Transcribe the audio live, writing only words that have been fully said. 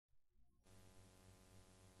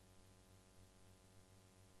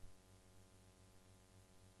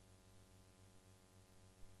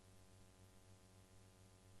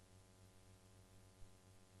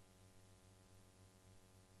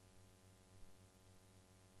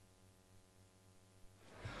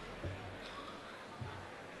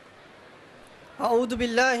أعوذ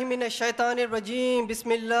بالله من الشيطان الرجيم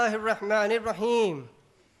بسم الله الرحمن الرحيم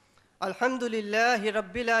الحمد لله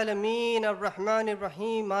رب العالمين الرحمن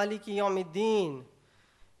الرحيم مالك يوم الدين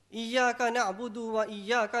إياك نعبد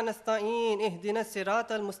وإياك نستعين اهدنا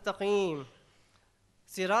الصراط المستقيم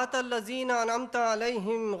صراط الذين أنعمت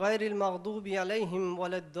عليهم غير المغضوب عليهم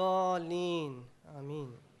ولا الضالين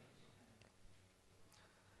آمين.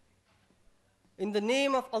 In the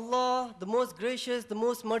name of Allah, the most gracious, the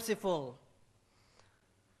most merciful,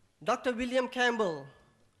 Dr. William Campbell,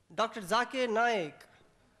 Dr. Zakir Naik,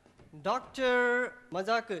 Dr.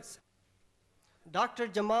 Mazakas, Dr.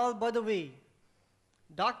 Jamal Badawi,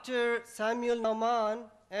 Dr. Samuel Nauman,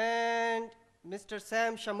 and Mr.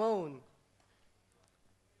 Sam Shamon.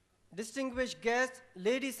 Distinguished guests,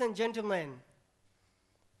 ladies and gentlemen,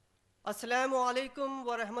 Assalamu alaikum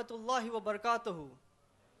wa rahmatullahi wa barakatuhu.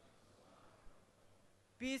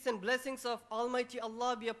 Peace and blessings of Almighty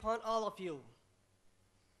Allah be upon all of you.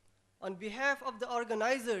 On behalf of the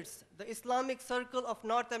organizers, the Islamic Circle of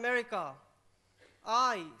North America,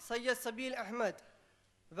 I, Sayyid Sabil Ahmed,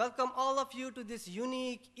 welcome all of you to this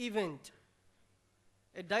unique event,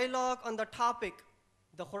 a dialogue on the topic,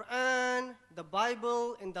 the Quran, the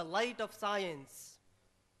Bible in the light of science.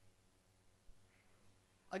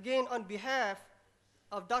 Again, on behalf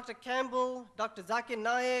of Dr. Campbell, Dr. Zakir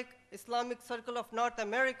Naik, Islamic Circle of North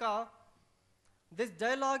America, this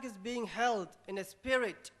dialogue is being held in a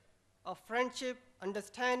spirit of friendship,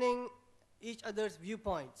 understanding each other's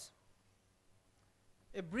viewpoints.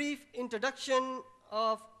 A brief introduction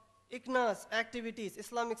of ICNA's activities,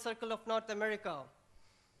 Islamic Circle of North America.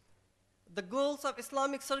 The goals of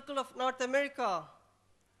Islamic Circle of North America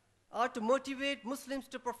are to motivate Muslims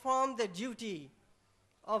to perform their duty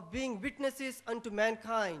of being witnesses unto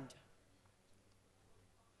mankind,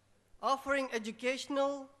 offering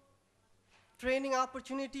educational, training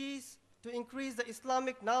opportunities to increase the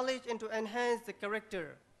Islamic knowledge and to enhance the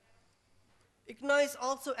character. ICNA is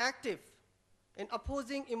also active in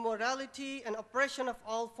opposing immorality and oppression of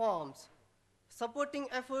all forms, supporting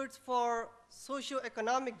efforts for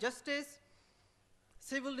socio-economic justice,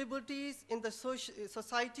 civil liberties in the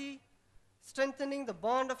society, strengthening the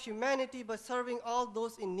bond of humanity by serving all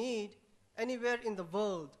those in need anywhere in the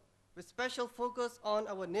world, with special focus on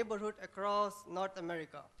our neighborhood across North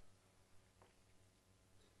America.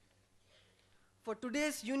 For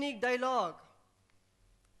today's unique dialogue,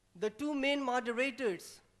 the two main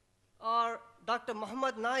moderators are Dr.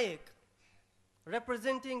 Muhammad Naik,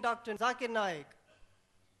 representing Dr. Zakir Naik,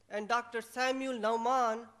 and Dr. Samuel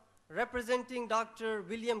Nauman, representing Dr.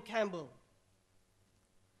 William Campbell.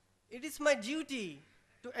 It is my duty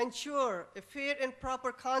to ensure a fair and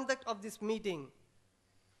proper conduct of this meeting.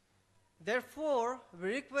 Therefore, we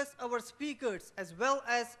request our speakers as well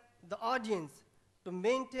as the audience to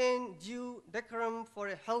maintain due decorum for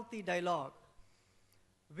a healthy dialogue.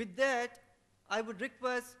 With that, I would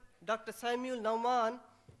request Dr. Samuel Nauman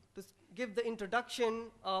to give the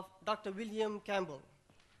introduction of Dr. William Campbell.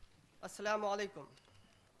 Assalamu alaikum.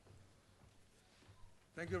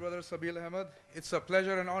 Thank you, Brother Sabil Ahmed. It's a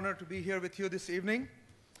pleasure and honor to be here with you this evening.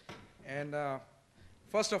 And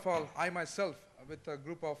first of all, I myself, with a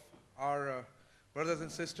group of our brothers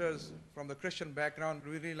and sisters from the Christian background,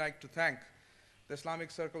 really like to thank the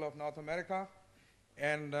Islamic Circle of North America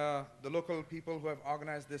and the local people who have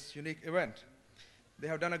organized this unique event. They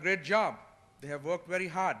have done a great job. They have worked very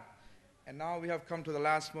hard. And now we have come to the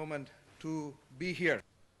last moment to be here.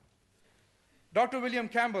 Dr. William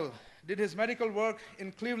Campbell did his medical work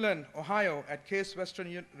in Cleveland, Ohio at Case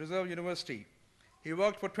Western Reserve University. He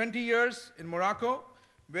worked for 20 years in Morocco,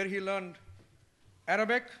 where he learned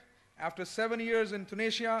Arabic. After 7 years in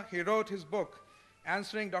Tunisia, he wrote his book,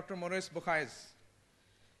 Answering Dr. Maurice Bucaille's.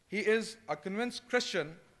 He is a convinced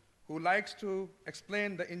Christian who likes to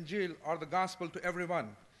explain the Injil or the gospel to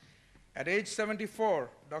everyone. At age 74,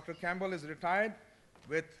 Dr. Campbell is retired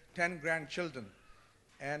with 10 grandchildren.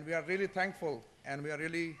 And we are really thankful and we are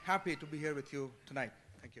really happy to be here with you tonight.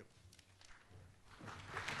 Thank you.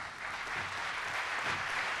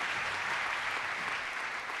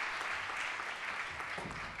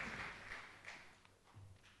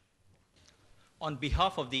 On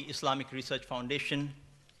behalf of the Islamic Research Foundation,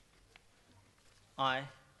 I,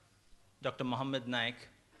 Dr. Muhammad Naik,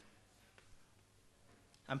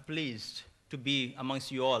 am pleased to be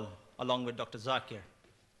amongst you all, along with Dr. Zakir.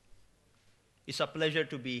 It's a pleasure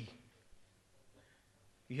to be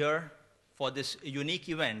here for this unique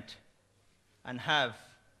event and have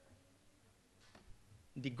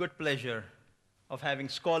the good pleasure of having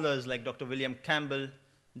scholars like Dr. William Campbell,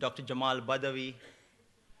 Dr. Jamal Badawi,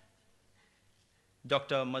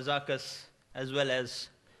 Dr. Mazakas, as well as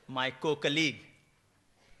my co-colleague,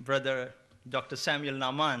 Brother Dr. Samuel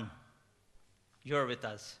Naman, you're with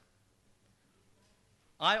us.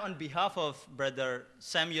 I, on behalf of Brother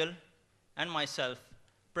Samuel and myself,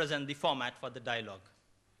 present the format for the dialogue.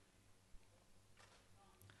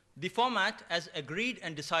 The format, as agreed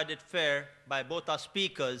and decided fair by both our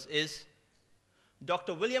speakers, is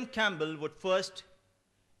Dr. William Campbell would first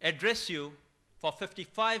address you for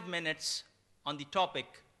 55 minutes on the topic,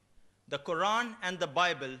 the Quran and the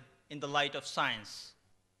Bible in the light of science.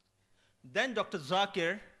 Then Dr.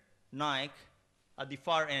 Zakir Naik, at the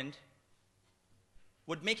far end,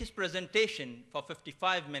 would make his presentation for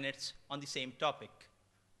 55 minutes on the same topic.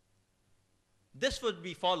 This would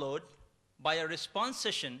be followed by a response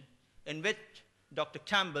session in which Dr.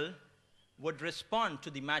 Campbell would respond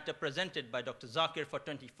to the matter presented by Dr. Zakir for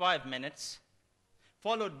 25 minutes,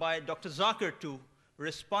 followed by Dr. Zakir too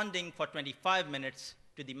responding for 25 minutes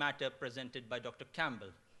to the matter presented by Dr. Campbell.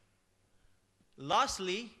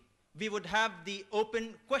 Lastly, we would have the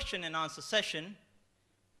open question and answer session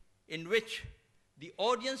in which the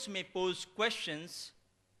audience may pose questions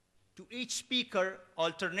to each speaker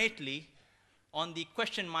alternately on the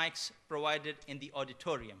question mics provided in the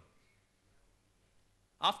auditorium.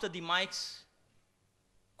 After the mics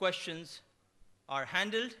questions are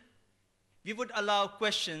handled, we would allow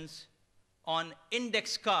questions on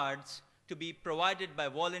index cards to be provided by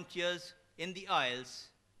volunteers in the aisles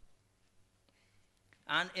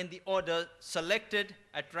and in the order selected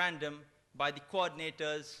at random by the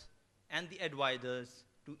coordinators and the advisors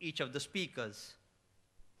to each of the speakers.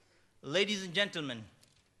 Ladies and gentlemen,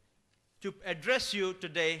 to address you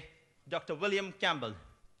today, Dr. William Campbell.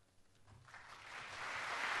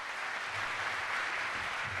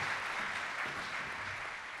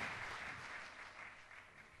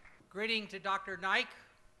 Greeting to Dr. Naik,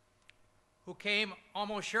 who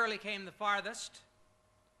almost surely came the farthest.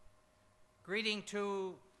 Greeting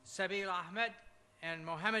to Sabil Ahmed and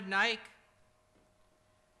Mohammed Naik.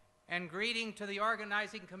 And greeting to the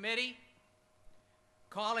organizing committee.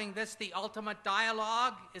 Calling this the ultimate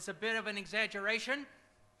dialogue is a bit of an exaggeration,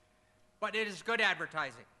 but it is good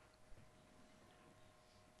advertising.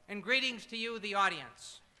 And greetings to you, the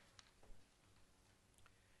audience.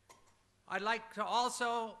 I'd like to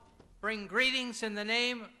also bring greetings in the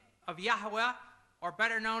name of Yahweh, or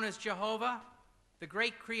better known as Jehovah, the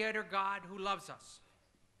great creator God who loves us.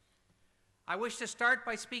 I wish to start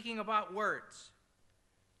by speaking about words.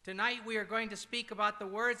 Tonight we are going to speak about the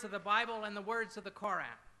words of the Bible and the words of the Koran.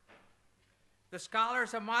 The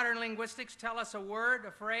scholars of modern linguistics tell us a word,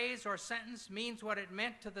 a phrase, or sentence means what it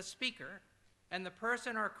meant to the speaker and the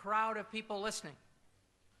person or crowd of people listening.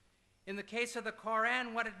 In the case of the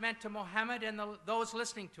Koran, what it meant to Muhammad and those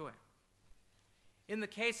listening to him. In the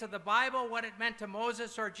case of the Bible, what it meant to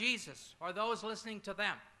Moses or Jesus or those listening to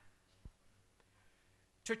them.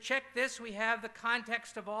 To check this, we have the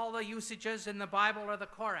context of all the usages in the Bible or the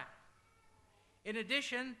Koran. In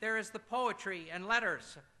addition, there is the poetry and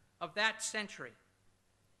letters of that century.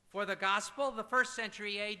 For the Gospel, the 1st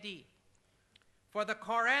century AD. For the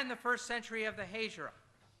Koran, the 1st century of the Hijra.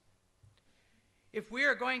 If we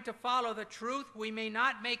are going to follow the truth, we may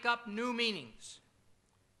not make up new meanings.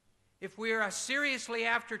 If we are seriously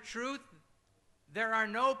after truth, there are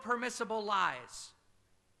no permissible lies.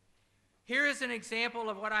 Here is an example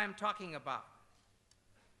of what I'm talking about.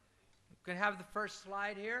 You can have the first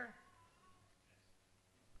slide here.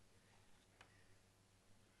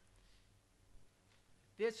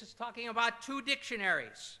 This is talking about 2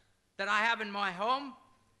 dictionaries that I have in my home,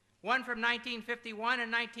 one from 1951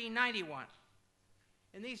 and 1991.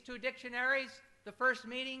 In these 2 dictionaries, the first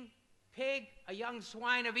meaning, pig, a young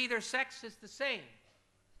swine of either sex, is the same.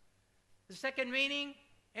 The second meaning,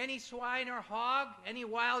 any swine or hog, any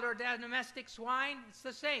wild or domestic swine, it's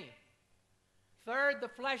the same. Third, the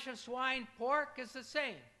flesh of swine, pork, is the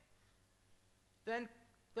same. Then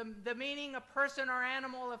the meaning, a person or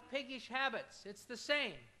animal of piggish habits, it's the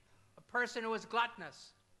same. A person who is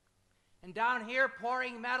gluttonous. And down here,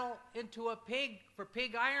 pouring metal into a pig for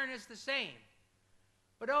pig iron is the same.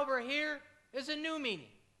 But over here is a new meaning,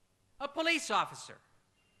 a police officer.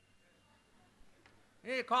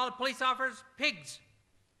 You call the police officers pigs.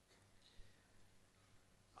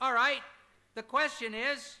 All right, the question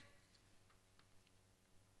is,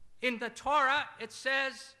 in the Torah, it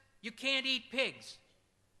says you can't eat pigs.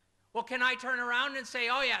 Well, can I turn around and say,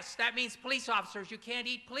 oh yes, that means police officers, you can't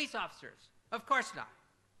eat police officers? Of course not.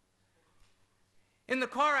 In the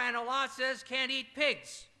Quran, Allah says can't eat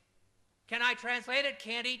pigs. Can I translate it,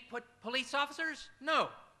 can't eat police officers? No.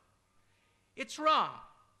 It's wrong.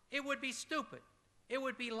 It would be stupid. It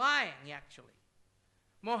would be lying, actually.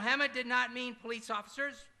 Muhammad did not mean police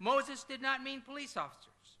officers. Moses did not mean police officers.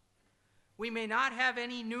 we may not have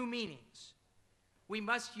any new meanings. We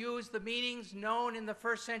must use the meanings known in the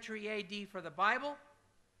 1st century AD for the Bible,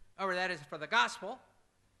 or that is for the Gospel,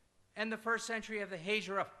 and the 1st century of the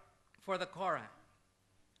Hijra for the Quran.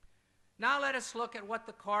 Now let us look at what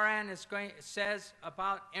the Quran says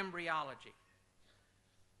about embryology.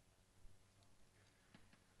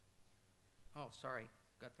 Oh, sorry,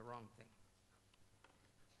 got the wrong thing.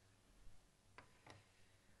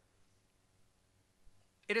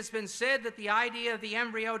 It has been said that the idea of the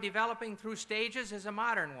embryo developing through stages is a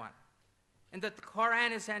modern one, and that the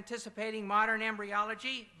Quran is anticipating modern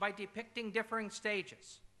embryology by depicting differing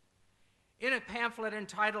stages. In a pamphlet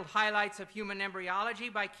entitled Highlights of Human Embryology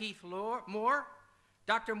by Keith Moore,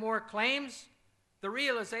 Dr. Moore claims the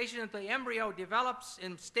realization that the embryo develops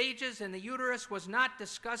in stages in the uterus was not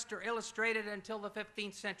discussed or illustrated until the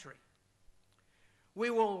 15th century. We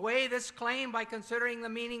will weigh this claim by considering the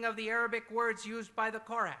meaning of the Arabic words used by the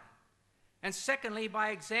Quran, and secondly,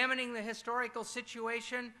 by examining the historical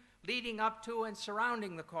situation leading up to and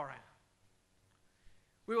surrounding the Quran.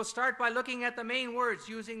 We will start by looking at the main words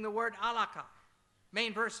using the word alaka,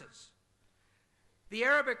 main verses. The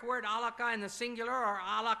Arabic word alaka in the singular, or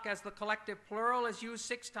alaq as the collective plural, is used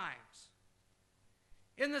 6 times.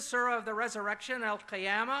 In the Surah of the Resurrection,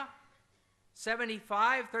 Al-Qiyamah,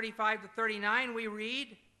 75, 35 to 39, we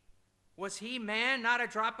read, "Was he man, not a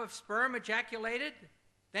drop of sperm ejaculated?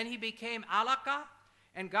 Then he became alaka,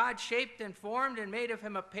 and God shaped and formed and made of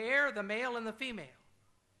him a pair, the male and the female."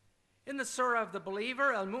 In the Surah of the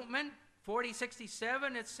Believer, Al-Mu'min,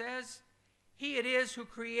 40:67, it says, "He it is who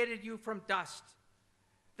created you from dust,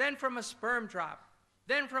 then from a sperm drop,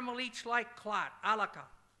 then from a leech-like clot, alaka,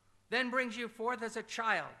 then brings you forth as a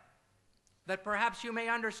child, that perhaps you may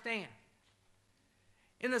understand."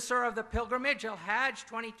 In the Surah of the Pilgrimage, Al-Hajj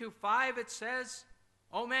 22:5, it says,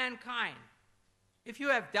 "O mankind, if you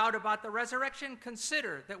have doubt about the resurrection,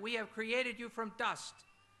 consider that we have created you from dust,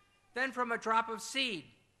 then from a drop of seed,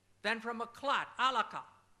 then from a clot, alaka,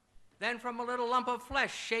 then from a little lump of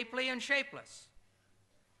flesh, shapely and shapeless."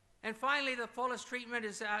 And finally, the fullest treatment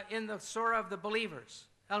is in the Surah of the Believers,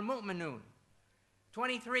 Al-Mu'minun,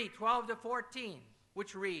 23:12 to 14,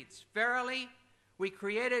 which reads, "Verily, we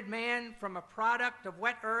created man from a product of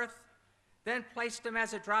wet earth, then placed him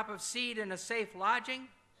as a drop of seed in a safe lodging.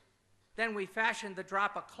 Then we fashioned the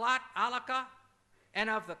drop a clot, alaka, and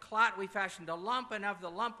of the clot we fashioned a lump, and of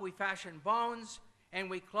the lump we fashioned bones, and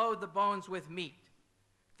we clothed the bones with meat.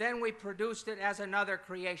 Then we produced it as another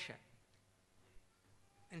creation."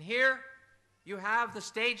 And here you have the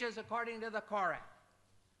stages according to the Quran.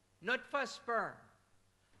 Nutfa, sperm;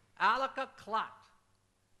 alaka, clot;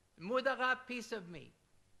 mudagha, piece of meat;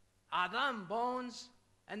 adam, bones;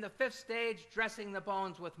 and the 5th stage, dressing the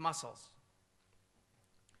bones with muscles.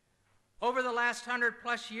 Over the last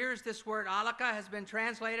 100+ years, this word alaka has been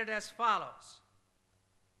translated as follows.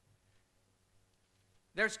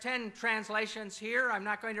 There's 10 translations here. I'm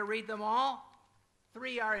not going to read them all.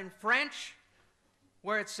 3 are in French,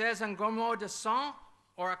 where it says un gomo de sang,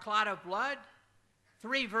 or a clot of blood.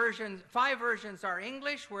 5 versions are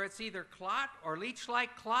English, where it's either clot or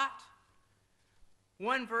leech-like clot.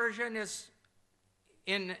 1 version is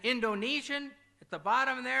in Indonesian, at the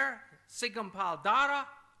bottom there, sigampal dara,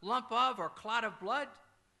 lump of or clot of blood.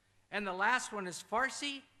 And the last one is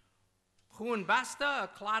Farsi, khun basta, a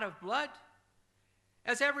clot of blood.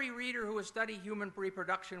 As every reader who has studied human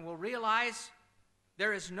reproduction will realize,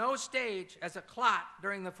 there is no stage as a clot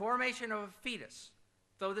during the formation of a fetus.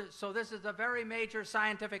 So this is a very major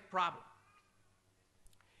scientific problem.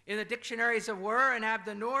 In the dictionaries of Wer and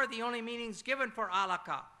Abdanur, the only meanings given for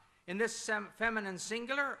alaka in this feminine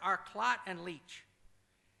singular are clot and leech.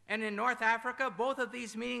 And in North Africa, both of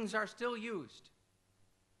these meanings are still used.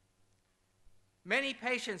 Many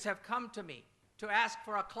patients have come to me to ask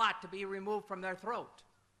for a clot to be removed from their throat.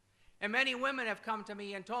 And many women have come to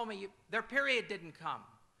me and told me their period didn't come.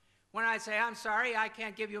 When I say, "I'm sorry, I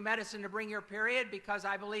can't give you medicine to bring your period because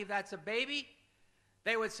I believe that's a baby,"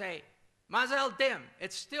 they would say, "Mazel dim,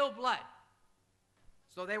 it's still blood."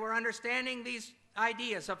 So they were understanding these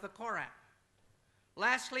ideas of the Quran.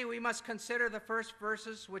 Lastly, we must consider the first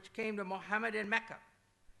verses which came to Muhammad in Mecca.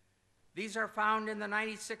 These are found in the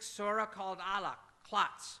 96th surah called alaq,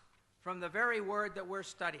 clots, from the very word that we're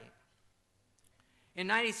studying. In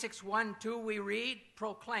 96:1-2 we read,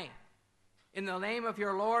 "Proclaim, in the name of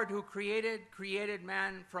your Lord who created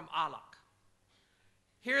man from alaq."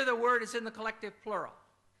 Here the word is in the collective plural.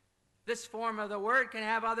 This form of the word can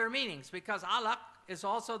have other meanings because alaq is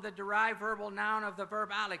also the derived verbal noun of the verb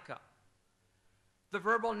alika. The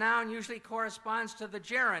verbal noun usually corresponds to the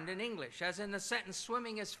gerund in English, as in the sentence,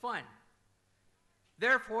 "Swimming is fun."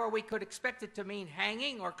 Therefore, we could expect it to mean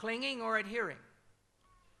hanging or clinging or adhering.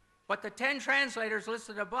 But the 10 translators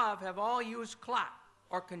listed above have all used clot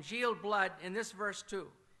or congealed blood in this verse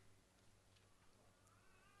too.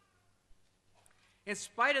 In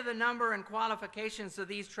spite of the number and qualifications of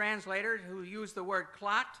these translators who use the word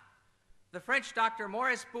clot, the French Dr.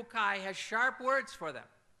 Maurice Bucaille has sharp words for them.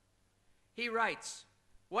 He writes,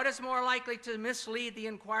 "What is more likely to mislead the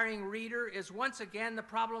inquiring reader is once again the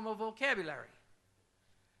problem of vocabulary.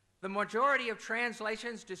 The majority of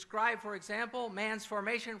translations describe, for example, man's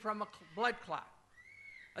formation from a blood clot.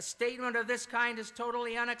 A statement of this kind is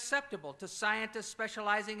totally unacceptable to scientists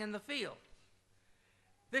specializing in the field.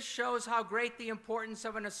 This shows how great the importance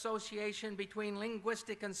of an association between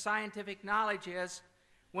linguistic and scientific knowledge is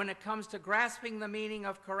when it comes to grasping the meaning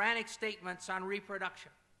of Quranic statements on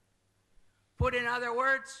reproduction." Put in other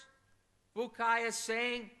words, Bucaille is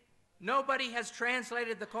saying, nobody has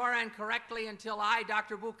translated the Quran correctly until I,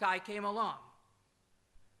 Dr. Bucaille, came along.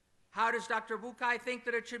 How does Dr. Bucaille think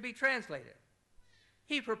that it should be translated?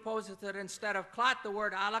 He proposes that instead of clot, the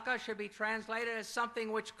word alaka should be translated as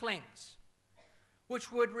something which clings,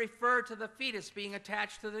 which would refer to the fetus being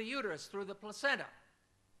attached to the uterus through the placenta.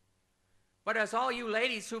 But as all you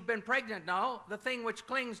ladies who've been pregnant know, the thing which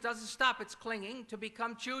clings doesn't stop its clinging to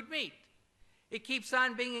become chewed meat. It keeps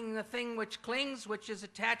on being the thing which clings, which is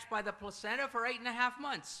attached by the placenta for 8.5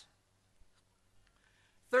 months.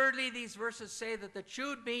 Thirdly, these verses say that the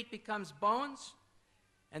chewed meat becomes bones,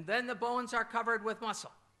 and then the bones are covered with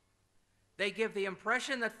muscle. They give the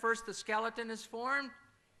impression that first the skeleton is formed,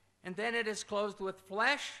 and then it is clothed with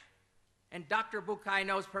flesh, and Dr. Bucaille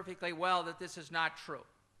knows perfectly well that this is not true.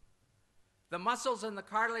 The muscles and the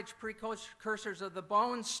cartilage precursors of the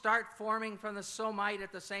bones start forming from the somite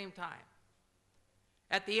at the same time.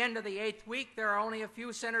 At the end of the 8th week, there are only a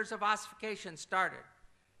few centers of ossification started,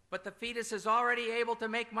 but the fetus is already able to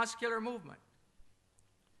make muscular movement.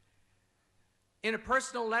 In a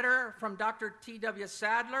personal letter from Dr. T.W.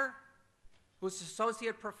 Sadler, who's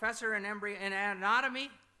associate professor in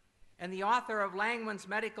anatomy and the author of Langman's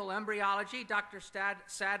Medical Embryology, Dr.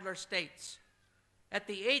 Sadler states, at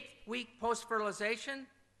the 8th week post-fertilization,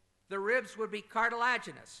 the ribs would be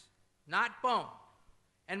cartilaginous, not bone,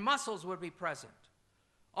 and muscles would be present.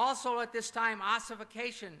 Also at this time,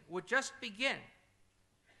 ossification would just begin.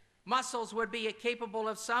 Muscles would be capable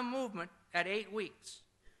of some movement at 8 weeks.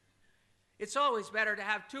 It's always better to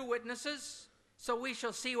have 2 witnesses, so we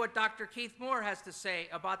shall see what Dr. Keith Moore has to say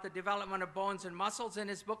about the development of bones and muscles in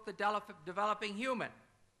his book, The Developing Human.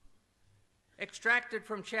 Extracted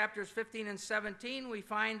from chapters 15 and 17, we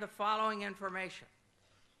find the following information.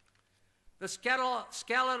 The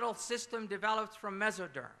skeletal system develops from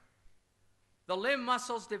mesoderm. The limb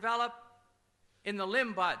muscles develop in the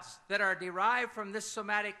limb buds that are derived from this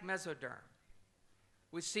somatic mesoderm.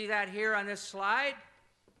 We see that here on this slide.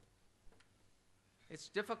 It's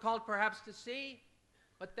difficult perhaps to see,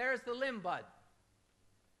 but there's the limb bud.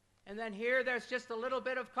 And then here there's just a little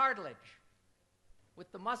bit of cartilage with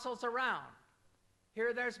the muscles around.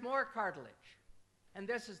 Here there's more cartilage. And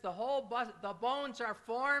this is the whole, the bones are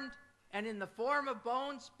formed and in the form of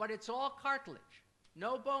bones, but it's all cartilage.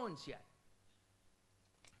 No bones yet.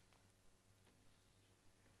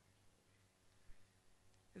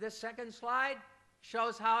 This second slide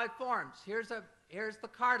shows how it forms. Here's the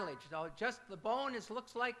cartilage. Now, just the bone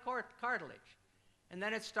looks like cartilage. And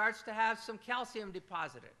then it starts to have some calcium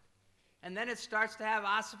deposited. And then it starts to have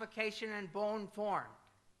ossification and bone formed.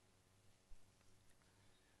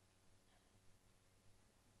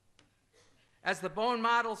 As the bone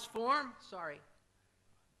models form,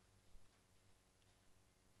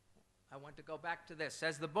 I want to go back to this.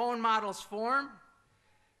 As the bone models form,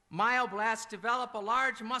 myoblasts develop a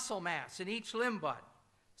large muscle mass in each limb bud,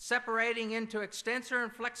 separating into extensor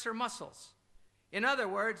and flexor muscles. In other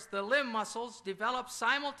words, the limb muscles develop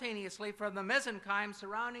simultaneously from the mesenchyme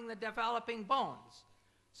surrounding the developing bones.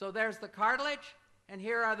 So there's the cartilage, and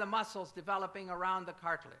here are the muscles developing around the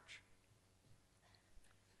cartilage.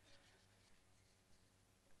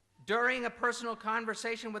 During a personal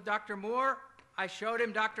conversation with Dr. Moore, I showed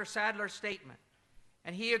him Dr. Sadler's statement,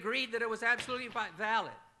 and he agreed that it was absolutely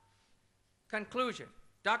valid. Conclusion,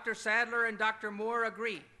 Dr. Sadler and Dr. Moore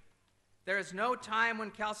agreed. There is no time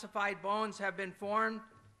when calcified bones have been formed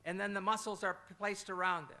and then the muscles are placed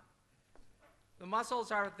around them. The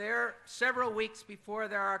muscles are there several weeks before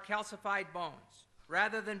there are calcified bones,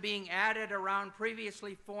 rather than being added around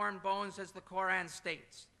previously formed bones as the Quran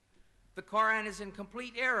states. The Quran is in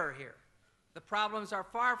complete error here. The problems are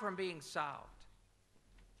far from being solved.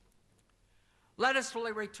 Let us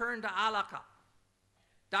return to alaka.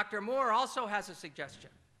 Dr. Moore also has a suggestion.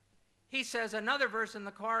 He says another verse in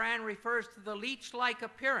the Quran refers to the leech-like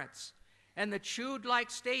appearance and the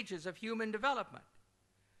chewed-like stages of human development.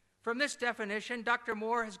 From this definition, Dr.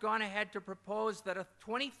 Moore has gone ahead to propose that a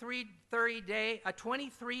 23-day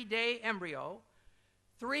embryo,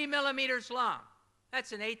 3 millimeters long,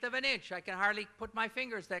 that's 1/8 of an inch. I can hardly put my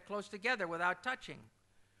fingers that close together without touching.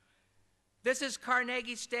 This is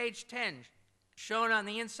Carnegie stage 10, shown on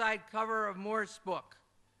the inside cover of Moore's book.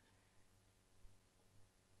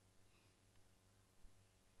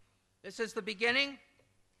 This is the beginning.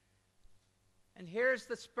 And here's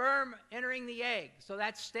the sperm entering the egg. So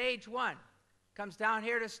that's stage 1. Comes down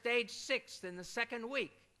here to stage 6 in the 2nd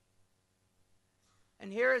week.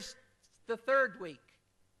 And here's the 3rd week.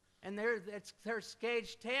 And there's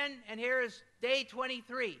stage 10, and here's day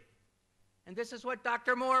 23. And this is what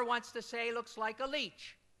Dr. Moore wants to say looks like a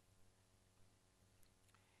leech.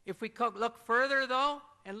 If we look further, though,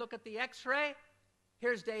 and look at the X-ray,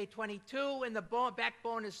 here's day 22, and the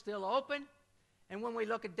backbone is still open. And when we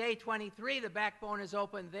look at day 23, the backbone is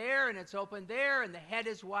open there, and it's open there, and the head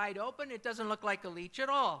is wide open. It doesn't look like a leech at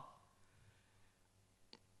all.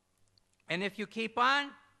 And if you keep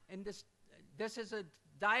on, and this is a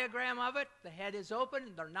diagram of it. The head is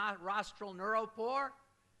open, the rostral neuropore.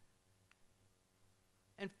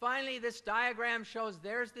 And finally, this diagram shows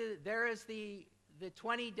there is the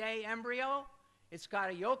 20-day embryo. It's got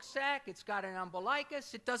a yolk sac. It's got an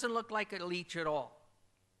umbilicus. It doesn't look like a leech at all.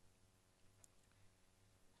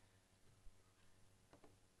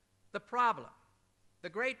 The problem, the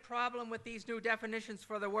great problem with these new definitions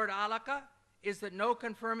for the word alaka is that no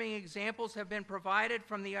confirming examples have been provided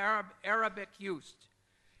from the Arabic used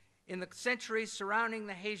in the centuries surrounding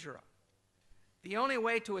the Hijra. The only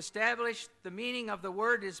way to establish the meaning of the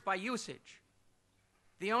word is by usage.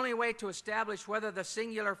 The only way to establish whether the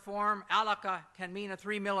singular form alaka can mean a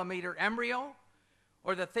 3-millimeter embryo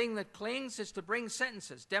or the thing that clings is to bring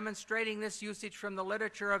sentences demonstrating this usage from the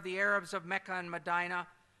literature of the Arabs of Mecca and Medina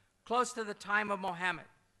close to the time of Muhammad,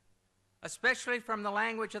 especially from the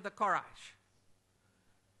language of the Quraysh.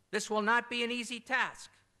 This will not be an easy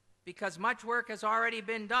task because much work has already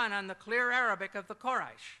been done on the clear Arabic of the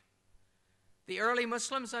Quraysh. The early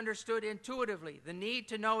Muslims understood intuitively the need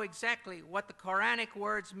to know exactly what the Quranic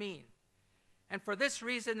words mean, and for this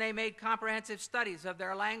reason they made comprehensive studies of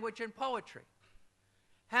their language and poetry.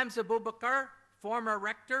 Hamza Boubacar, former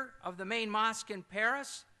rector of the main mosque in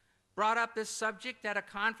Paris, brought up this subject at a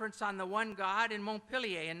conference on the one God in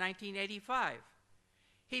Montpellier in 1985.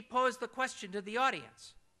 He posed the question to the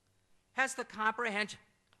audience: has the comprehension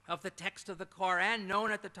of the text of the Quran known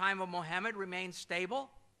at the time of Muhammad remained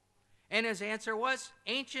stable? And his answer was,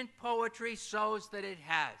 ancient poetry shows that it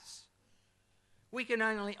has. We can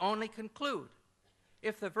only conclude,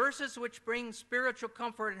 if the verses which bring spiritual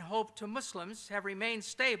comfort and hope to Muslims have remained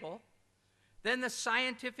stable, then the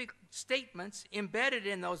scientific statements embedded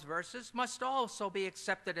in those verses must also be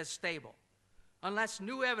accepted as stable, unless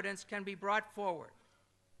new evidence can be brought forward.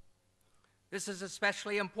 This is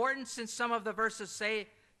especially important since some of the verses say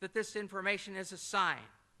that this information is a sign.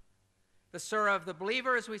 The Surah of the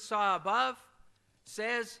Believer, as we saw above,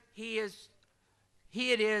 says, He it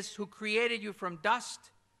is who created you from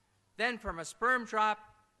dust, then from a sperm drop,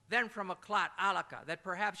 then from a clot, alaka, that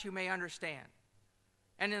perhaps you may understand.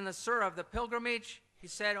 And in the Surah of the Pilgrimage, he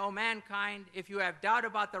said, O mankind, if you have doubt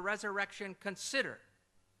about the resurrection, consider.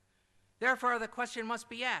 Therefore, the question must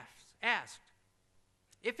be asked.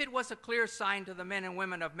 If it was a clear sign to the men and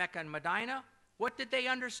women of Mecca and Medina, what did they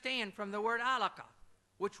understand from the word alaka,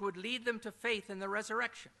 which would lead them to faith in the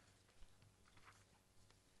resurrection?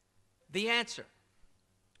 The answer.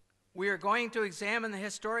 We are going to examine the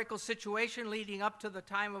historical situation leading up to the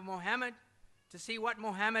time of Muhammad to see what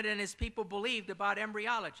Muhammad and his people believed about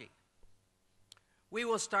embryology. We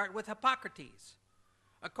will start with Hippocrates.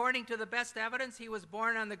 According to the best evidence, he was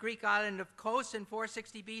born on the Greek island of Kos in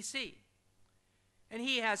 460 BC. And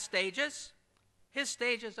he has stages. His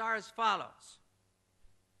stages are as follows.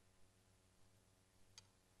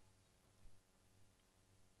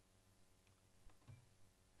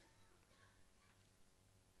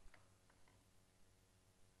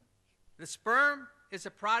 The sperm is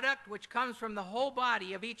a product which comes from the whole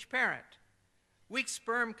body of each parent. Weak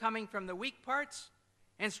sperm coming from the weak parts,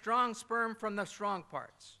 and strong sperm from the strong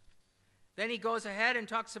parts. Then he goes ahead and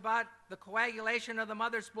talks about the coagulation of the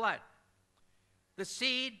mother's blood. The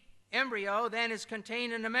seed, embryo, then is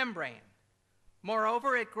contained in a membrane.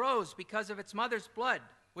 Moreover, it grows because of its mother's blood,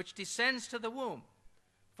 which descends to the womb.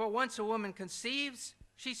 For once a woman conceives,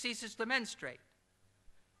 she ceases to menstruate.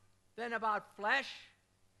 Then about flesh.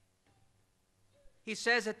 he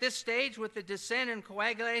says at this stage, with the descent and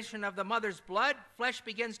coagulation of the mother's blood, flesh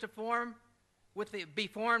begins to be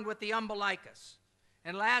formed with the umbilicus.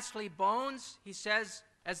 And lastly, bones, he says,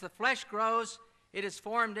 as the flesh grows, it is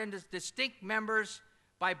formed into distinct members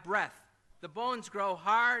by breath. The bones grow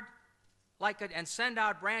hard and send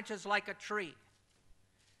out branches like a tree.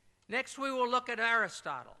 Next, we will look at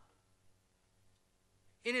Aristotle.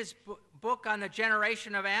 In his book on the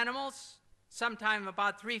generation of animals, sometime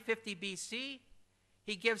about 350 BC,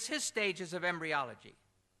 he gives his stages of embryology.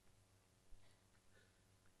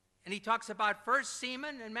 And he talks about first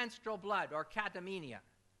semen and menstrual blood, or catamenia.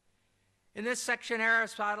 In this section,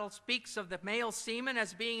 Aristotle speaks of the male semen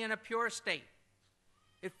as being in a pure state.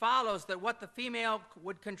 It follows that what the female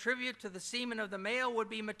would contribute to the semen of the male would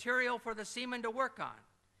be material for the semen to work on.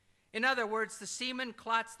 In other words, the semen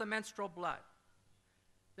clots the menstrual blood.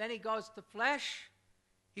 Then he goes to flesh.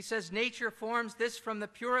 He says nature forms this from the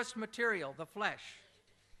purest material, the flesh.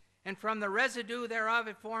 And from the residue thereof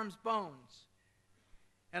it forms bones.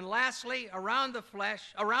 And lastly, around the flesh,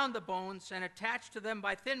 around the bones, and attached to them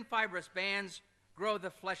by thin fibrous bands, grow the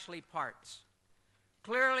fleshly parts.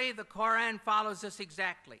 Clearly, the Quran follows this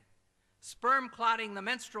exactly. Sperm clotting the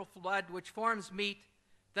menstrual blood, which forms meat,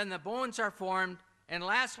 then the bones are formed, and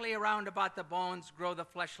lastly, around about the bones grow the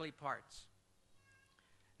fleshly parts.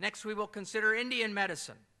 Next, we will consider Indian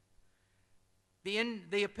medicine.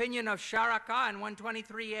 The opinion of Charaka in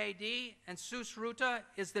 123 AD and Susruta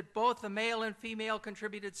is that both the male and female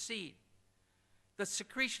contributed seed. The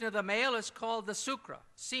secretion of the male is called the sukra,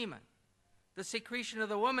 semen. The secretion of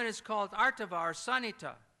the woman is called artava, or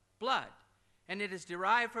sanita, blood, and it is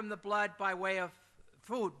derived from the blood by way of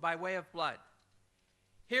food, by way of blood.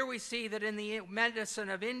 Here we see that in the medicine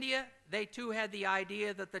of India, they too had the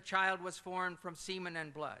idea that the child was formed from semen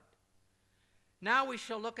and blood. Now we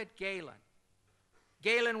shall look at Galen.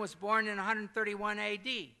 Galen was born in 131 AD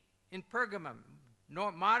in Pergamum,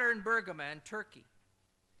 modern Bergama in Turkey.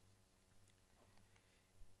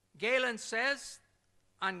 Galen says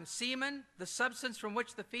on semen, the substance from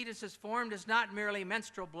which the fetus is formed is not merely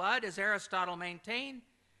menstrual blood, as Aristotle maintained,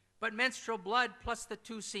 but menstrual blood plus the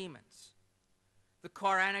two semens. The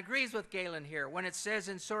Quran agrees with Galen here when it says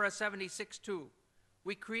in Surah 76:2,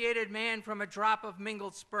 "We created man from a drop of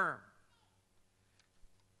mingled sperm."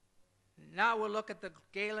 Now we'll look at the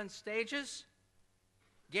Galen stages.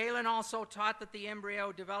 Galen also taught that the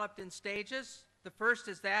embryo developed in stages. The first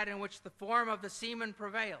is that in which the form of the semen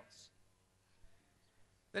prevails.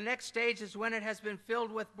 The next stage is when it has been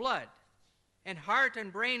filled with blood, and heart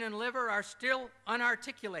and brain and liver are still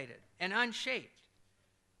unarticulated and unshaped.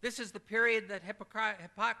 This is the period that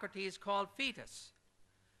Hippocrates called fetus.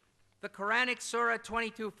 The Quranic Surah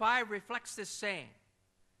 22:5 reflects this saying.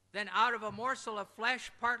 Then out of a morsel of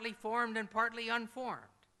flesh, partly formed and partly unformed.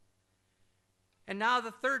 And now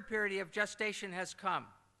the third period of gestation has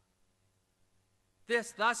come.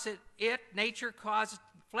 Thus nature caused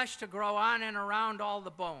flesh to grow on and around all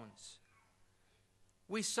the bones.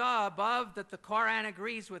 We saw above that the Quran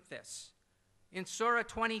agrees with this in Surah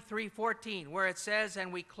 23:14, where it says,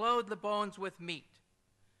 "And we clothe the bones with meat."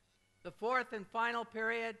 The fourth and final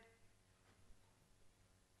period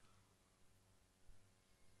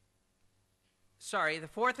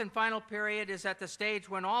is at the stage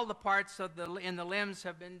when all the parts in the limbs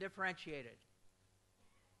have been differentiated.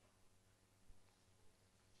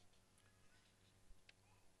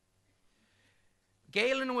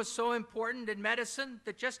 Galen was so important in medicine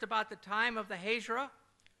that just about the time of the Hijra,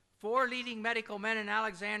 4 leading medical men in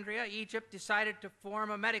Alexandria, Egypt, decided to form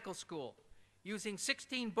a medical school, using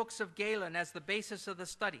 16 books of Galen as the basis of the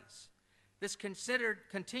studies. This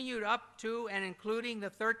continued up to and including the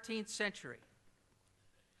 13th century.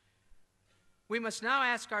 We must now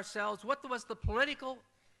ask ourselves, what was the political,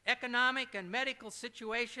 economic, and medical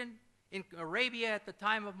situation in Arabia at the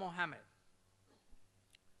time of Muhammad?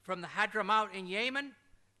 From the Hadramaut in Yemen,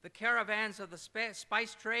 the caravans of the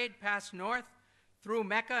spice trade passed north through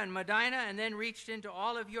Mecca and Medina and then reached into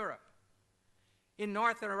all of Europe. In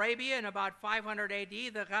North Arabia, in about 500 AD,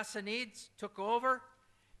 the Ghassanids took over,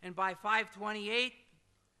 and by 528,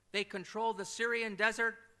 they controlled the Syrian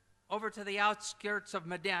desert over to the outskirts of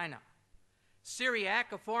Medina.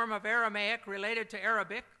 Syriac, a form of Aramaic related to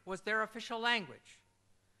Arabic, was their official language.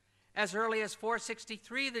 As early as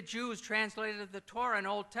 463, the Jews translated the Torah and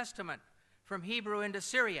Old Testament from Hebrew into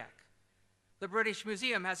Syriac. The British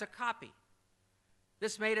Museum has a copy.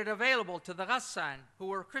 This made it available to the Ghassan, who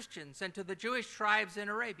were Christians, and to the Jewish tribes in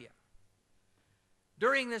Arabia.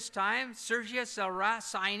 During this time, Sergius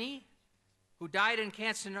al-Rasini, who died in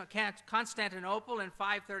Constantinople in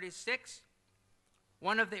 536,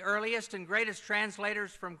 one of the earliest and greatest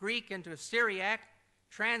translators from Greek into Syriac,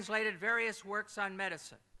 translated various works on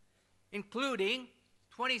medicine, including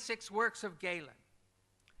 26 works of Galen.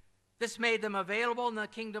 This made them available in the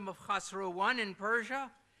kingdom of Khosrow I in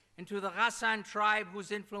Persia and to the Ghassan tribe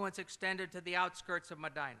whose influence extended to the outskirts of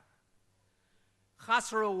Medina.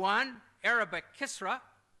 Khosrow I, Arabic Kisra,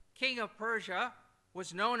 king of Persia,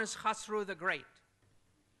 was known as Khosrow the Great.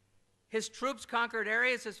 His troops conquered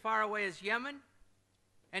areas as far away as Yemen,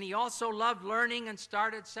 and he also loved learning and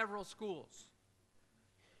started several schools.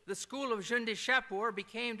 The school of Jundi-Shapur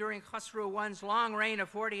became, during Khosrow I's long reign of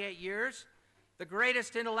 48 years, the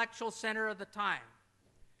greatest intellectual center of the time.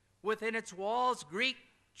 Within its walls, Greek,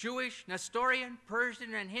 Jewish, Nestorian,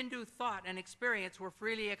 Persian, and Hindu thought and experience were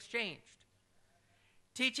freely exchanged.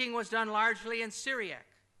 Teaching was done largely in Syriac,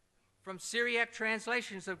 from Syriac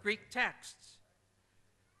translations of Greek texts.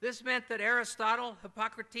 This meant that Aristotle,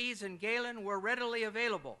 Hippocrates, and Galen were readily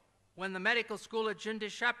available when the medical school at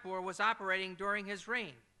Jundi-Shapur was operating during his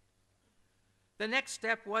reign. The next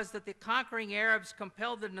step was that the conquering Arabs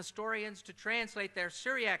compelled the Nestorians to translate their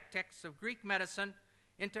Syriac texts of Greek medicine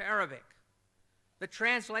into Arabic. The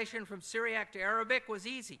translation from Syriac to Arabic was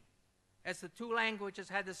easy, as the two languages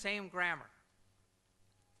had the same grammar.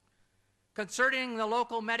 Concerning the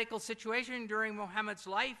local medical situation during Muhammad's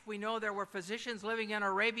life, we know there were physicians living in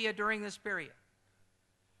Arabia during this period.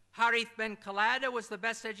 Harith ben Khalada was the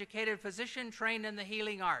best educated physician trained in the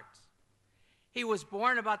healing arts. He was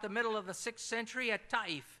born about the middle of the 6th century at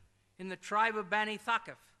Taif in the tribe of Bani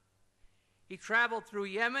Thaqif. He traveled through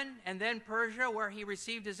Yemen and then Persia, where he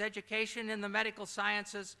received his education in the medical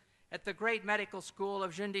sciences at the great medical school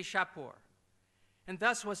of Jundi-Shapur, and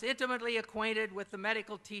thus was intimately acquainted with the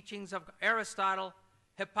medical teachings of Aristotle,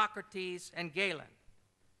 Hippocrates, and Galen.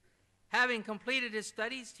 Having completed his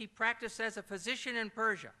studies, he practiced as a physician in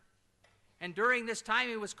Persia, and during this time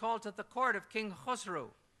he was called to the court of King Khosrow,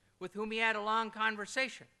 with whom he had a long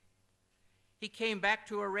conversation. He came back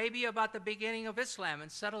to Arabia about the beginning of Islam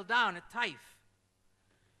and settled down at Taif.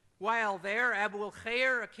 While there, Abu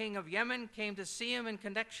al-Khair, a king of Yemen, came to see him in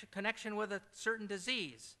connection with a certain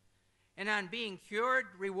disease, and on being cured,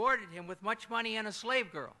 rewarded him with much money and a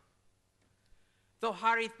slave girl. Though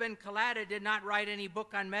Harith ben Khalada did not write any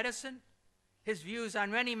book on medicine, his views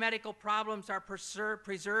on many medical problems are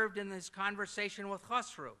preserved in his conversation with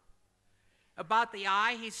Khosrow. About the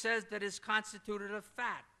eye, he says that it is constituted of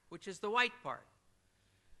fat, which is the white part.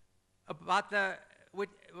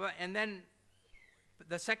 And then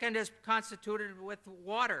the second is constituted with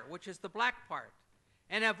water, which is the black part,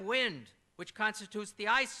 and of wind, which constitutes the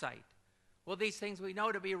eyesight. Well, these things we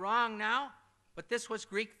know to be wrong now, but this was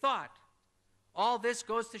Greek thought. All this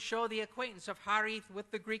goes to show the acquaintance of Harith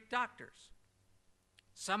with the Greek doctors.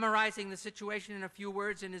 Summarizing the situation in a few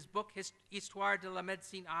words in his book, Histoire de la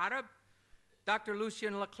Médecine Arabe, Dr.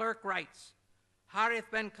 Lucien Leclerc writes, Harith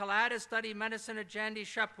ben Khalada studied medicine at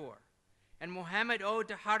Jundi-Shapur, and Muhammad owed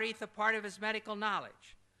to Harith a part of his medical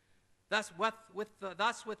knowledge. Thus, with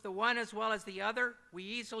the one as well as the other, we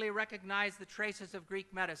easily recognize the traces of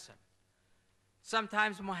Greek medicine.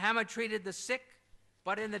 Sometimes Muhammad treated the sick,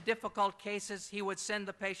 but in the difficult cases, he would send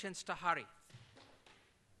the patients to Harith.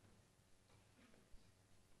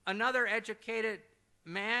 Another educated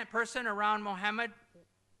person around Muhammad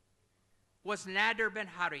was Nadir bin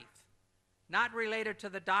Harith. Not related to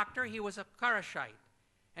the doctor, he was a Qurayshite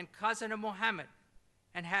and cousin of Muhammad,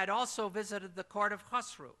 and had also visited the court of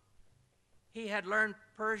Khosrow. He had learned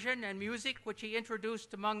Persian and music, which he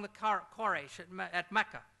introduced among the Quraysh at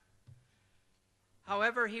Mecca.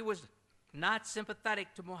 However, he was not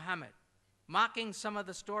sympathetic to Muhammad, mocking some of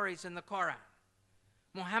the stories in the Quran.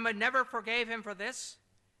 Muhammad never forgave him for this,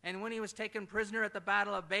 and when he was taken prisoner at the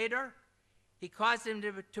Battle of Badr, he caused him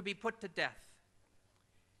to be put to death.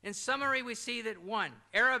 In summary, we see that 1,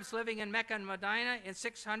 Arabs living in Mecca and Medina in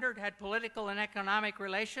 600 had political and economic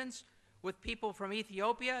relations with people from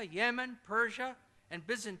Ethiopia, Yemen, Persia, and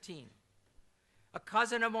Byzantine. A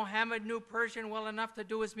cousin of Muhammad knew Persian well enough to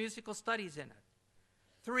do his musical studies in it.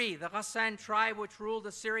 3, the Ghassan tribe, which ruled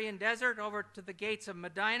the Syrian desert over to the gates of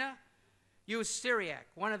Medina, used Syriac,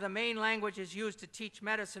 one of the main languages used to teach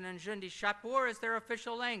medicine in Jundi-Shapur, as their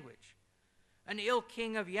official language. An ill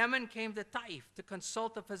king of Yemen came to Taif to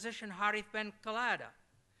consult the physician Harith ben Khalada,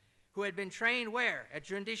 who had been trained where? At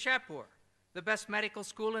Jundi-Shapur, the best medical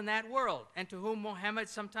school in that world, and to whom Muhammad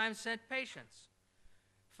sometimes sent patients.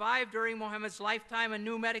 5, during Muhammad's lifetime, a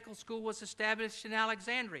new medical school was established in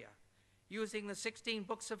Alexandria, using the 16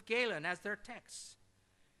 books of Galen as their texts.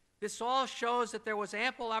 This all shows that there was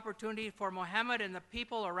ample opportunity for Muhammad and the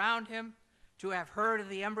people around him to have heard of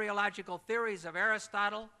the embryological theories of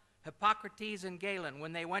Aristotle, Hippocrates and Galen,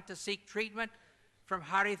 when they went to seek treatment from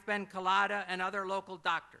Harith ben Kalada and other local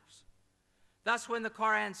doctors. Thus, when the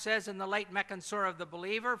Quran says in the late Meccan Surah of the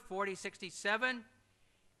Believer, 40:67,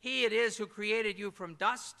 He it is who created you from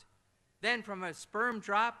dust, then from a sperm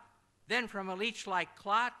drop, then from a leech-like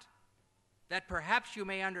clot, that perhaps you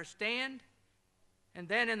may understand. And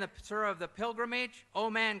then in the Surah of the Pilgrimage, O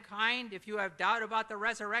mankind, if you have doubt about the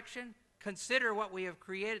resurrection, consider what we have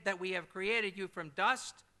created, that we have created you from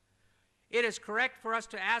dust. It is correct for us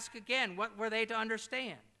to ask again, what were they to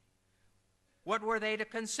understand? What were they to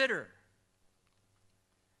consider?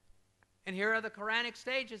 And here are the Quranic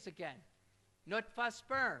stages again. Nutfa,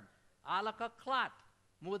 sperm, alaka, clot,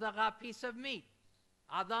 mudagha, piece of meat,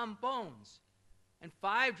 adam, bones, and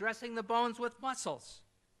 5, dressing the bones with muscles.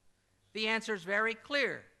 The answer is very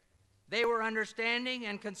clear. They were understanding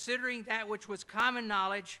and considering that which was common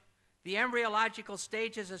knowledge, the embryological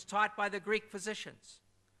stages as taught by the Greek physicians.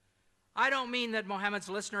 I don't mean that Muhammad's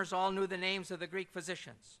listeners all knew the names of the Greek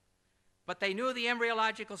physicians, but they knew the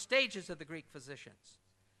embryological stages of the Greek physicians.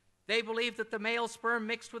 They believed that the male sperm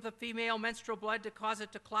mixed with the female menstrual blood to cause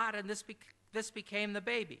it to clot, and this became the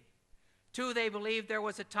baby. 2, they believed there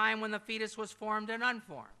was a time when the fetus was formed and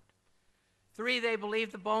unformed. 3, they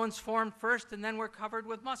believed the bones formed first and then were covered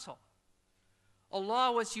with muscle.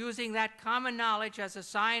 Allah was using that common knowledge as a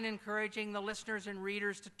sign encouraging the listeners and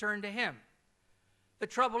readers to turn to Him. The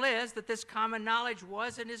trouble is that this common knowledge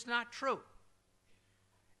was and is not true.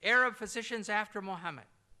 Arab physicians after Muhammad.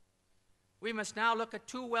 We must now look at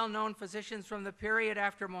 2 well-known physicians from the period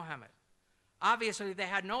after Muhammad. Obviously, they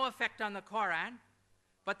had no effect on the Quran,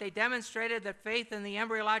 but they demonstrated that faith in the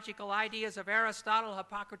embryological ideas of Aristotle,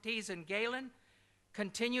 Hippocrates, and Galen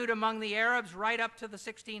continued among the Arabs right up to the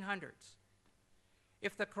 1600s.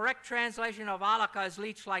 If the correct translation of alaka is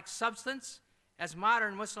leech-like substance, as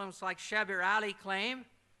modern Muslims like Shabir Ali claim,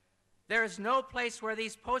 there is no place where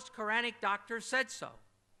these post-Quranic doctors said so.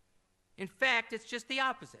 In fact, it's just the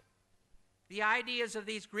opposite. The ideas of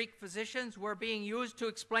these Greek physicians were being used to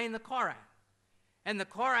explain the Quran, and the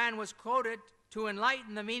Quran was quoted to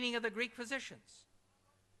enlighten the meaning of the Greek physicians.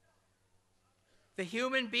 The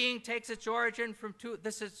human being takes its origin from 2,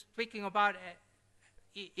 this is speaking about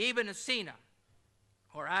Ibn Sina,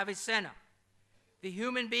 or Avicenna. The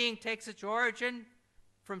human being takes its origin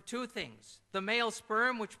from 2 things. The male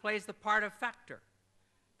sperm, which plays the part of factor.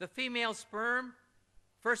 The female sperm,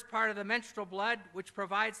 first part of the menstrual blood, which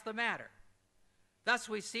provides the matter. Thus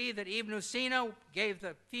we see that Ibn Sina gave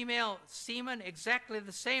the female semen exactly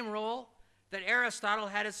the same role that Aristotle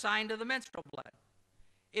had assigned to the menstrual blood.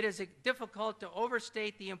 It is difficult to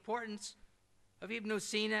overstate the importance of Ibn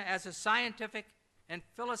Sina as a scientific and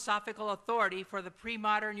philosophical authority for the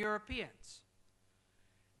pre-modern Europeans.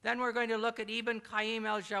 Then we're going to look at Ibn Qayyim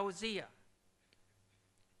al-Jawziyah.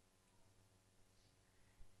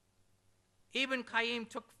 Ibn Qayyim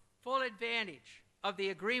took full advantage of the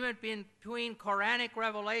agreement between Quranic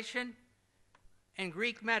revelation and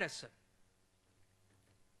Greek medicine.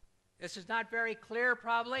 This is not very clear,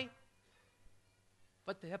 probably,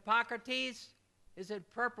 but the Hippocrates is in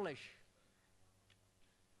purplish,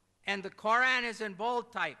 and the Quran is in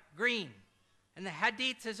bold type, green, and the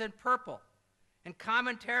Hadith is in purple, and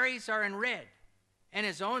commentaries are in red, and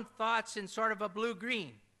his own thoughts in sort of a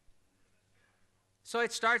blue-green. So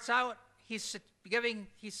it starts out, he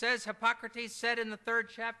says, Hippocrates said in the 3rd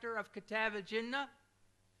chapter of Kitab al-Jinnah,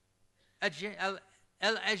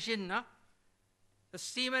 the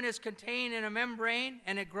semen is contained in a membrane,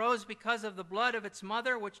 and it grows because of the blood of its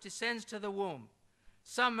mother, which descends to the womb.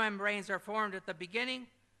 Some membranes are formed at the beginning,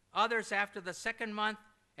 others after the 2nd month,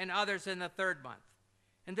 and others in the 3rd month.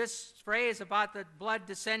 And this phrase about the blood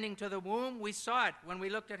descending to the womb, we saw it when we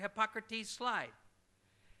looked at Hippocrates' slide.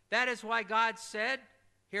 That is why God said,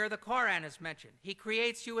 here the Quran is mentioned, He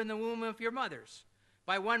creates you in the womb of your mothers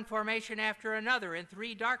by one formation after another in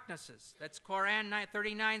 3 darknesses. That's Quran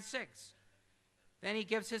 39:6. Then He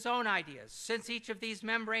gives His own ideas. Since each of these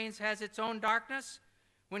membranes has its own darkness,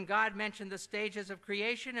 when God mentioned the stages of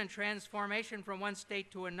creation and transformation from one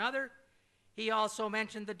state to another, He also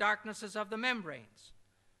mentioned the darknesses of the membranes.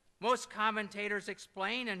 Most commentators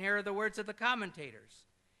explain, and here are the words of the commentators,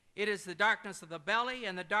 it is the darkness of the belly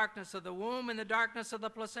and the darkness of the womb and the darkness of the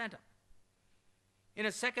placenta. In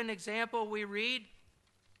a second example, we read,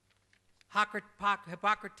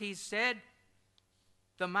 Hippocrates said,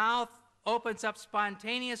 the mouth opens up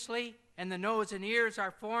spontaneously, and the nose and ears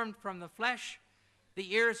are formed from the flesh.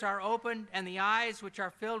 The ears are opened, and the eyes, which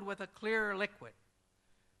are filled with a clear liquid.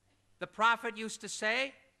 The prophet used to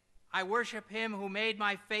say, I worship Him who made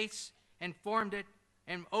my face and formed it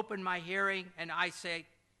and opened my hearing and eyesight,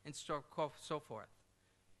 and so forth.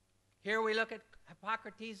 Here we look at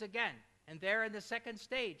Hippocrates again, and there in the second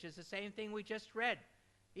stage is the same thing we just read.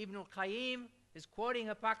 Ibn al-Qayyim is quoting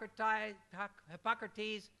Hippocrates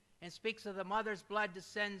and speaks of the mother's blood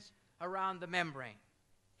descends around the membrane.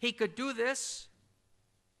 He could do this,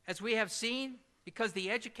 as we have seen, because the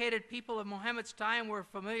educated people of Muhammad's time were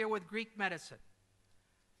familiar with Greek medicine.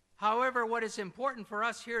 However, what is important for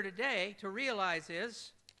us here today to realize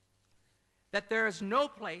is that there is no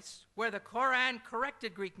place where the Quran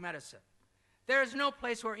corrected Greek medicine. There is no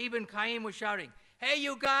place where Ibn Qayyim was shouting, "Hey,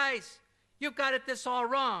 you guys, you've got this all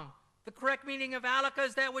wrong. The correct meaning of alaka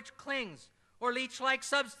is that which clings or leech-like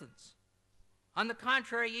substance." On the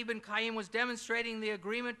contrary, Ibn Qayyim was demonstrating the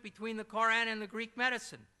agreement between the Quran and the Greek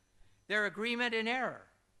medicine, their agreement in error.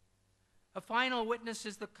 A final witness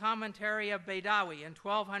is the commentary of Baidawi in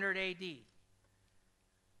 1200 AD.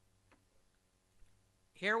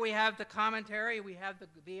 Here we have the commentary. We have the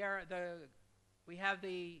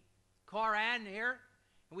Quran here.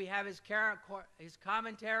 We have his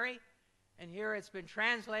commentary, and here it's been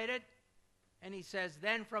translated. And he says,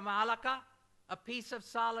 then from alaka, a piece of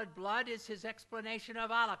solid blood is his explanation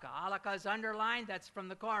of alaka. Alaka is underlined, that's from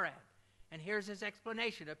the Quran. And here's his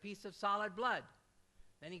explanation, a piece of solid blood.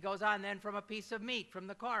 Then he goes on, then from a piece of meat from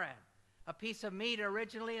the Quran. A piece of meat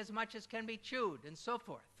originally as much as can be chewed, and so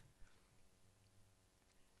forth.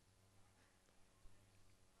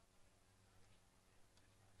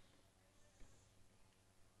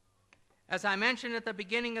 As I mentioned at the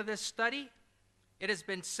beginning of this study, it has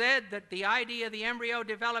been said that the idea of the embryo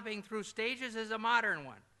developing through stages is a modern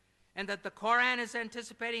one, and that the Quran is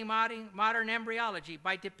anticipating modern embryology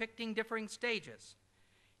by depicting differing stages.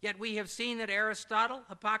 Yet we have seen that Aristotle,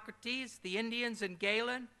 Hippocrates, the Indians, and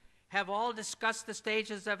Galen have all discussed the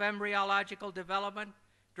stages of embryological development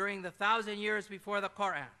during the 1,000 years before the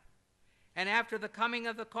Quran. And after the coming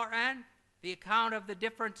of the Quran, the account of the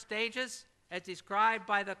different stages, as described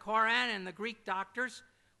by the Quran and the Greek doctors,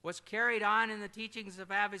 was carried on in the teachings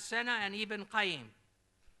of Avicenna and Ibn Qayyim,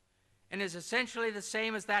 and is essentially the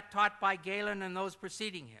same as that taught by Galen and those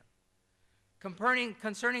preceding him.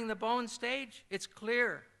 Concerning the bone stage, it's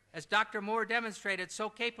clear, as Dr. Moore demonstrated so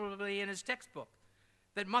capably in his textbook,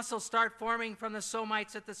 that muscles start forming from the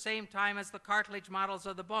somites at the same time as the cartilage models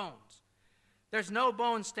of the bones. There's no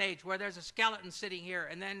bone stage where there's a skeleton sitting here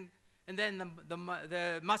and then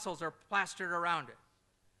the muscles are plastered around it.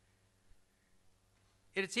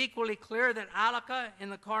 It's equally clear that alaka in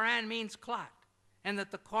the Quran means clot, and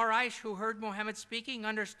that the Quraysh who heard Muhammad speaking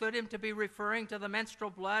understood him to be referring to the menstrual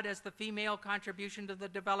blood as the female contribution to the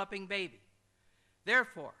developing baby.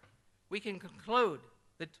 Therefore, we can conclude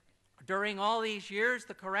that during all these years,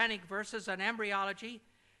 the Quranic verses on embryology,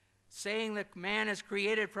 saying that man is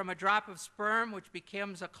created from a drop of sperm which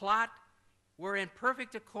becomes a clot, were in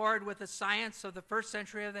perfect accord with the science of the first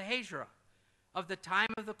century of the Hijra, of the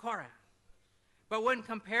time of the Quran. But when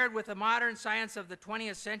compared with the modern science of the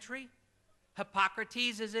 20th century,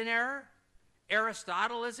 Hippocrates is in error,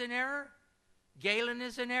 Aristotle is in error, Galen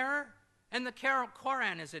is in error, and the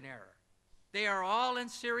Quran is in error. They are all in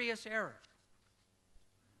serious error.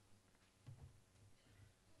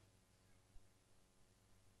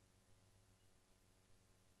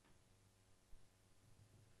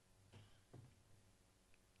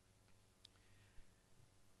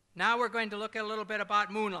 Now we're going to look at a little bit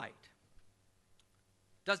about moonlight.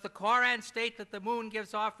 Does the Quran state that the moon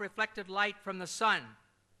gives off reflected light from the sun?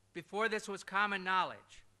 Before this was common knowledge.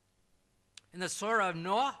 In the Surah of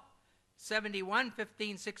Noah, 71,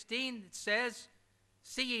 15, 16, it says,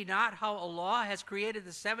 "See ye not how Allah has created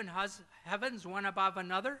the seven heavens one above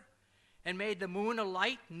another, and made the moon a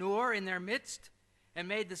light, nur, in their midst, and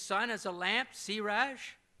made the sun as a lamp,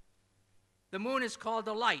 siraj?" The moon is called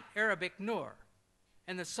a light, Arabic nur,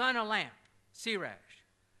 and the sun a lamp, siraj.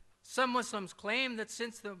 Some Muslims claim that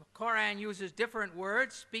since the Quran uses different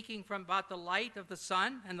words speaking about the light of the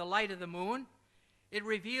sun and the light of the moon, it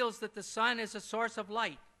reveals that the sun is a source of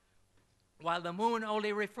light, while the moon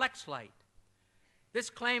only reflects light. This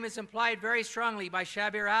claim is implied very strongly by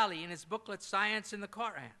Shabir Ali in his booklet Science in the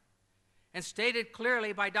Quran, and stated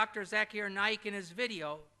clearly by Dr. Zakir Naik in his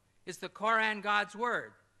video, "Is the Quran God's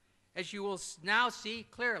word?" as you will now see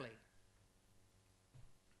clearly.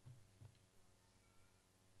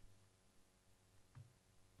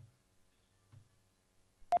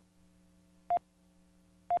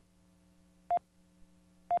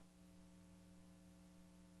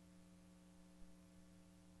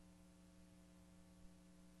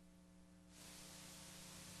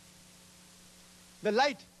 The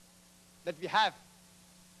light that we have,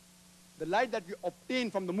 the light that we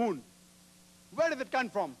obtain from the moon, where does it come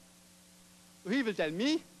from? So he will tell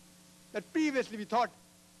me that previously we thought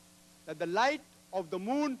that the light of the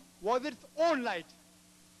moon was its own light.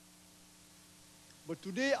 But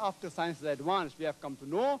today, after science has advanced, we have come to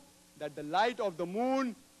know that the light of the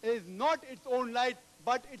moon is not its own light,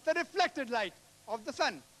 but it's a reflected light of the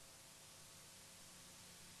sun.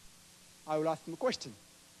 I will ask him a question.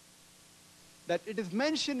 That it is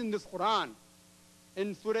mentioned in this Quran,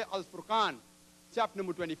 in Surah Al-Furqan, chapter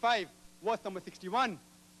number 25, verse number 61.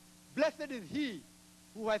 Blessed is he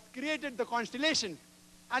who has created the constellation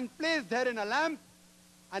and placed therein a lamp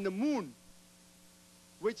and a moon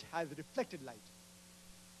which has reflected light.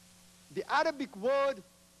 The Arabic word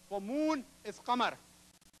for moon is qamar.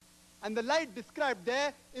 And the light described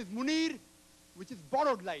there is munir, which is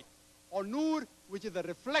borrowed light, or nur, which is a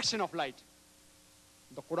reflection of light.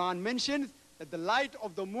 The Quran mentions that the light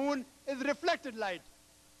of the moon is reflected light.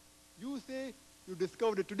 You say you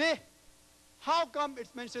discovered it today. How come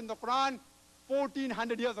it's mentioned in the Quran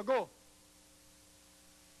 1400 years ago?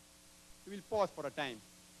 He will pause for a time.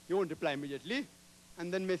 He won't reply immediately,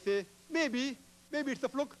 and then may say, maybe it's a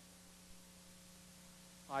fluke.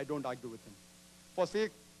 I don't argue with him. For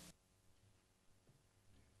sake.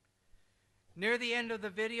 Near the end of the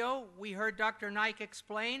video, we heard Dr. Naik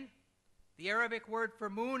explain the Arabic word for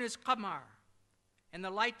moon is qamar, and the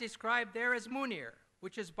light described there is munir,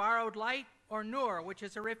 which is borrowed light, or nur, which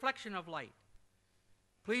is a reflection of light.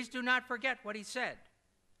 Please do not forget what he said.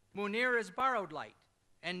 Munir is borrowed light,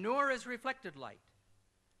 and nur is reflected light.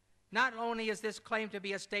 Not only is this claimed to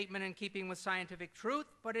be a statement in keeping with scientific truth,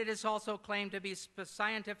 but it is also claimed to be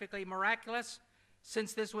scientifically miraculous,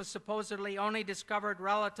 since this was supposedly only discovered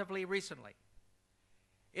relatively recently.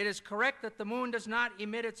 It is correct that the moon does not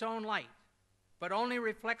emit its own light, but only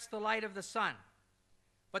reflects the light of the sun.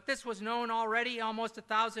 But this was known already almost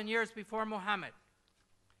 1,000 years before Muhammad.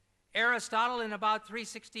 Aristotle, in about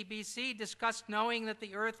 360 BC, discussed knowing that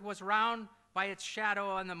the earth was round by its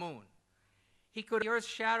shadow on the moon. He could see the earth's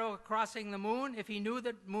shadow crossing the moon if he knew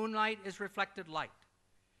that moonlight is reflected light.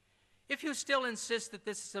 If you still insist that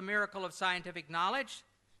this is a miracle of scientific knowledge,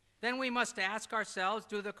 then we must ask ourselves,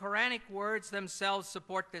 do the Quranic words themselves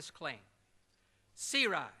support this claim?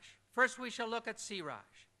 Siraj. First we shall look at Siraj.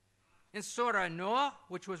 In Surah Noah,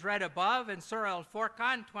 which was read above, in Surah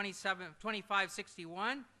Al-Furqan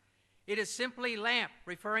 25:61, it is simply lamp,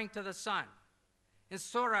 referring to the sun. In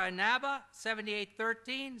Surah An-Naba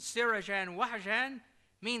 78:13, Sirajan Wahjan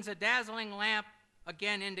means a dazzling lamp,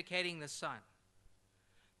 again indicating the sun.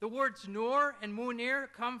 The words nur and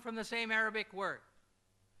munir come from the same Arabic word,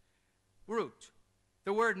 root.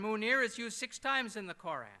 The word munir is used 6 times in the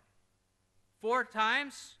Quran. 4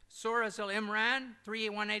 times, Surahs Al-Imran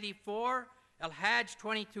 3:184, Al-Hajj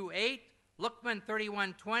 22:8, Luqman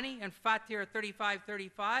 31:20, and Fatir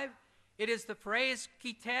 35:35. It is the phrase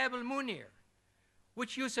Kitab al-Munir,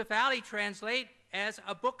 which Yusuf Ali translate as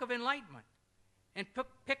a book of enlightenment, and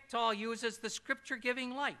Pickthall uses the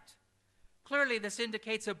scripture-giving light. Clearly, this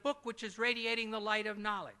indicates a book which is radiating the light of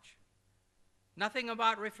knowledge. Nothing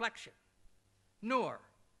about reflection. Nur.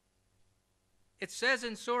 It says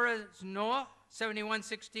in Surah Noah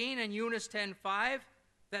 71:16 and Yunus 10:5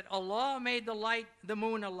 that Allah made the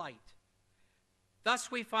moon a light.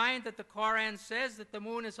 Thus we find that the Quran says that the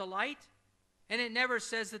moon is a light, and it never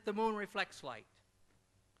says that the moon reflects light.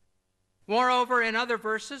 Moreover, in other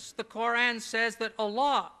verses, the Quran says that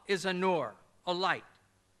Allah is a nur, a light.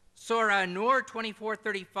 Surah An-Nur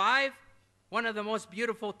 24:35, one of the most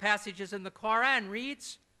beautiful passages in the Quran,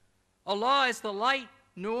 reads, Allah is the light,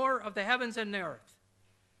 nur of the heavens and the earth.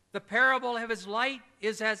 The parable of his light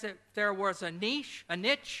is as if there was a niche,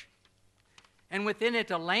 and within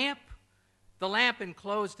it a lamp, the lamp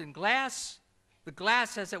enclosed in glass, the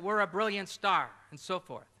glass as it were a brilliant star, and so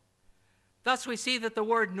forth. Thus we see that the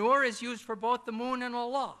word nur is used for both the moon and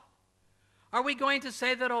Allah. Are we going to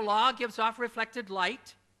say that Allah gives off reflected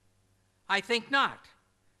light? I think not.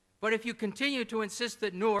 But if you continue to insist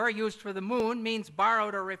that nur, used for the moon, means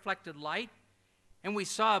borrowed or reflected light, and we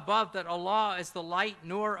saw above that Allah is the light,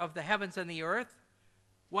 nur of the heavens and the earth,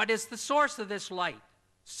 what is the source of this light,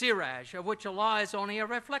 siraj, of which Allah is only a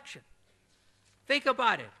reflection? Think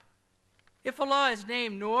about it. If Allah is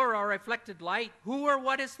named nur or reflected light, who or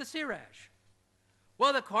what is the siraj?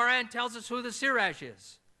 Well, the Quran tells us who the siraj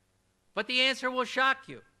is, but the answer will shock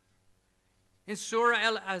you. In Surah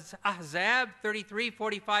Al-Ahzab 33,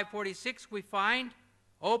 45, 46, we find,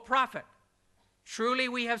 O Prophet, truly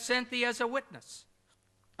we have sent thee as a witness,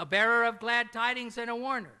 a bearer of glad tidings and a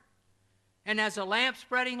warner, and as a lamp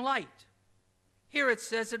spreading light. Here it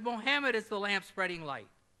says that Muhammad is the lamp spreading light.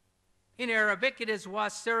 In Arabic, it is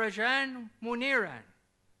wasirajan muniran.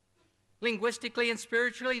 Linguistically and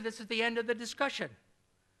spiritually, this is the end of the discussion.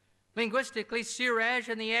 Linguistically, siraj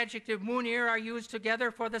and the adjective munir are used together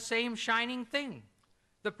for the same shining thing,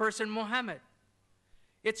 the person Muhammad.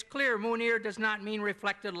 It's clear munir does not mean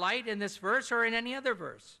reflected light in this verse or in any other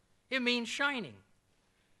verse. It means shining.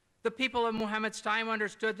 The people of Muhammad's time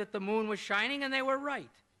understood that the moon was shining, and they were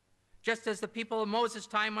right. Just as the people of Moses'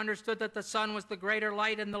 time understood that the sun was the greater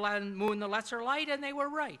light and the moon the lesser light, and they were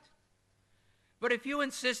right. But if you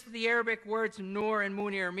insist that the Arabic words nur and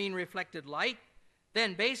munir mean reflected light,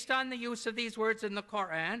 then based on the use of these words in the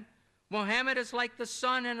Quran, Muhammad is like the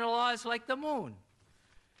sun and Allah is like the moon.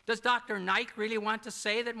 Does Dr. Naik really want to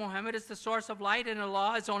say that Muhammad is the source of light and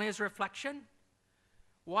Allah is only his reflection?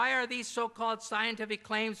 Why are these so-called scientific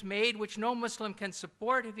claims made which no Muslim can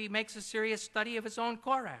support if he makes a serious study of his own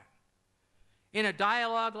Quran? In a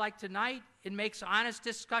dialogue like tonight, it makes honest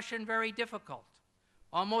discussion very difficult,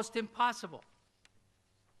 almost impossible.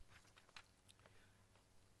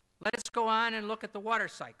 Let us go on and look at the water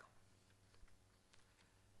cycle.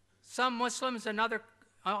 Some Muslim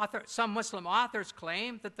authors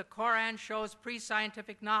claim that the Quran shows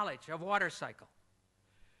pre-scientific knowledge of water cycle.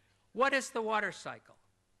 What is the water cycle?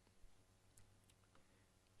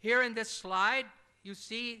 Here in this slide, you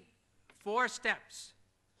see 4 steps.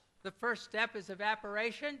 The first step is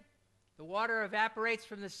evaporation. The water evaporates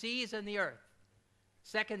from the seas and the earth.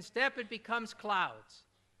 Second step, it becomes clouds.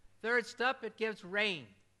 Third step, it gives rain.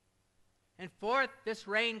 And fourth, this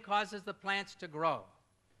rain causes the plants to grow.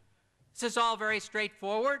 This is all very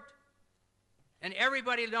straightforward, and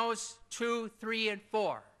everybody knows 2, 3, and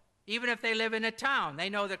 4. Even if they live in a town, they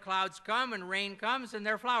know that clouds come and rain comes and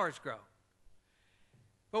their flowers grow.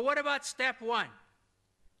 But what about step 1,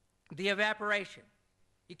 the evaporation?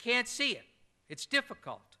 You can't see it. It's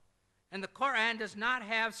difficult. And the Quran does not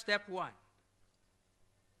have step 1.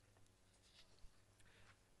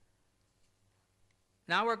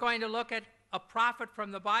 Now we're going to look at a prophet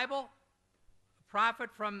from the Bible, a prophet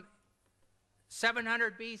from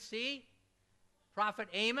 700 BC, Prophet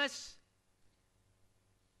Amos,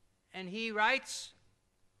 and he writes,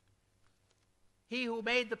 "He who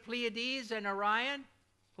made the Pleiades and Orion,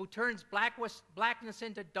 who turns blackness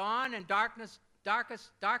into dawn and darkens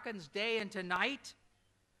day into night,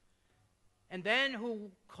 and then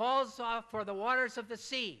who calls off for the waters of the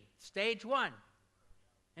sea," stage 1,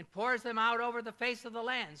 "and pours them out over the face of the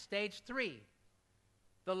land," stage 3.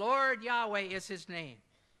 The Lord Yahweh is his name.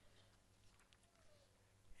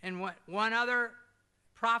 And one other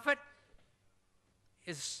prophet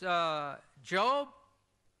is Job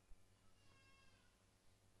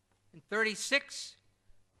in 36,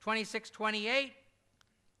 26, 28,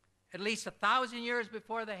 at least 1,000 years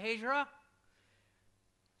before the Hijrah.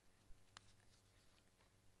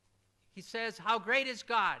 He says, "How great is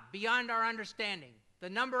God, beyond our understanding. The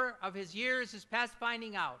number of his years is past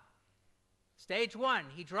finding out." Stage 1,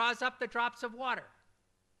 he draws up the drops of water,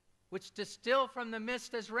 which distill from the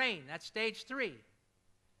mist as rain. That's stage 3.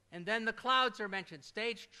 And then the clouds are mentioned,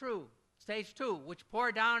 stage 2, which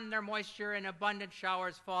pour down their moisture and abundant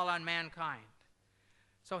showers fall on mankind.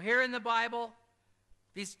 So here in the Bible,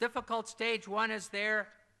 this difficult stage 1 is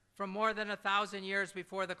there from more than 1,000 years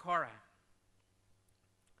before the Quran.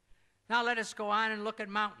 Now let us go on and look at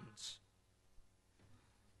mountains.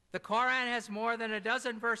 The Quran has more than a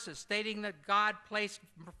dozen verses stating that God placed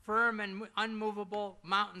firm and unmovable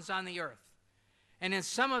mountains on the earth. And in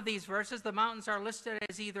some of these verses, the mountains are listed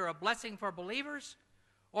as either a blessing for believers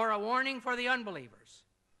or a warning for the unbelievers.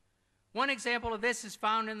 One example of this is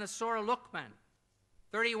found in the Surah Luqman,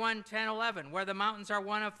 31, 10, 11, where the mountains are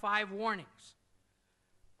one of 5 warnings.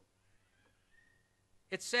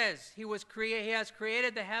 It says, He has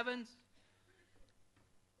created the heavens.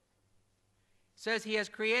 It says he has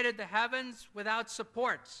created the heavens without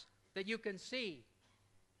supports that you can see,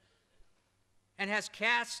 and has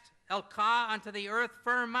cast El-Ka onto the earth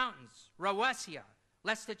firm mountains, Rawasiya,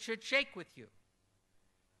 lest it should shake with you.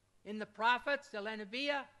 In the prophets,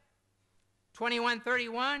 Al-Anbiya,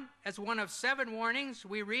 21:31, as one of 7 warnings,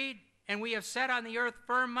 we read, "And we have set on the earth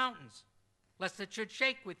firm mountains, lest it should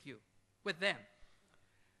shake with you, with them."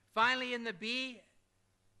 Finally, in the B,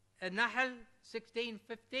 An-Nahl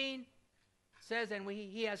 16:15, says, "And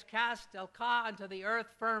he has cast El-Ka onto the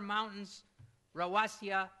earth firm mountains,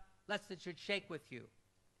 Rawasiya, lest it should shake with you."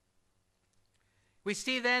 We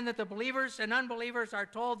see then that the believers and unbelievers are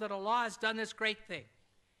told that Allah has done this great thing.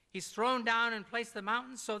 He's thrown down and placed the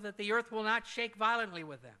mountains so that the earth will not shake violently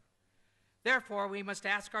with them. Therefore, we must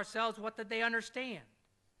ask ourselves, what did they understand?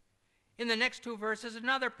 In the next 2 verses,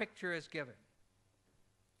 another picture is given.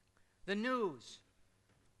 The news,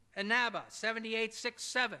 An-Naba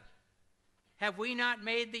 78:6-7. "Have we not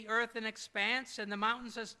made the earth an expanse and the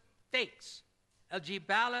mountains as stakes,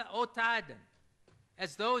 el-jibala otadan,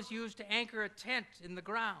 as those used to anchor a tent in the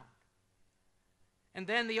ground. And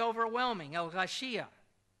then the overwhelming el-ghashiyah,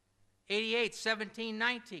 88, 17,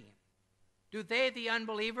 19. Do they, the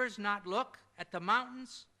unbelievers, not look at the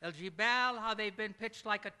mountains, el-jibal, how they've been pitched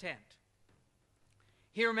like a tent?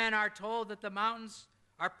 Here men are told that the mountains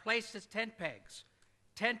are placed as tent pegs.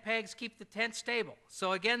 Tent pegs keep the tent stable.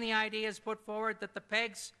 So again, the idea is put forward that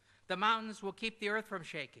the mountains will keep the earth from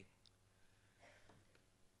shaking.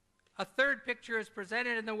 A third picture is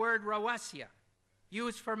presented in the word rawasiya,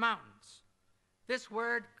 used for mountains. This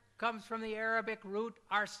word comes from the Arabic root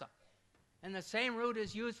arsa, and the same root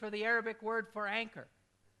is used for the Arabic word for anchor.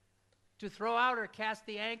 To throw out or cast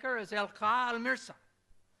the anchor is elqa al-mirsa.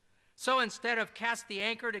 So instead of cast the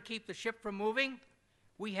anchor to keep the ship from moving,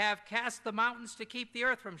 we have cast the mountains to keep the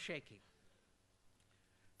earth from shaking.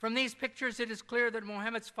 From these pictures, it is clear that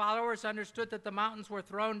Muhammad's followers understood that the mountains were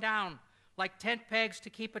thrown down like tent pegs to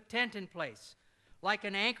keep a tent in place, like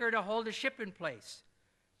an anchor to hold a ship in place,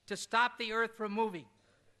 to stop the earth from moving,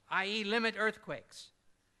 i.e. limit earthquakes.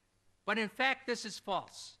 But in fact, this is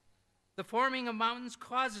false. The forming of mountains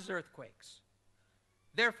causes earthquakes.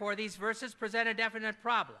 Therefore, these verses present a definite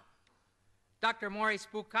problem. Dr. Maurice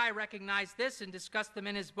Bukai recognized this and discussed them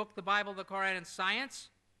in his book, The Bible, the Quran, and Science.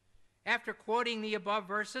 After quoting the above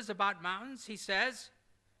verses about mountains, he says,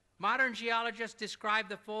 modern geologists describe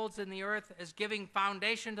the folds in the earth as giving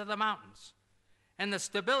foundation to the mountains, and the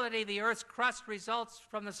stability of the earth's crust results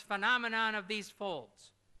from this phenomenon of these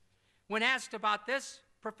folds. When asked about this,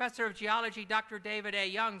 Professor of Geology Dr. David A.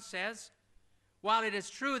 Young says, while it is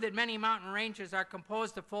true that many mountain ranges are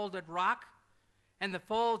composed of folded rock, and the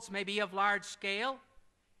folds may be of large scale,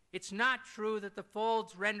 it's not true that the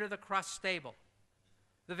folds render the crust stable.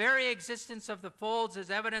 The very existence of the folds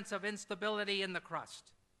is evidence of instability in the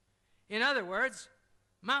crust. In other words,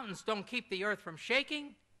 mountains don't keep the earth from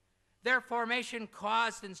shaking. Their formation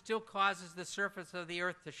caused and still causes the surface of the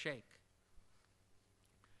earth to shake.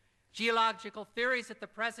 Geological theories at the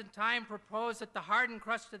present time propose that the hardened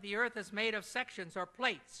crust of the earth is made of sections or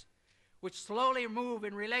plates, which slowly move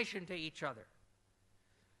in relation to each other.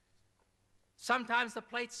 Sometimes the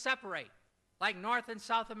plates separate, like North and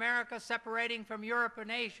South America separating from Europe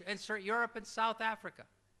and Asia, and Europe and South Africa.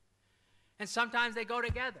 And sometimes they go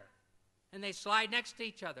together, and they slide next to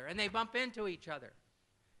each other, and they bump into each other.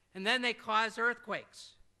 And then they cause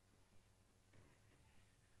earthquakes.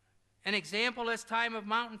 An example of this time of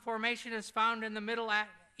mountain formation is found in the Middle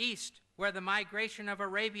East, where the migration of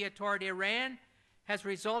Arabia toward Iran has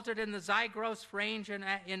resulted in the Zagros range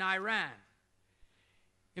in Iran.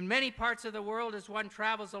 In many parts of the world, as one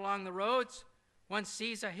travels along the roads, one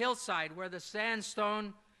sees a hillside where the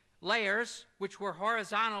sandstone layers, which were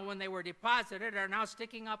horizontal when they were deposited, are now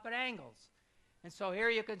sticking up at angles. And so here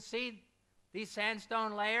you can see these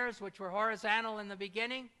sandstone layers, which were horizontal in the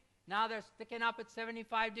beginning, now they're sticking up at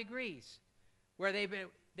 75 degrees, where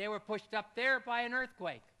they were pushed up there by an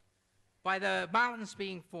earthquake, by the mountains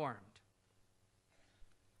being formed.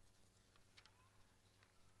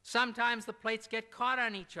 Sometimes the plates get caught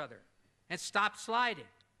on each other and stop sliding.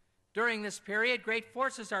 During this period, great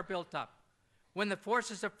forces are built up. When the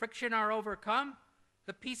forces of friction are overcome,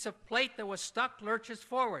 the piece of plate that was stuck lurches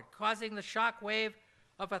forward, causing the shock wave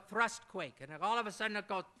of a thrust quake. And all of a sudden it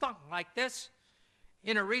goes thunk like this.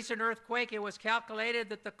 In a recent earthquake, it was calculated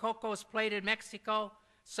that the Cocos Plate in Mexico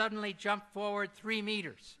suddenly jumped forward 3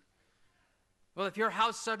 meters. Well, if your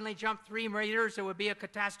house suddenly jumped 3 meters, it would be a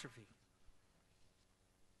catastrophe.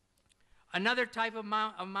 Another type of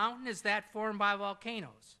mountain is that formed by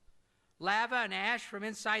volcanoes. Lava and ash from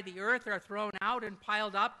inside the earth are thrown out and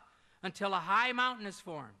piled up until a high mountain is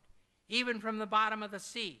formed, even from the bottom of the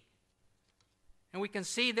sea. And we can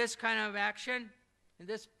see this kind of action in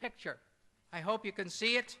this picture. I hope you can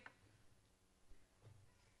see it.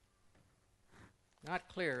 Not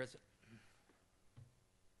clear, is it?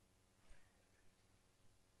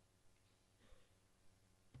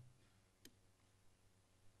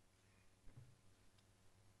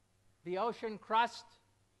 The ocean crust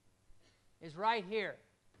is right here,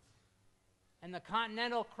 and the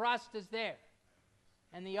continental crust is there,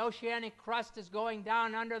 and the oceanic crust is going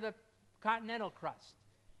down under the continental crust,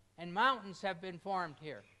 and mountains have been formed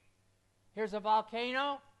here. Here's a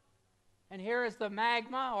volcano, and here is the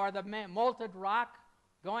magma or the molten rock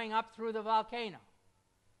going up through the volcano.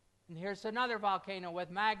 And here's another volcano with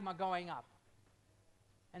magma going up.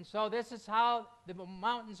 And so this is how the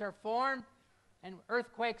mountains are formed and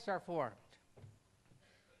earthquakes are formed.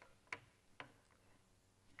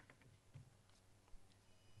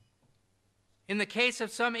 In the case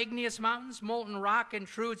of some igneous mountains, molten rock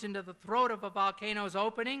intrudes into the throat of a volcano's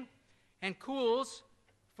opening and cools,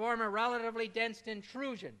 form a relatively dense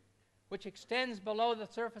intrusion, which extends below the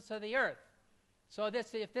surface of the Earth. So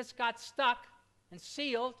if this got stuck and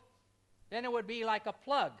sealed, then it would be like a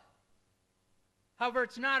plug. However,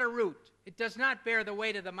 it's not a root. It does not bear the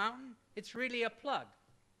weight of the mountain. It's really a plug.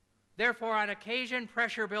 Therefore, on occasion,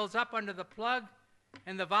 pressure builds up under the plug,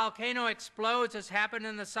 and the volcano explodes, as happened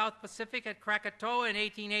in the South Pacific at Krakatoa in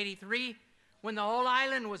 1883, when the whole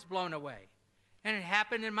island was blown away. And it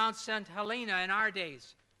happened in Mount St. Helena in our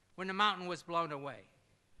days, when the mountain was blown away.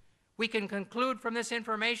 We can conclude from this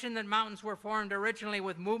information that mountains were formed originally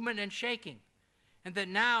with movement and shaking, and that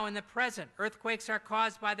now, in the present, earthquakes are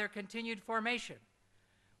caused by their continued formation.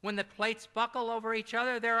 When the plates buckle over each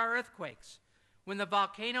other, there are earthquakes. When the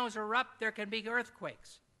volcanoes erupt, there can be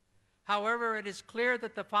earthquakes. However, it is clear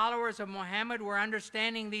that the followers of Muhammad were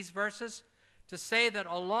understanding these verses to say that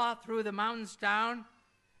Allah threw the mountains down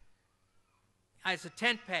as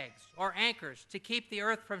tent pegs or anchors to keep the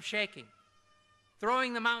earth from shaking.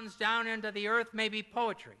 Throwing the mountains down into the earth may be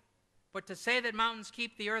poetry, but to say that mountains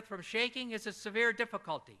keep the earth from shaking is a severe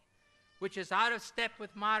difficulty, which is out of step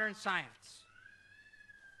with modern science.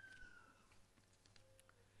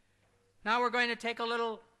 Now we're going to take a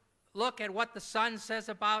little look at what the sun says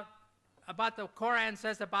about the Quran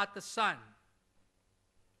says about the sun.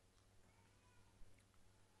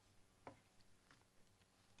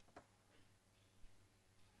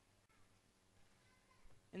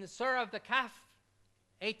 In the Surah of the Kahf,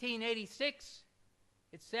 1886,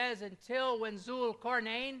 it says, until when Zul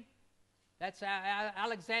Qarnayn, that's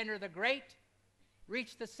Alexander the Great,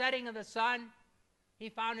 reached the setting of the sun, he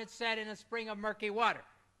found it set in a spring of murky water.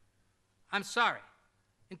 I'm sorry.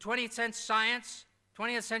 In 20th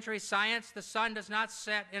century science, the sun does not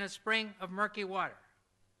set in a spring of murky water.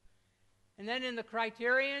 And then in the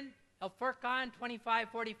criterion, Al-Furqan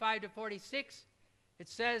 25:45-46, it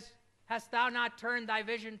says, hast thou not turned thy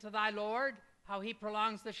vision to thy Lord, how he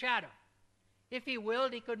prolongs the shadow? If he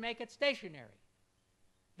willed, he could make it stationary.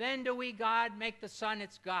 Then do we, God, make the sun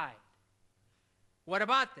its guide. What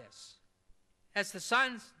about this? As the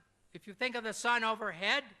sun's, if you think of the sun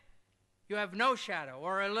overhead, you have no shadow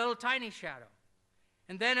or a little tiny shadow.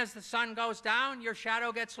 And then as the sun goes down, your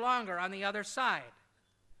shadow gets longer on the other side.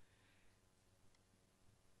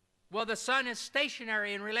 Well, the sun is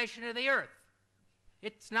stationary in relation to the earth.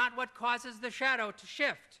 It's not what causes the shadow to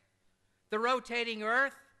shift. The rotating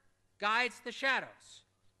earth guides the shadows.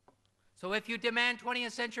 So if you demand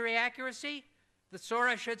 20th century accuracy, the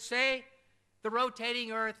surah should say, the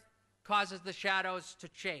rotating earth causes the shadows to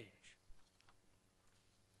change.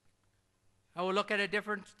 I will look at a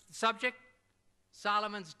different subject,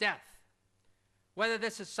 Solomon's death. Whether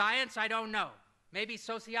this is science, I don't know. Maybe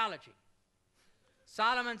sociology.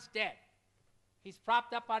 Solomon's dead. He's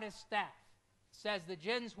propped up on his staff. It says the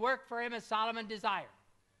jinns worked for him as Solomon desired.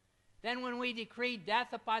 Then when we decreed death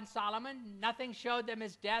upon Solomon, nothing showed them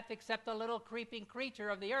his death except a little creeping creature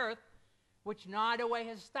of the earth, which gnawed away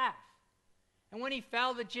his staff. And when he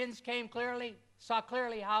fell, the jinns saw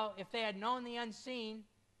clearly how, if they had known the unseen,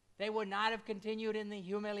 they would not have continued in the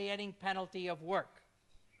humiliating penalty of work.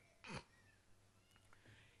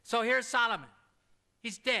 So here's Solomon.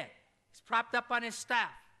 He's dead. He's propped up on his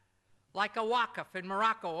staff, like a wakaf in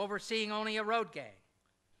Morocco, overseeing only a road gang.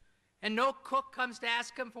 And no cook comes to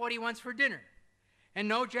ask him for what he wants for dinner. And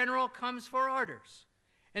no general comes for orders.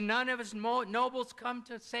 And none of his nobles come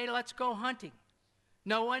to say, let's go hunting.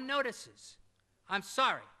 No one notices. I'm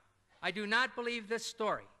sorry. I do not believe this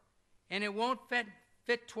story. And it won't fit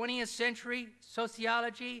 20th century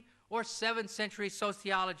sociology or 7th century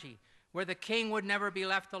sociology, where the king would never be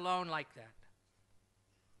left alone like that.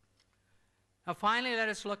 Now finally, let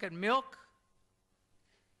us look at milk.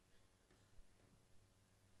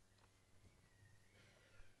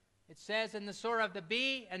 It says in the Surah of the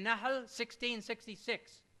Bee, An-Nahl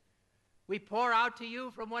 1666, we pour out to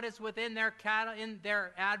you from what is within their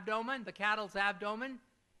abdomen, the cattle's abdomen,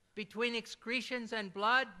 between excretions and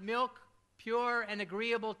blood, milk, pure and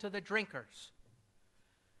agreeable to the drinkers.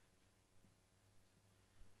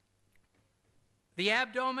 The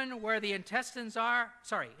abdomen where the intestines are,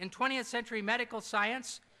 in 20th century medical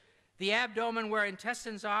science, the abdomen where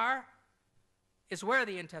intestines are is where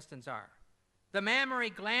the intestines are. The mammary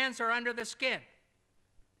glands are under the skin.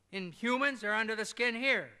 In humans, they're under the skin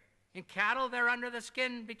here. In cattle, they're under the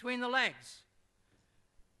skin between the legs.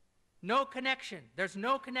 No connection. There's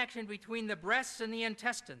no connection between the breasts and the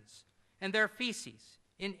intestines and their feces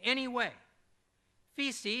in any way.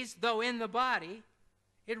 Feces, though in the body,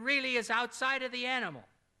 it really is outside of the animal.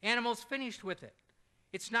 Animal's finished with it.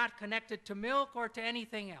 It's not connected to milk or to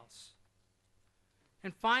anything else.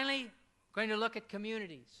 And finally, we're going to look at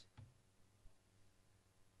communities.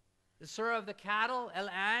 The Surah of the Cattle,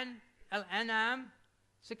 Al-An'am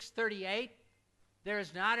 638, there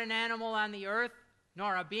is not an animal on the earth,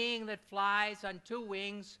 nor a being that flies on two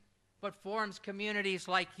wings, but forms communities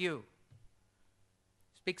like you.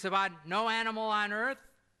 Speaks about no animal on earth,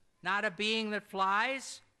 not a being that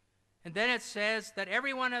flies, and then it says that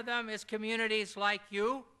every one of them is communities like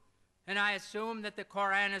you, and I assume that the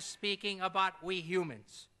Quran is speaking about we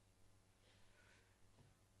humans.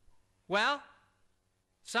 Well,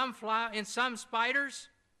 in some spiders,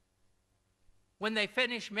 when they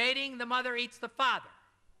finish mating, the mother eats the father.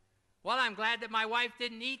 Well, I'm glad that my wife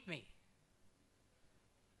didn't eat me.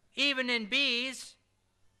 Even in bees,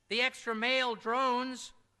 the extra male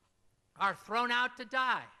drones are thrown out to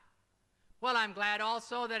die. Well, I'm glad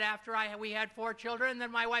also that after we had 4 children,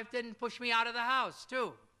 that my wife didn't push me out of the house,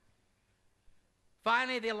 too.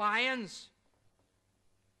 Finally, the lions.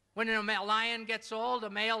 When a lion gets old, a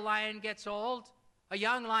male lion gets old, a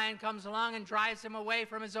young lion comes along and drives him away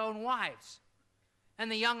from his own wives. And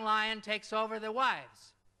the young lion takes over the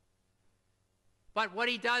wives. But what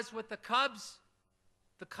he does with the cubs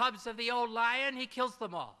of the old lion, he kills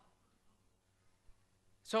them all.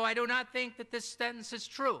 So I do not think that this sentence is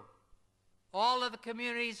true. All of the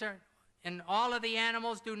communities and all of the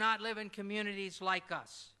animals do not live in communities like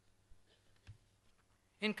us.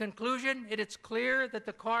 In conclusion, it is clear that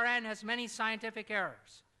the Quran has many scientific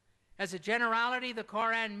errors. As a generality, the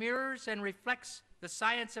Quran mirrors and reflects the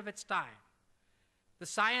science of its time, the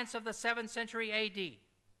science of the 7th century AD.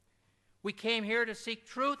 We came here to seek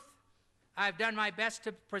truth. I've done my best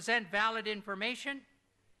to present valid information.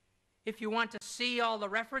 If you want to see all the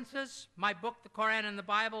references, my book, The Quran and the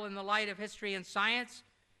Bible in the Light of History and Science,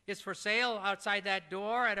 is for sale outside that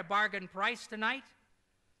door at a bargain price tonight.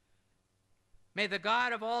 May the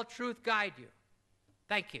God of all truth guide you.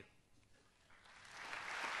 Thank you.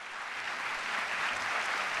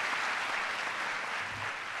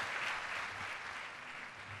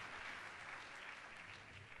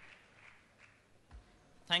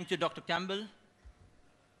 Thank you, Dr. Campbell,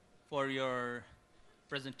 for your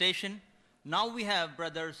presentation. Now we have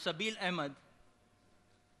Brother Sabeel Ahmed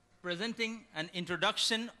presenting an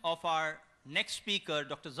introduction of our next speaker,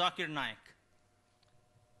 Dr. Zakir Naik.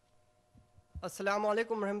 Assalamu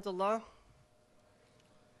alaikum warahmatullah.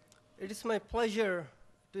 It is my pleasure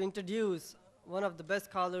to introduce one of the best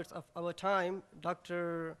scholars of our time,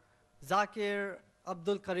 Dr. Zakir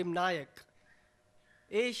Abdul Karim Naik,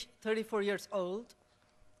 age 34 years old.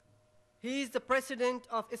 He is the president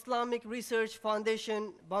of Islamic Research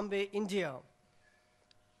Foundation, Bombay, India.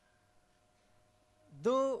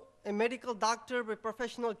 Though a medical doctor with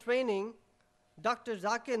professional training, Dr.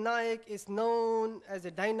 Zakir Naik is known as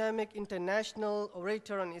a dynamic international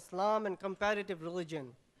orator on Islam and comparative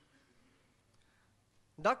religion.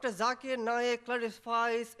 Dr. Zakir Naik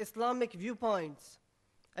clarifies Islamic viewpoints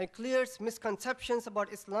and clears misconceptions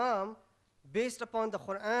about Islam based upon the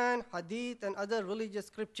Quran, Hadith, and other religious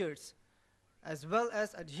scriptures, as well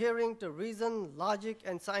as adhering to reason, logic,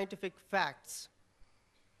 and scientific facts.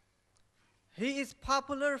 He is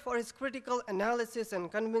popular for his critical analysis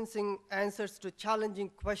and convincing answers to challenging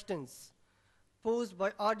questions posed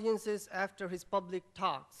by audiences after his public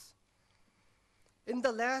talks. In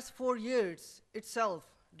the last 4 years itself,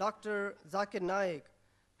 Dr. Zakir Naik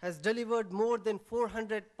has delivered more than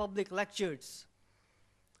 400 public lectures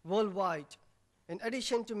worldwide, in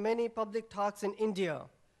addition to many public talks in India.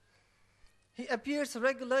 He appears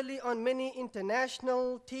regularly on many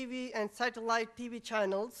international TV and satellite TV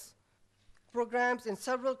channels, programs in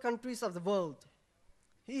several countries of the world.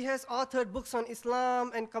 He has authored books on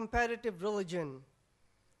Islam and comparative religion.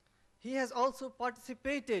 He has also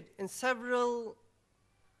participated in several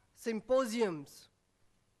symposiums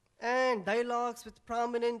and dialogues with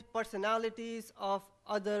prominent personalities of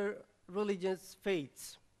other religious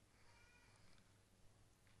faiths.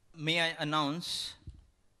 May I announce,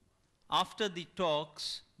 after the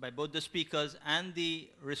talks by both the speakers and the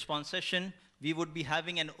response session, we would be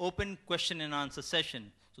having an open question and answer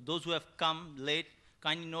session. So those who have come late,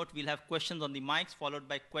 kindly note we'll have questions on the mics followed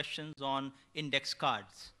by questions on index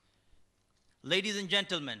cards. Ladies and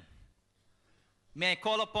gentlemen, may I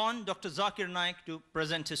call upon Dr. Zakir Naik to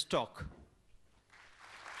present his talk.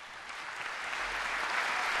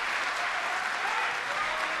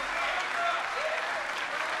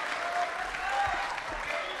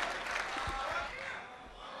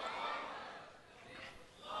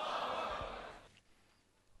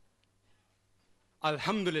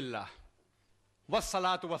 Alhamdulillah,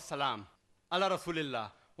 wassalatu wassalam, ala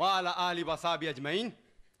rasulillah, wa ala ali wa sahbihi ajmain,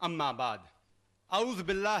 amma ba'd. A'udhu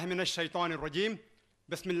billahi minash shaitanir rajim,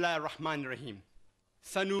 bismillahir rahmanir rahim.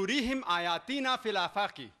 Sanurihim ayatina fil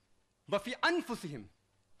afaqi, وَفِي أَنفُسِهِمْ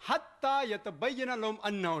حَتَّى يَتَبَيَّنَ لَهُمْ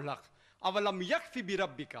أَنَّهُ الْحَقُّ أَوَلَمْ يَكْفِ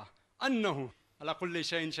بِرَبِّكَ أَنَّهُ عَلَى كُلِّ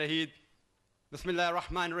شَيْءٍ شَهِيدٌ. بسم الله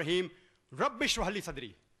الرحمن الرحيم. رب اشرح لي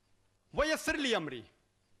صدري ويسر لي أمري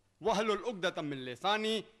واحلل عقدة من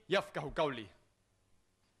لساني يفقهوا قولي.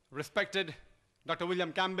 Respected Dr.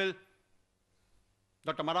 William Campbell,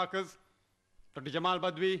 Dr. Maracas, Dr. Jamal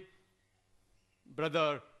Badwi,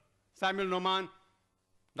 Brother Samuel Noman,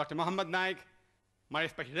 Dr. Muhammad Naik, my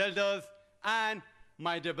respected elders, and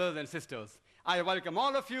my dear brothers and sisters. I welcome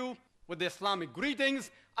all of you with the Islamic greetings.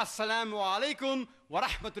 Assalamu alaikum wa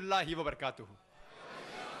rahmatullahi wa barakatuhu.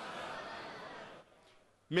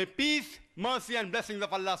 May peace, mercy, and blessings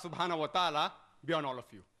of Allah subhanahu wa ta'ala be on all of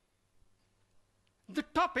you. The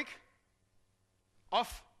topic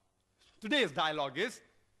of today's dialogue is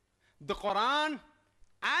the Quran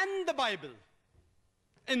and the Bible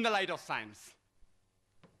in the light of science.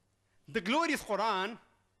 The glorious Quran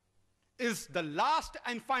is the last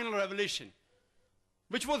and final revelation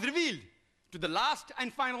which was revealed to the last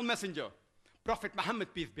and final messenger, Prophet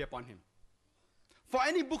Muhammad, peace be upon him. For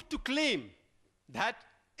any book to claim that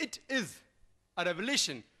it is a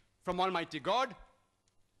revelation from Almighty God,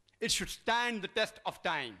 it should stand the test of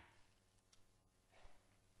time.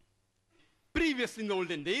 Previously in the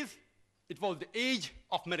olden days, it was the age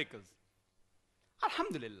of miracles.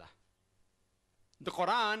 Alhamdulillah. The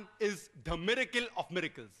Quran is the miracle of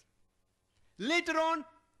miracles. Later on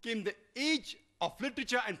came the age of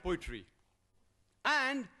literature and poetry.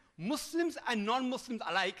 And Muslims and non-Muslims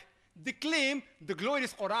alike, they claim the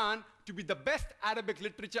glorious Quran to be the best Arabic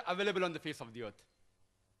literature available on the face of the earth.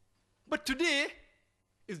 But today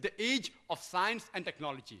is the age of science and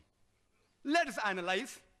technology. Let us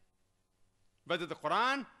analyze whether the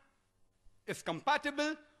Quran is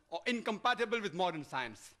compatible or incompatible with modern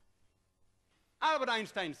science. Albert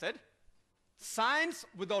Einstein said, science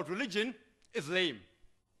without religion is lame,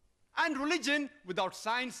 and religion without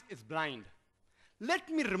science is blind. Let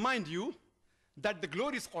me remind you that the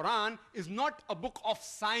glorious Quran is not a book of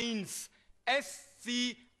science,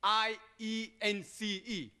 S-C-I-E-N-C-E.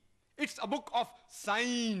 It's a book of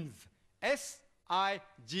signs,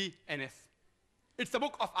 S-I-G-N-S. It's a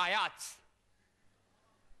book of ayats.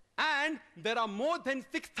 And there are more than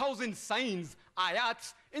 6,000 signs,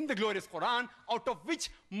 ayats, in the glorious Quran, out of which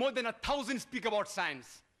more than 1,000 speak about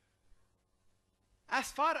science.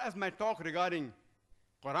 As far as my talk regarding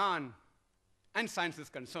Quran and science is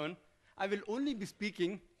concerned, I will only be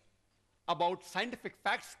speaking about scientific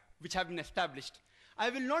facts which have been established. I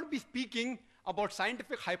will not be speaking about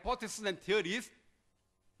scientific hypotheses and theories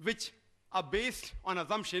which are based on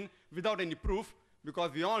assumption without any proof,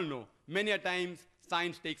 because we all know many a times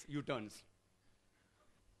science takes U-turns.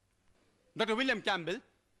 Dr. William Campbell,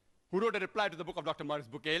 who wrote a reply to the book of Dr. Maurice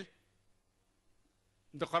Bucaille,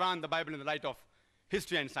 The Quran, the Bible in the Light of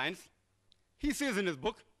History and Science, he says in his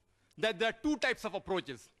book that there are two types of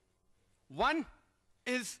approaches. One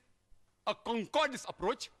is a concordance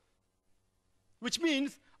approach, which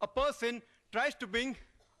means a person tries to bring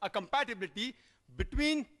a compatibility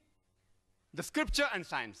between the scripture and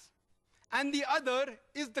science. And the other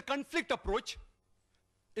is the conflict approach,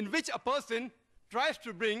 in which a person tries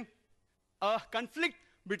to bring a conflict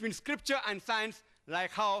between scripture and science,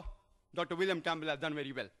 like how Dr. William Campbell has done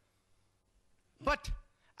very well. But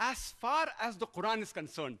as far as the Quran is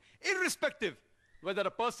concerned, irrespective whether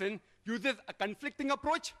a person uses a conflicting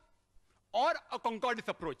approach or a concordance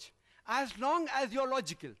approach, as long as you're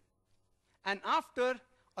logical, and after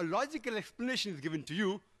a logical explanation is given to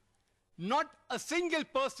you, not a single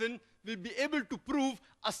person will be able to prove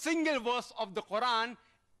a single verse of the Quran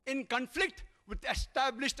in conflict with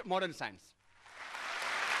established modern science.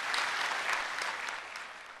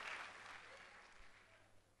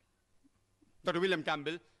 Dr. William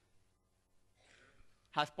Campbell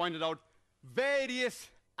has pointed out various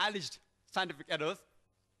alleged scientific errors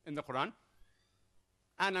in the Quran,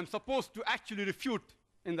 and I'm supposed to actually refute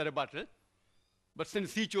in the rebuttal, but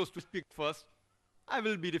since he chose to speak first, I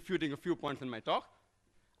will be refuting a few points in my talk.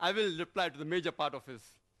 I will reply to the major part of his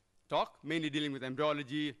talk, mainly dealing with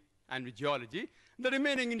embryology and with geology. The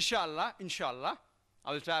remaining, inshallah,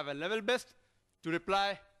 I will try my level best to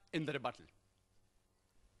reply in the rebuttal.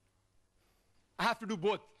 I have to do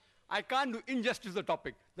both. I can't do injustice to the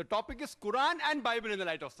topic. The topic is Quran and Bible in the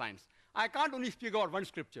light of science. I can't only speak about one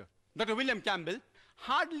scripture. Dr. William Campbell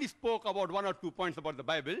hardly spoke about one or two points about the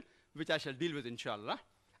Bible, which I shall deal with, inshallah.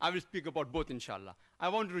 I will speak about both, inshallah. I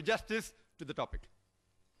want to do justice to the topic.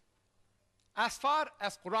 As far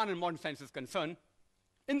as Quran and modern science is concerned,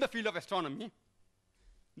 in the field of astronomy,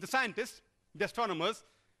 the scientists, the astronomers,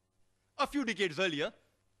 a few decades earlier,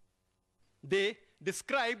 they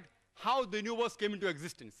described how the universe came into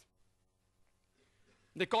existence.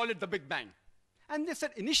 They call it the Big Bang. And they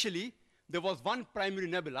said initially there was one primary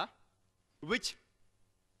nebula, which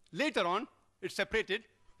later on it separated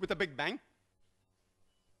with a Big Bang,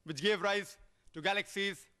 which gave rise to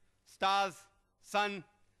galaxies, stars, sun,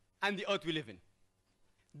 and the earth we live in.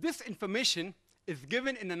 This information is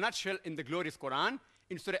given in a nutshell in the glorious Quran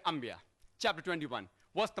in Surah Anbiya, chapter 21,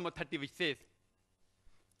 verse number 30, which says,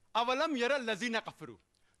 Avalam yara lazina kafaru.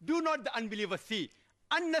 Do not the unbelievers see,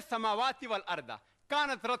 anna samawati wal arda,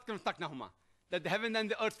 kanat ratkan staknahuma, that the heaven and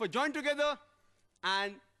the earth were joined together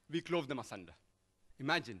and we clove them asunder.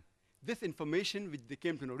 Imagine, this information which they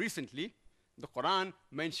came to know recently, the Quran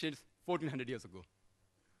mentions 1400 years ago.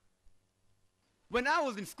 When I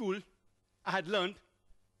was in school, I had learned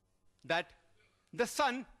that the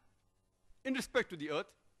sun, in respect to the earth,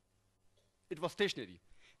 it was stationary.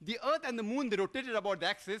 The earth and the moon, they rotated about the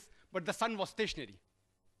axis, but the sun was stationary.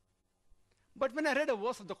 But when I read a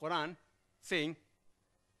verse of the Quran saying,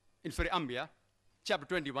 in Surah Anbiya, chapter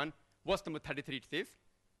 21, verse number 33, it says,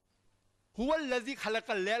 Huwa allazi khalaqa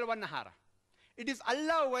al-layla wan-nahara. It is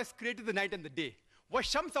Allah who has created the night and the day.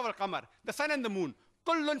 Wash-shamsa wal-qamar, the sun and the moon.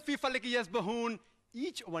 Kullun fi falaki yasbahun,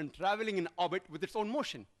 each one traveling in orbit with its own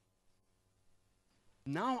motion.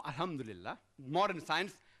 Now, alhamdulillah, modern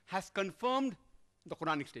science has confirmed the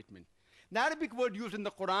Quranic statement. The Arabic word used in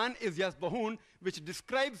the Quran is yasbahun, which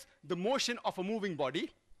describes the motion of a moving body.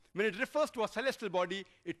 When it refers to a celestial body,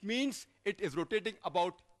 it means it is rotating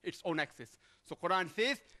about its own axis. So Quran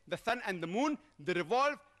says the sun and the moon, they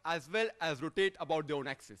revolve as well as rotate about their own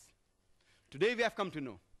axis. Today we have come to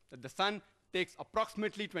know that the sun takes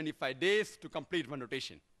approximately 25 days to complete one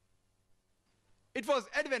rotation. It was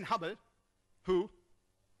Edwin Hubble who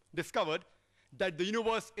discovered that the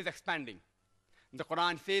universe is expanding. The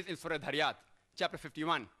Quran says in Surah Dhariyat, chapter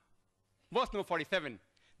 51, verse number 47,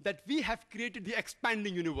 that we have created the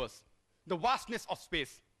expanding universe, the vastness of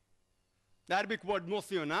space. The Arabic word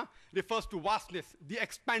mosiona refers to vastness, the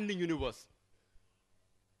expanding universe.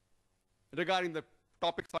 Regarding the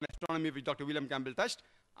topics on astronomy which Dr. William Campbell touched,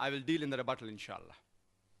 I will deal in the rebuttal, inshallah.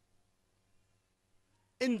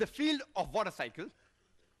 In the field of water cycle,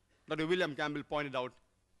 Dr. William Campbell pointed out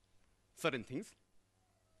certain things.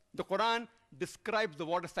 The Quran describes the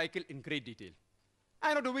water cycle in great detail.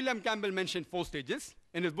 And Dr. William Campbell mentioned 4 stages.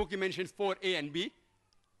 In his book, he mentions 4A and B.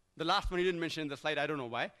 The last one he didn't mention in the slide, I don't know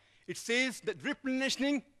why. It says that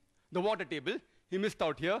replenishing the water table, he missed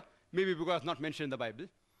out here, maybe because it's not mentioned in the Bible.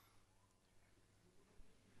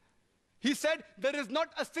 He said there is not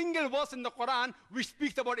a single verse in the Quran which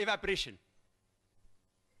speaks about evaporation.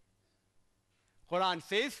 Quran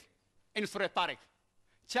says in Surah Tariq,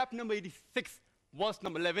 chapter number 86, verse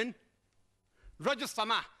number 11, Rajus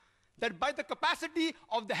Sama, that by the capacity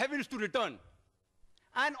of the heavens to return.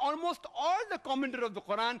 And almost all the commentators of the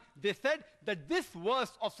Quran, they said that this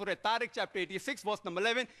verse of Surah Tariq, chapter 86, verse number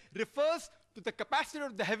 11, refers to the capacity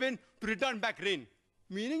of the heaven to return back rain,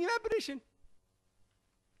 meaning evaporation.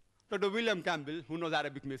 Dr. William Campbell, who knows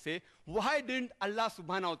Arabic, may say, why didn't Allah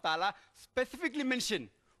subhanahu wa ta'ala specifically mention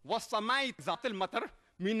وَالسَّمَاءِ ذَاتِ الْمَطَرِ,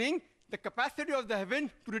 meaning the capacity of the heaven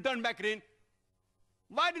to return back rain?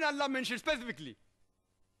 Why didn't Allah mention specifically?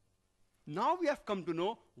 Now we have come to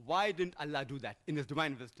know why didn't Allah do that in His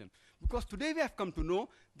divine wisdom. Because today we have come to know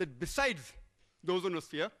that besides the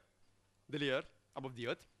ozonosphere, the layer above the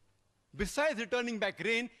earth, besides returning back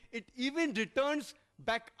rain, it even returns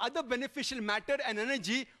back other beneficial matter and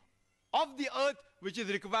energy of the earth which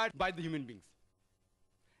is required by the human beings.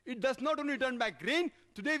 It does not only return back rain,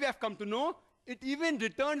 today we have come to know it even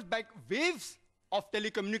returns back waves of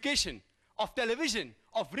telecommunication, of television,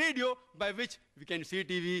 of radio, by which we can see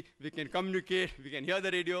TV, we can communicate, we can hear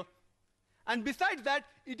the radio. And besides that,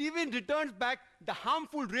 it even returns back the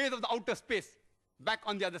harmful rays of the outer space back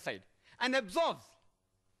on the other side and absorbs.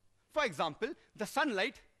 For example, the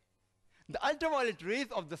sunlight, the ultraviolet rays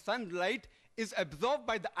of the sunlight is absorbed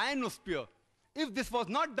by the ionosphere. If this was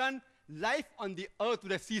not done, life on the earth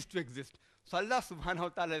would have ceased to exist. So Allah subhanahu wa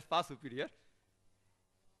ta'ala is far superior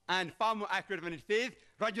and far more accurate when it says,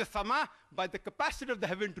 Raja Sama, by the capacity of the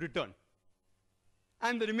heaven to return.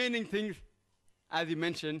 And the remaining things, as he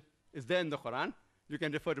mentioned, is there in the Quran. You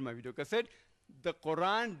can refer to my video cassette. The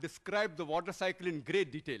Quran describes the water cycle in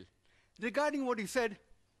great detail. Regarding what he said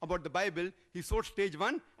about the Bible, he showed stage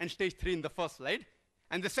 1 and stage 3 in the first slide.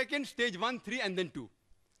 And the second, stage 1, 3, and then 2.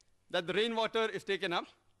 That the rainwater is taken up,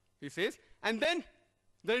 he says, and then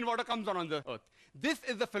the rainwater comes down on the earth. This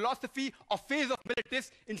is the philosophy of phase of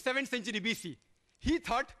Miletus in 7th century BC. He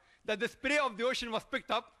thought that the spray of the ocean was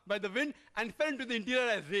picked up by the wind and fell into the interior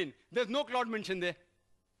as rain. There's no cloud mentioned there.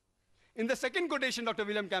 In the second quotation Dr.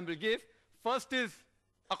 William Campbell gave, first is,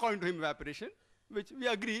 according to him, evaporation, which we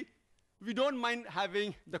agree. We don't mind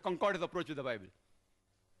having the concordance approach with the Bible.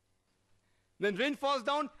 Then rain falls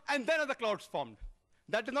down, and then are the clouds formed.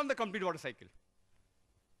 That is not the complete water cycle.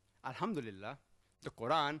 Alhamdulillah, the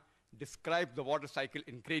Quran describes the water cycle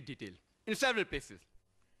in great detail, in several places.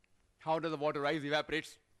 How does the water rise,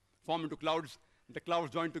 evaporates, form into clouds? The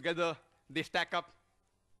clouds join together, they stack up.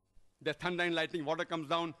 There's thunder and lightning, water comes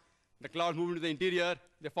down. The clouds move into the interior,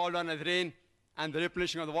 they fall down as rain, and the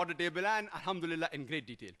replenishing of the water table, and Alhamdulillah, in great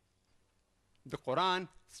detail. The Quran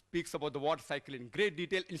speaks about the water cycle in great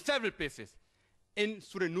detail in several places. In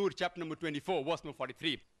Surah Nur, chapter number 24, verse number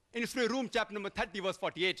 43. In Surah Rum, chapter number 30, verse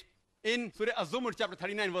 48. In Surah Az-Zumar, chapter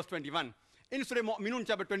 39, verse 21. In Surah Mu'minun,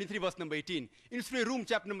 chapter 23, verse number 18. In Surah Rum,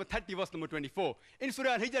 chapter number 30, verse number 24. In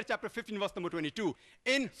Surah Al-Hijr, chapter 15, verse number 22.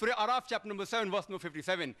 In Surah Araf, chapter number 7, verse number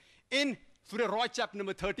 57. In Surah Ra'd, chapter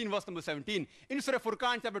number 13, verse number 17. In Surah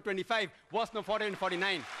Furqan, chapter 25, verse number 40 and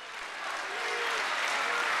 49.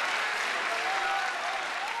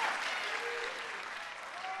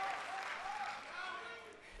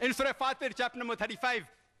 In Surah Fatir, chapter number 35,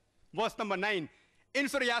 verse number 9. In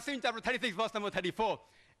Surah Yasin, chapter 36, verse number 34.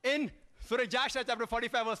 In Surah Jasha, chapter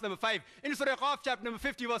 45, verse number 5. In Surah Qaf, chapter number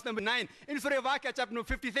 50, verse number 9. In Surah Waqia, chapter number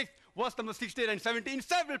 56, verse number 16 and 17. In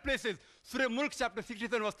several places. Surah Mulk, chapter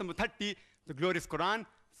 67, verse number 30. The glorious Quran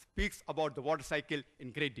speaks about the water cycle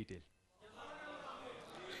in great detail.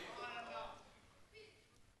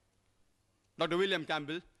 Dr. William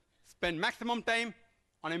Campbell spent maximum time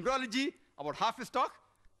on embryology, about half his talk,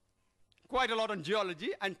 quite a lot on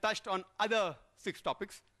geology, and touched on other 6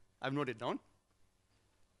 topics I've noted down.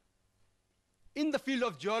 In the field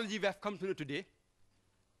of geology we have come to know today,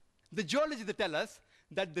 the geologists they tell us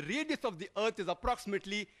that the radius of the Earth is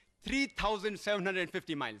approximately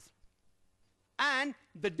 3,750 miles. And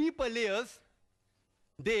the deeper layers,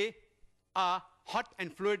 they are hot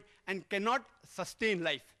and fluid and cannot sustain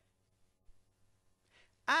life.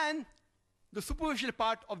 And the superficial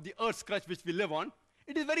part of the Earth's crust which we live on,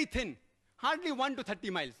 it is very thin, hardly 1 to 30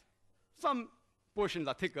 miles. Some portions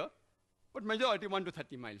are thicker, but majority 1 to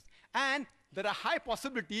 30 miles. And there are high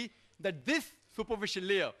possibility that this superficial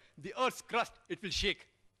layer, the Earth's crust, it will shake.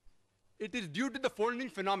 It is due to the folding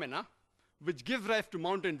phenomena which gives rise to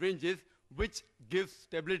mountain ranges, which gives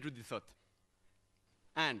stability to this Earth.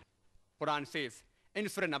 And Quran says in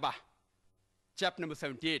Surah Nabah, chapter number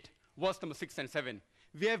 78, verse number 6 and 7,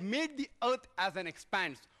 we have made the Earth as an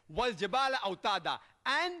expanse, wal jabala autada,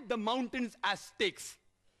 and the mountains as stakes.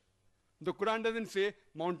 The Quran doesn't say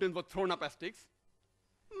mountains were thrown up as stakes.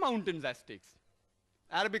 Mountains as stakes.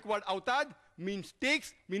 Arabic word autad means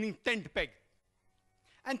stakes, meaning tent peg.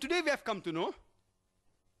 And today we have come to know,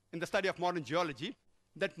 in the study of modern geology,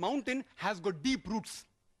 that mountain has got deep roots.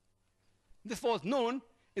 This was known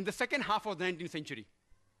in the second half of the 19th century.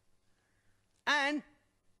 And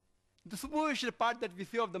the superficial part that we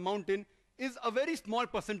see of the mountain is a very small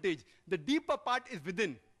percentage. The deeper part is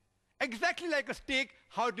within. Exactly like a stake,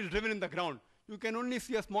 how it is driven in the ground. You can only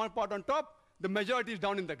see a small part on top, the majority is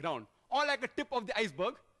down in the ground. Or like a tip of the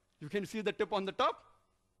iceberg, you can see the tip on the top,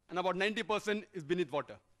 and about 90% is beneath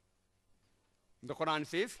water. The Quran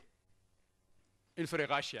says, in Surah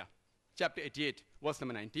Ghashiyah, chapter 88, verse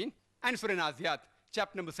number 19, and Surah Naziyat,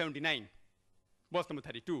 chapter number 79, verse number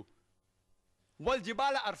 32, wal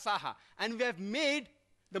jibala arsaha, and we have made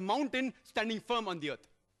the mountain standing firm on the earth.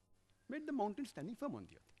 Made the mountain standing firm on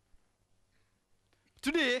the earth.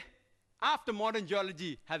 Today, after modern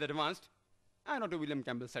geology has advanced, and Dr. William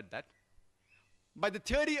Campbell said that, by the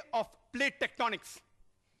theory of plate tectonics,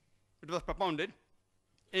 it was propounded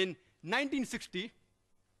in 1960,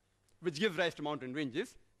 which gives rise to mountain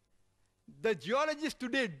ranges. The geologists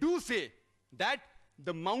today do say that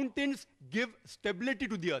the mountains give stability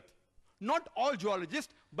to the earth. Not all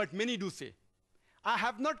geologists, but many do say. I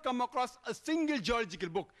have not come across a single geological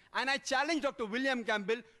book, and I challenge Dr. William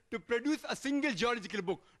Campbell to produce a single geological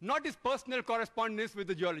book, not his personal correspondence with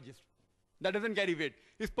the geologist. That doesn't carry weight.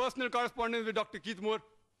 His personal correspondence with Dr. Keith Moore,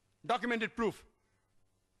 documented proof.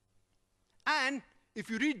 And if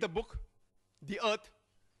you read the book, The Earth,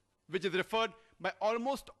 which is referred by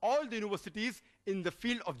almost all the universities in the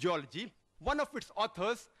field of geology, one of its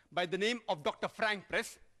authors by the name of Dr. Frank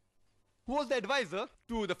Press, who was the advisor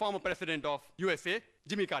to the former president of USA,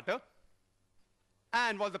 Jimmy Carter,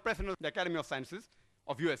 and was the president of the Academy of Sciences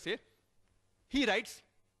of USA, he writes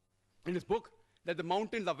in his book that the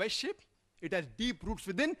mountains are wedge-shaped, it has deep roots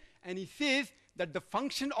within, and he says that the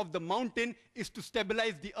function of the mountain is to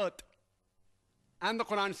stabilize the earth. And the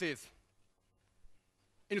Quran says,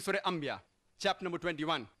 in Surah Anbiya, chapter number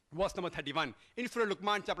 21, verse number 31, in Surah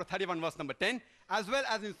Luqman, chapter 31, verse number 10, as well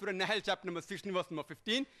as in Surah Nahl, chapter number 16, verse number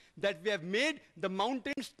 15, that we have made the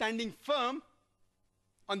mountains standing firm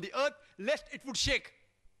on the earth, lest it would shake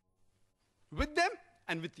with them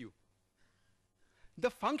and with you. The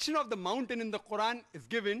function of the mountain in the Quran is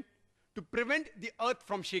given to prevent the earth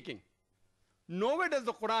from shaking. Nowhere does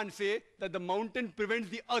the Quran say that the mountain prevents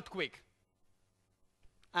the earthquake.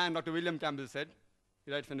 And Dr. William Campbell said,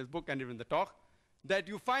 he writes in his book and even in the talk, that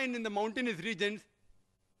you find in the mountainous regions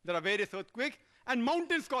there are various earthquakes, and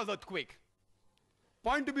mountains cause earthquake.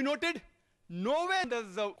 Point to be noted, nowhere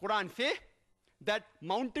does the Quran say that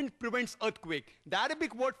mountain prevents earthquake. The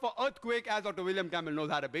Arabic word for earthquake, as Dr. William Campbell knows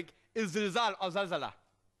Arabic, is zilzal or zalzala.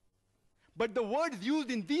 But the words used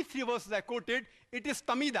in these three verses I quoted, it is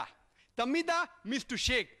tamida. Tamida means to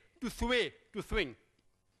shake, to sway, to swing.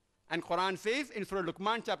 And Quran says in Surah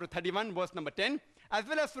Luqman, chapter 31, verse number 10, as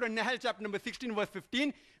well as Surah Nahl, chapter number 16, verse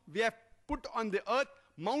 15, we have put on the earth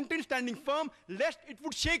mountain standing firm, lest it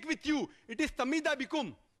would shake with you. It is tamida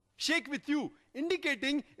bikum, shake with you,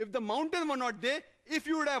 indicating if the mountains were not there, if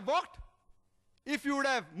you would have walked, if you would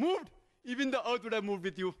have moved, even the earth would have moved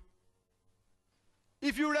with you.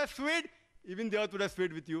 If you would have swayed, even the earth would have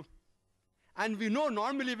swayed with you. And we know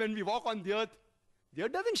normally when we walk on the earth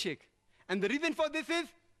doesn't shake. And the reason for this is,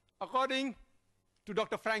 according to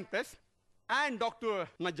Dr. Frank Press and Dr.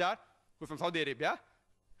 Najjar, who's from Saudi Arabia,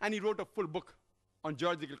 and he wrote a full book on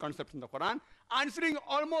geological concepts in the Quran, answering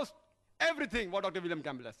almost everything what Dr. William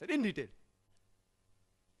Campbell has said in detail.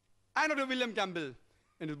 And Dr. William Campbell,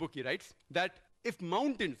 in his book, he writes that if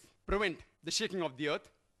mountains prevent the shaking of the earth,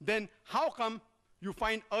 then how come you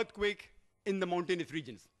find earthquake in the mountainous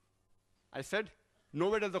regions? I said,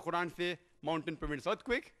 nowhere does the Quran say mountain prevents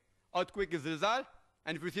earthquake. Earthquake is zilzal.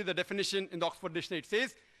 And if you see the definition in the Oxford Dictionary, it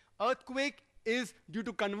says, earthquake is due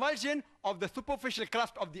to convulsion of the superficial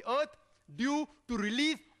crust of the earth due to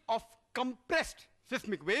release of compressed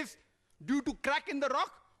seismic waves, due to crack in the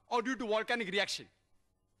rock, or due to volcanic reaction.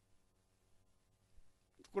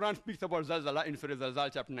 The Quran speaks about zalzala in Surah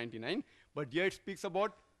Zalzal, chapter 99, but here it speaks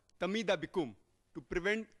about tamida bikum, to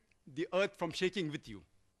prevent the earth from shaking with you.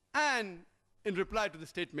 And in reply to the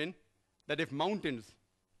statement that if mountains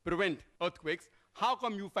prevent earthquakes, how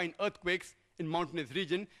come you find earthquakes in mountainous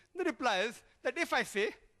region? The reply is that if I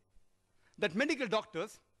say that medical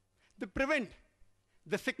doctors, they prevent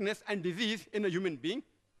the sickness and disease in a human being,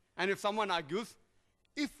 and if someone argues,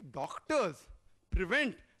 if doctors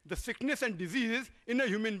prevent the sickness and diseases in a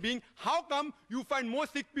human being, how come you find more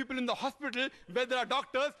sick people in the hospital where there are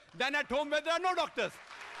doctors than at home where there are no doctors?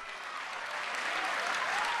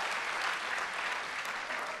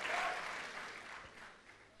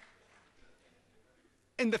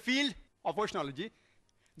 In the field of oceanology,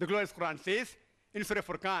 the glorious Quran says in Surah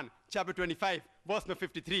Furqan, chapter 25, verse number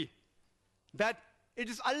 53, that it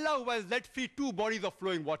is Allah who has let free two bodies of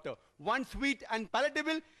flowing water, one sweet and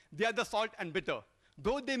palatable, the other salt and bitter.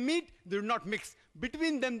 Though they meet, they do not mix.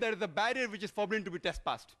 Between them there is a barrier which is forbidden to be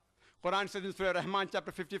trespassed. Quran says in Surah Rahman,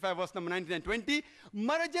 chapter 55, verse number 19 and 20,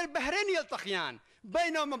 Maraj al-Bahraini al-Taqyan,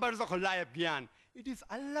 baynahuma barzakhun la yabghiyan. It is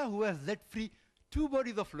Allah who has let free two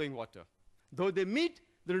bodies of flowing water. Though they meet,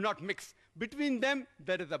 they do not mix. Between them,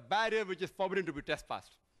 there is a barrier which is forbidden to be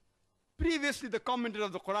trespassed. Previously, the commentators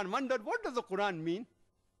of the Quran wondered, what does the Quran mean?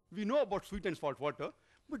 We know about sweet and salt water,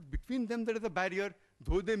 but between them there is a barrier.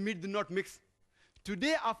 Though they meet, they do not mix.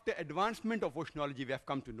 Today, after advancement of oceanology, we have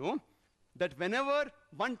come to know that whenever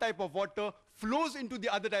one type of water flows into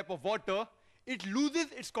the other type of water, it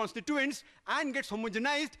loses its constituents and gets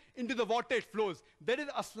homogenized into the water it flows. There is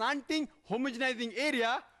a slanting homogenizing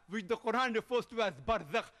area which the Quran refers to as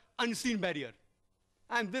barzakh, unseen barrier.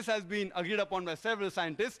 And this has been agreed upon by several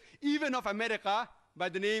scientists, even of America, by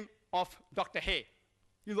the name of Dr. Hay.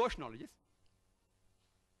 He's an oceanologist.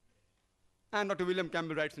 And Dr. William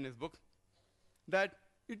Campbell writes in his book that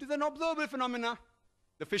it is an observable phenomena.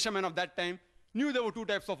 The fishermen of that time knew there were two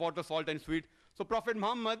types of water, salt and sweet. So Prophet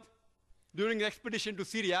Muhammad, during the expedition to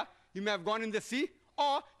Syria, he may have gone in the sea,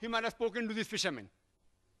 or he might have spoken to these fishermen.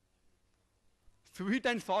 Sweet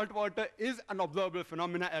and salt water is an observable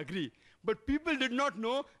phenomena, I agree. But people did not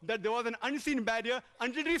know that there was an unseen barrier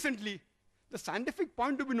until recently. The scientific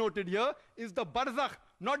point to be noted here is the barzakh,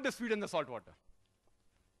 not the sweet and the salt water.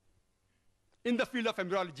 In the field of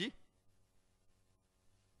embryology,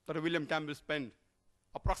 Dr. William Campbell spent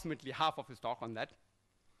approximately half of his talk on that.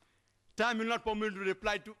 Time will not permit me to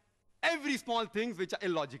reply to every small things which are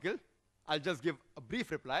illogical. I'll just give a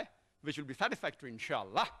brief reply, which will be satisfactory,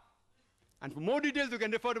 inshallah. And for more details, you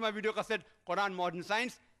can refer to my video cassette, Quran Modern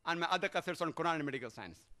Science, and my other cassettes on Quran and medical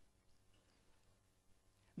science.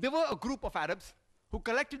 There were a group of Arabs who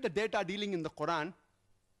collected the data dealing in the Quran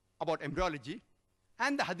about embryology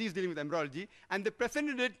and the hadith dealing with embryology, and they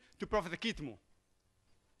presented it to Professor Keith Moore,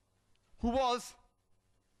 who was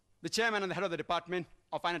the chairman and the head of the Department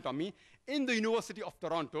of Anatomy in the University of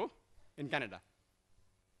Toronto in Canada.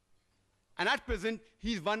 And at present,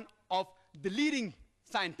 he's one of the leading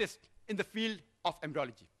scientists in the field of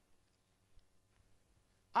embryology.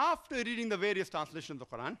 After reading the various translations of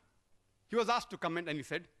the Quran, he was asked to comment, and he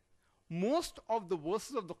said, most of the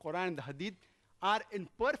verses of the Quran and the Hadith are in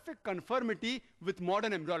perfect conformity with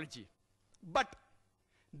modern embryology. But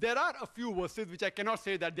there are a few verses which I cannot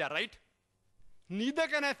say that they are right. Neither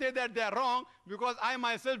can I say that they are wrong, because I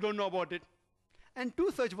myself don't know about it. And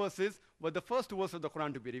two such verses were the first two verses of the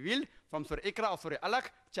Quran to be revealed from Surah Iqra or Surah Alaq,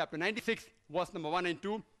 chapter 96, verse number 1 and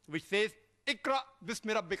 2, which says, Iqra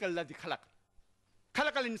bismi rabbika alladhi khalaq.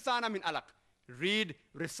 Khalaq al-insana min alaq. Read,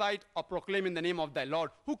 recite, or proclaim in the name of thy Lord,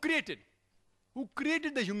 who created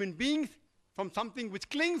the human beings from something which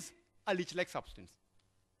clings, a leech-like substance.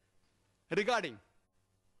 Regarding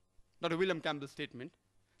Dr. William Campbell's statement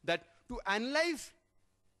that to analyze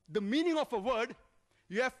the meaning of a word,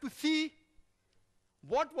 you have to see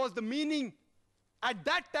what was the meaning at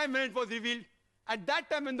that time when it was revealed, at that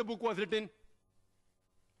time when the book was written.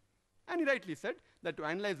 And he rightly said that to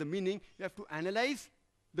analyze the meaning, you have to analyze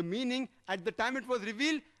the meaning at the time it was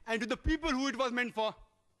revealed and to the people who it was meant for.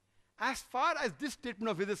 As far as this statement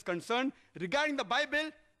of his is concerned, regarding the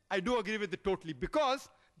Bible, I do agree with it totally, because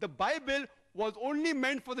the Bible was only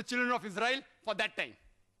meant for the children of Israel for that time.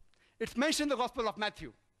 It's mentioned in the Gospel of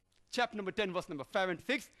Matthew, chapter number 10, verse number 5 and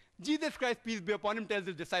 6. Jesus Christ, peace be upon him, tells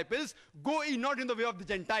his disciples, go ye not in the way of the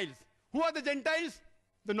Gentiles. Who are the Gentiles?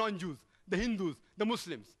 The non-Jews, the Hindus, the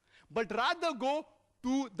Muslims. But rather go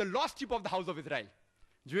to the lost sheep of the house of Israel.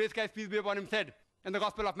 Jesus Christ, peace be upon him, said in the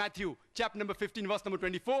Gospel of Matthew, chapter number 15, verse number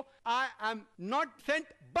 24, I am not sent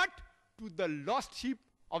but to the lost sheep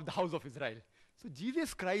of the house of Israel. So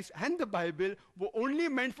Jesus Christ and the Bible were only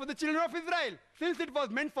meant for the children of Israel. Since it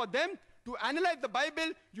was meant for them, to analyze the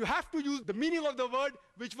Bible, you have to use the meaning of the word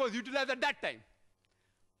which was utilized at that time.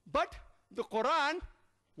 But the Quran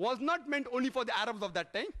was not meant only for the Arabs of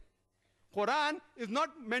that time. Quran is not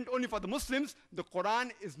meant only for the Muslims. The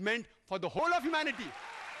Quran is meant for the whole of humanity.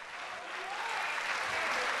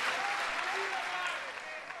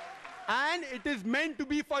 And it is meant to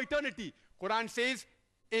be for eternity. Quran says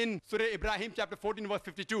in Surah Ibrahim, chapter 14, verse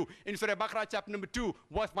 52, in Surah Baqarah, chapter number 2,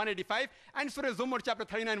 verse 185, and Surah Zumar, chapter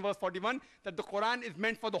 39, verse 41, that the Quran is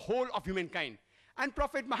meant for the whole of humankind. And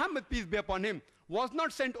Prophet Muhammad, peace be upon him, was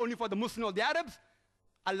not sent only for the Muslims or the Arabs.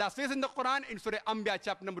 Allah says in the Quran, in Surah Anbiya,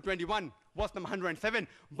 chapter number 21, verse number 107,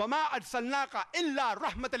 وَمَا أَرْسَلْنَاكَ إِلَّا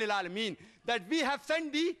رَحْمَةً لِلْعَالَمِينَ, that we have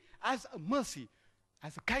sent thee as a mercy,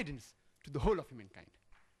 as a guidance to the whole of humankind.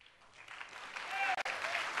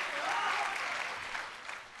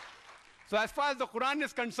 So as far as the Quran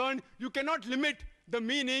is concerned, you cannot limit the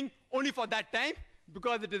meaning only for that time,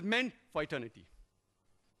 because it is meant for eternity.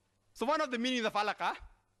 So one of the meanings of alaka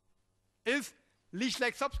is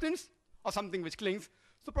leech-like substance or something which clings.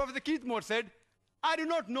 So Professor Keith Moore said, I do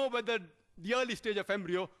not know whether the early stage of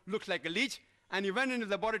embryo looks like a leech. And he went in his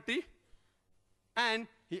laboratory and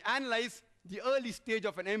he analyzed the early stage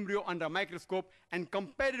of an embryo under a microscope and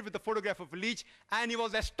compared it with the photograph of a leech, and he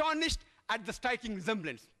was astonished at the striking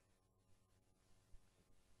resemblance.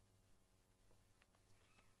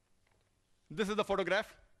 This is the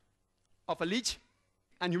photograph of a leech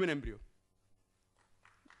and human embryo.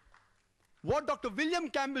 What Dr. William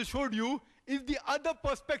Campbell showed you is the other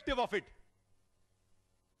perspective of it.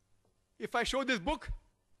 If I show this book,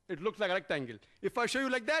 it looks like a rectangle. If I show you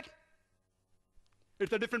like that,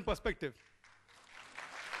 it's a different perspective.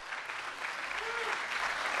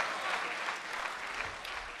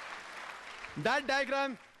 That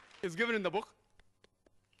diagram is given in the book.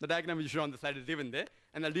 The diagram which you show on the slide is given there,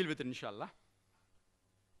 and I'll deal with it inshallah.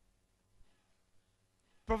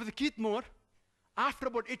 Professor Keith Moore, after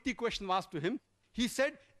about 80 questions were asked to him, he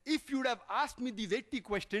said, if you would have asked me these 80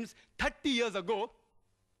 questions 30 years ago,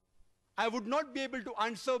 I would not be able to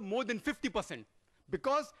answer more than 50%,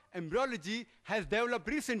 because embryology has developed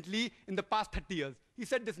recently in the past 30 years. He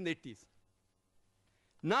said this in the 80s.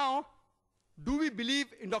 Now, do we believe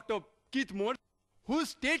in Dr. Keith Moore, whose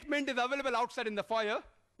statement is available outside in the foyer,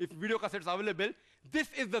 if video cassettes are available? This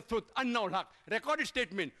is the truth, Annaul Haq, recorded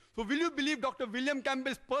statement. So will you believe Dr. William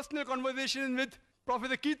Campbell's personal conversation with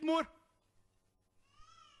Professor Keith Moore?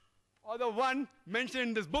 Or the one mentioned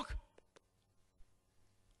in this book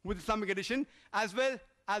with Islamic edition, as well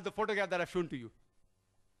as the photograph that I've shown to you.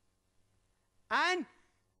 And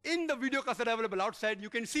in the video cassette available outside, you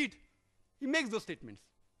can see it. He makes those statements.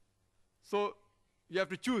 So You have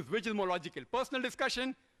to choose which is more logical. Personal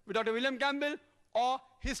discussion with Dr. William Campbell or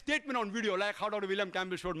his statement on video, like how Dr. William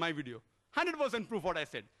Campbell showed my video. 100% proof what I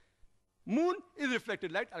said. Moon is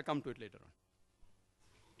reflected light. I'll come to it later on.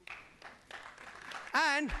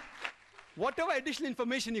 And whatever additional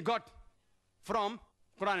information he got from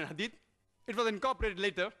Quran and Hadith, it was incorporated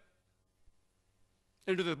later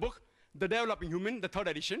into this book, The Developing Human, the 3rd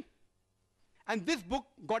edition. And this book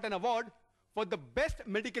got an award for the best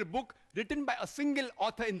medical book written by a single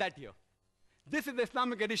author in that year. This is the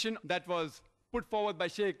Islamic edition that was put forward by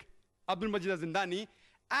Sheikh Abdul Majid Zindani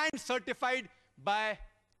and certified by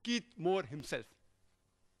Keith Moore himself.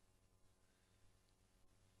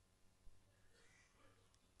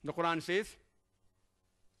 The Quran says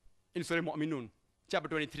in Surah Mu'minun, chapter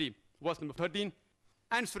 23, verse number 13,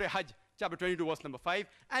 and Surah Hajj, chapter 22, verse number 5,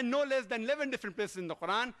 and no less than 11 different places in the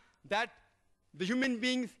Quran that the human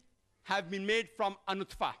beings have been made from a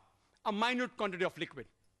nutfa, a minute quantity of liquid.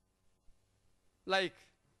 Like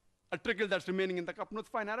a trickle that's remaining in the cup,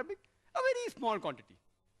 nutfa in Arabic, a very small quantity.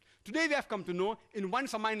 Today we have come to know in one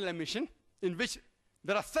seminal emission, in which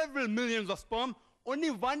there are several millions of sperm, only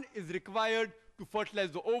one is required to fertilize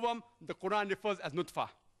the ovum. The Quran refers as nutfa.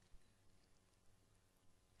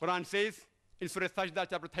 Quran says in Surah Sajda,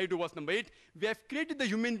 chapter 32, verse number 8, we have created the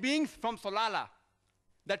human beings from solala.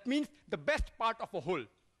 That means the best part of a whole.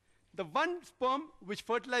 The one sperm which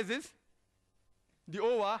fertilizes the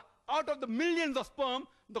ova, out of the millions of sperm,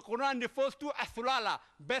 the Quran refers to as sulala,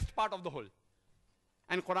 best part of the whole.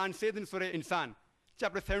 And Quran says in Surah Insan,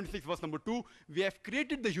 chapter 76, verse number 2, we have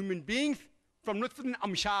created the human beings from nutfatin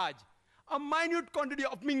amshaj, a minute quantity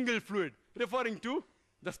of mingled fluid, referring to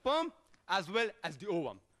the sperm as well as the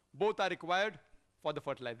ovum. Both are required for the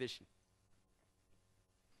fertilization.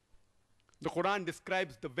 The Quran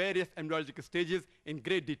describes the various embryological stages in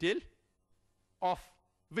great detail, of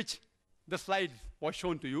which the slides was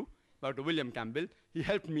shown to you by Dr. William Campbell. He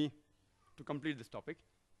helped me to complete this topic.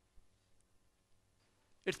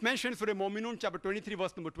 It's mentioned in Surah Mu'minun, chapter 23,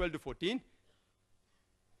 verse number 12 to 14.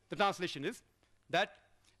 The translation is that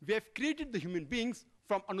we have created the human beings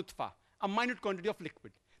from a nutfa, a minute quantity of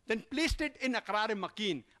liquid, then placed it in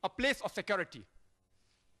aqrar-e-makin, a place of security.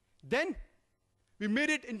 Then we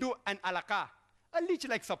made it into an alaqa, a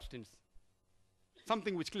leech-like substance,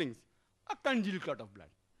 something which clings, a congealed clot of blood.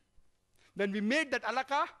 Then we made that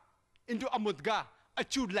alaqa into a mudga, a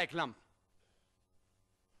chewed-like lump.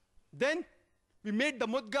 Then we made the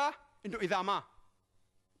mudga into idama,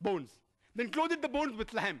 bones. Then clothed the bones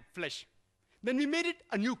with lahm, flesh. Then we made it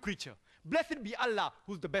a new creature. Blessed be Allah,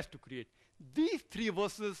 who's the best to create. These 3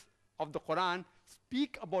 verses of the Quran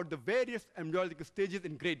speak about the various embryological stages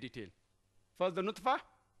in great detail. First, the nutfa,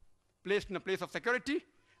 placed in a place of security,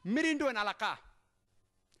 made into an alaqa.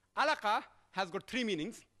 Alaqa has got 3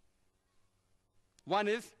 meanings. One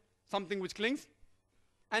is something which clings.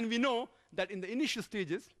 And we know that in the initial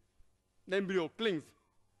stages, the embryo clings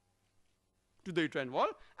to the uterine wall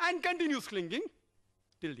and continues clinging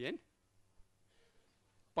till the end.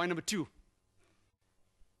 Point number 2,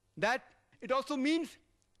 that it also means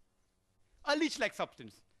a leech-like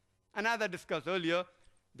substance. And as I discussed earlier,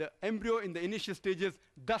 the embryo in the initial stages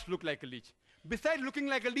does look like a leech. Besides looking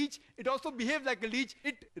like a leech, it also behaves like a leech.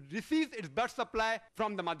 It receives its blood supply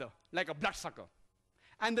from the mother, like a bloodsucker.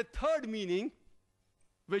 And the third meaning,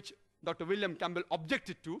 which Dr. William Campbell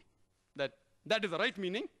objected to, that is the right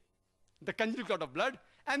meaning, the congealed clot of blood,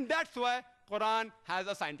 and that's why Quran has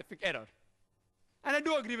a scientific error. And I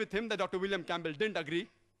do agree with him that Dr. William Campbell didn't agree.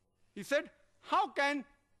 He said, how can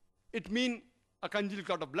it mean a congealed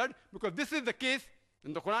clot of blood? Because this is the case,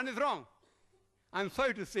 and the Quran is wrong. I'm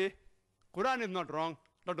sorry to say, Quran is not wrong.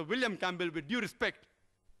 Dr. William Campbell, with due respect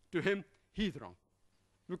to him, he's wrong.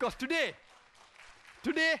 Because today,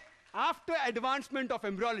 after advancement of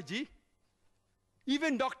embryology,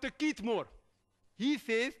 even Dr. Keith Moore, he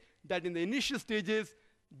says that in the initial stages,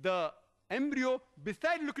 the embryo,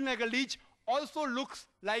 besides looking like a leech, also looks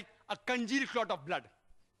like a congealed clot of blood.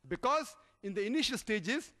 Because in the initial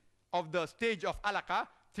stages of the stage of alaqa,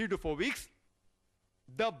 3 to 4 weeks,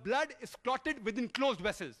 the blood is clotted within closed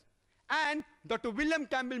vessels. And Dr. William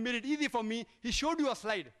Campbell made it easy for me. He showed you a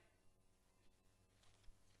slide.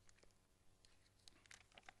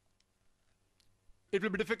 It will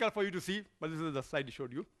be difficult for you to see, but this is the slide he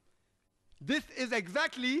showed you. This is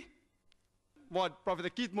exactly what Professor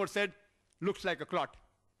Keith Moore said looks like a clot,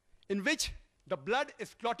 in which the blood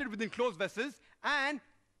is clotted within closed vessels, and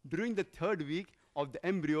during the 3rd week of the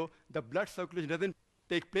embryo, the blood circulation doesn't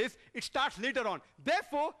take place. It starts later on.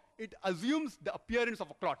 Therefore, it assumes the appearance of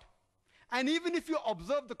a clot. And even if you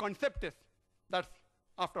observe the conceptus, that's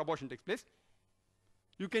after abortion takes place,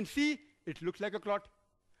 you can see it looks like a clot.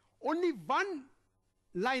 Only one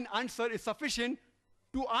line answer is sufficient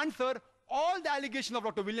to answer all the allegations of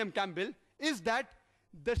Dr. William Campbell, is that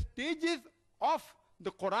the stages of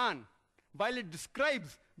the Quran, while it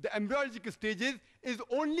describes the embryological stages, is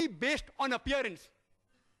only based on appearance.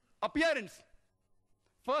 Appearance.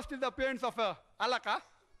 First is the appearance of a alaka,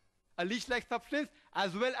 a leech-like substance,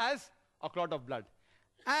 as well as a clot of blood.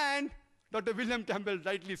 And Dr. William Campbell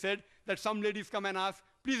rightly said that some ladies come and ask,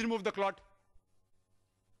 please remove the clot.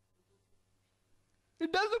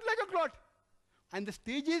 It does look like a clot. And the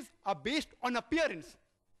stages are based on appearance.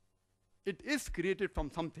 It is created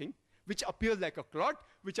from something which appears like a clot,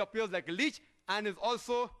 which appears like a leech, and is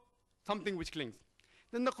also something which clings.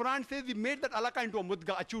 Then the Quran says we made that alaka into a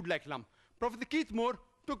mudga, a chewed-like lump. Professor Keithmore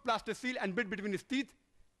took plaster seal and bit between his teeth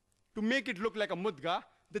to make it look like a mudga.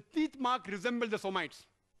 The teeth mark resembled the somites.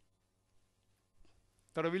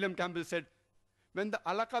 Dr. William Campbell said, when the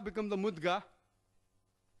alaka becomes a mudga,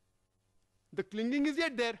 the clinging is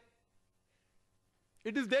yet there.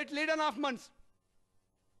 It is there till 8.5 months.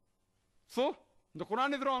 So, the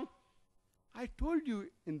Quran is wrong. I told you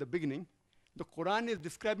in the beginning, the Quran is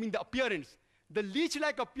describing the appearance. The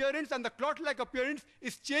leech-like appearance and the clot-like appearance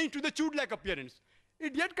is changed to the chewed-like appearance.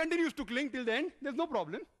 It yet continues to cling till the end. There's no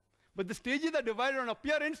problem. But the stages are divided on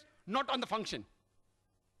appearance, not on the function.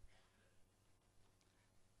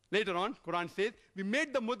 Later on, Quran says, we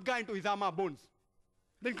made the mudga into izama, bones.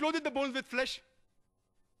 Then clothed the bones with flesh.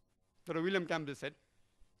 Dr. William Campbell said,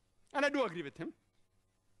 and I do agree with him,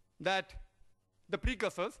 that the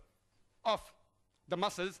precursors of the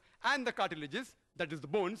muscles and the cartilages, that is the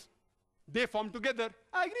bones, they form together.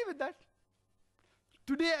 I agree with that.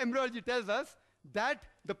 Today, embryology tells us that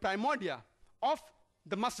the primordia of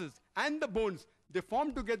the muscles and the bones, they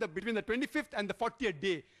form together between the 25th and the 40th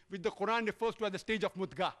day, which the Quran refers to as the stage of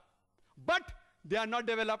mudga. But they are not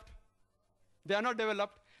developed. They are not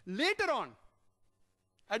developed. Later on,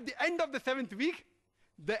 at the end of the 7th week,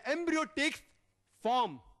 the embryo takes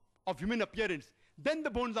form of human appearance. Then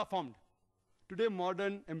the bones are formed. Today,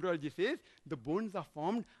 modern embryology says the bones are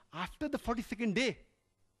formed after the 42nd day.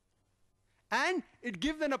 And it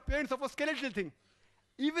gives an appearance of a skeletal thing.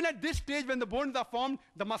 Even at this stage, when the bones are formed,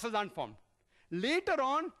 the muscles aren't formed. Later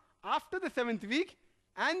on, after the 7th week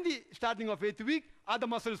and the starting of 8th week, are the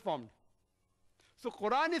muscles formed. So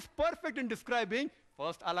Quran is perfect in describing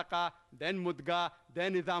first alaka, then mudga,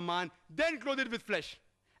 then izaman, then clothed with flesh.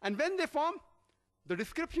 And when they form, the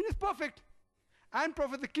description is perfect. And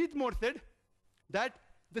Professor Keithmore said that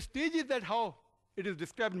the stages that how it is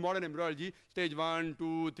described in modern embryology, stage 1,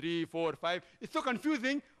 2, 3, 4, 5, it's so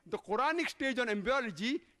confusing. The Quranic stage on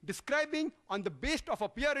embryology, describing on the basis of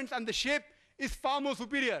appearance and the shape, is far more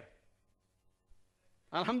superior.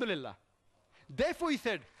 Alhamdulillah. Therefore he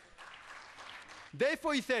said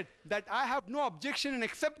that I have no objection in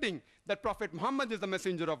accepting that Prophet Muhammad is the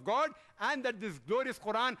messenger of God and that this glorious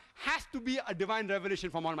Quran has to be a divine revelation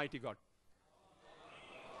from Almighty God.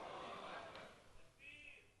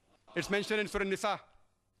 It's mentioned in Surah Nisa,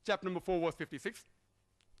 chapter number 4, verse 56.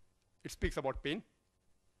 It speaks about pain.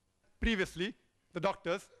 Previously, the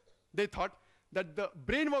doctors, they thought that the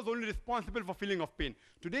brain was only responsible for feeling of pain.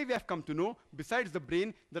 Today we have come to know, besides the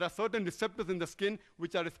brain, there are certain receptors in the skin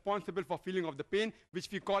which are responsible for feeling of the pain, which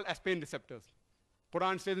we call as pain receptors.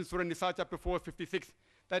 Quran says in Surah Nisa, chapter 4, 56,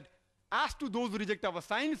 that as to those who reject our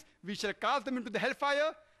signs, we shall cast them into the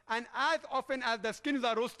hellfire, and as often as their skins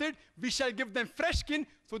are roasted, we shall give them fresh skin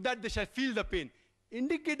so that they shall feel the pain.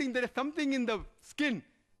 Indicating there is something in the skin.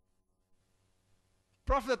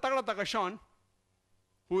 Professor Takla Takashan,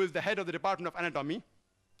 who is the head of the Department of Anatomy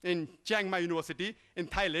in Chiang Mai University in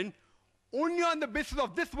Thailand, only on the basis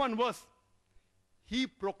of this one verse, he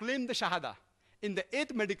proclaimed the Shahada in the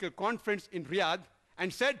 8th Medical Conference in Riyadh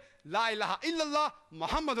and said, La ilaha illallah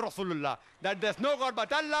Muhammad Rasulullah, that there's no God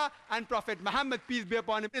but Allah and Prophet Muhammad, peace be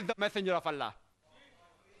upon him, is the messenger of Allah.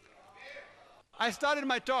 I started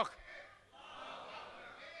my talk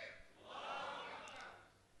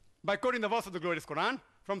by quoting the verse of the glorious Quran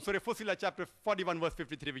from Surah Fussilat, chapter 41, verse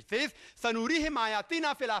 53, which says, Sanurihim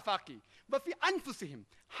ayatina fil afaqi wa fi anfusihim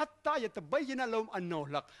hatta yatabayyana lahum annahu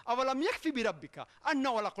al-haq awalam yakfi bi rabbika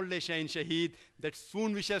annahu ala kulli shay'in shaheed, that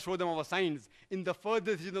soon we shall show them our signs in the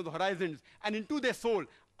furthest region of the horizons and into their soul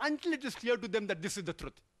until it is clear to them that this is the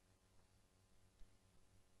truth.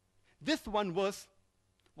 This one verse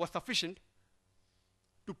was sufficient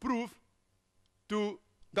to prove to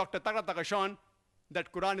Dr. Takla Takashan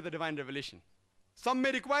that Quran is a divine revelation. Some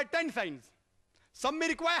may require 10 signs. Some may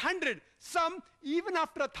require 100. Some, even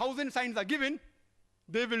after 1,000 signs are given,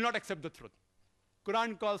 they will not accept the truth.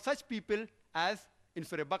 Quran calls such people as in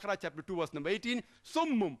Surah Baqarah, chapter 2, verse number 18,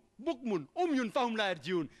 Summum, Bukmun, Umyun, Fahum la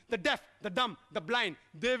yarjiun. The deaf, the dumb, the blind,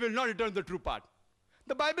 they will not return to the true path.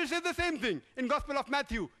 The Bible says the same thing in Gospel of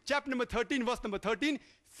Matthew, chapter number 13, verse number 13,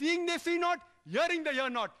 seeing they see not, hearing they hear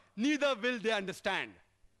not, neither will they understand.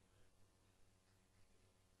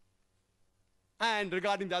 And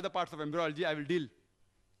regarding the other parts of embryology, I will deal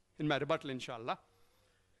in my rebuttal, inshallah,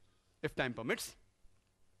 if time permits.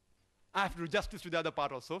 I have to do justice to the other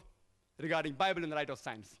part also, regarding Bible and the light of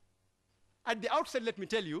science. At the outset, let me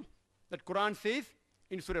tell you that Quran says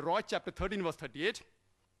in Surah Ra'd, chapter 13, verse 38,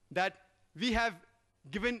 that we have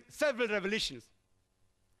given several revelations.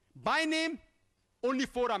 By name, only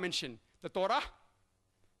 4 are mentioned: the Torah,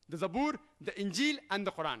 the Zabur, the Injil, and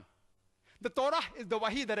the Quran. The Torah is the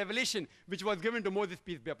Wahi, the revelation, which was given to Moses,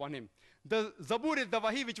 peace be upon him. The Zabur is the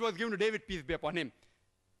Wahi, which was given to David, peace be upon him.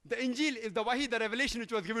 The Injil is the Wahi, the revelation,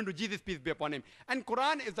 which was given to Jesus, peace be upon him. And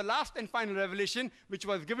Quran is the last and final revelation, which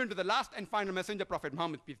was given to the last and final messenger, Prophet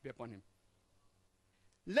Muhammad, peace be upon him.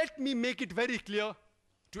 Let me make it very clear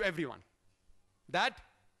to everyone that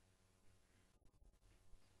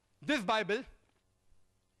this Bible,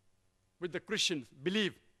 which the Christians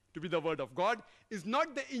believe to be the word of God, is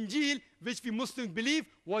not the Injil which we Muslims believe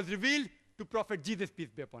was revealed to Prophet Jesus, peace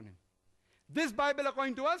be upon him. This Bible,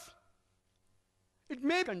 according to us, it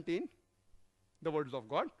may contain the words of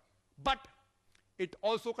God, but it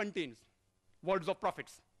also contains words of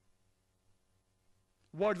prophets,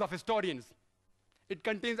 words of historians. It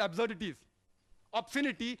contains absurdities,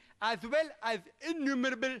 obscenity, as well as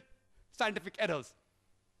innumerable scientific errors.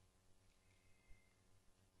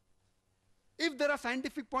 If there are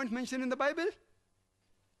scientific points mentioned in the Bible,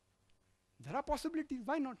 there are possibilities.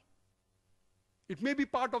 Why not? It may be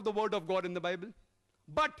part of the word of God in the Bible.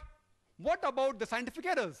 But what about the scientific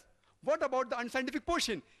errors? What about the unscientific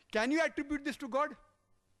portion? Can you attribute this to God?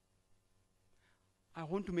 I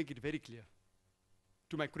want to make it very clear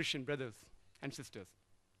to my Christian brothers and sisters.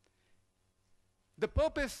 The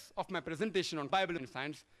purpose of my presentation on Bible and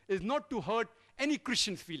science is not to hurt any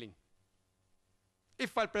Christian's feeling.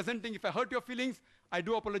 If while presenting, if I hurt your feelings, I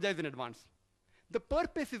do apologize in advance. The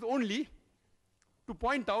purpose is only to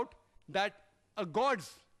point out that a God's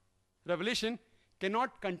revelation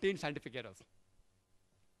cannot contain scientific errors.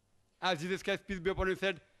 As Jesus Christ, peace be upon him,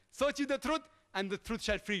 said, search ye the truth, and the truth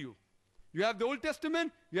shall free you. You have the Old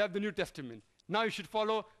Testament, you have the New Testament. Now you should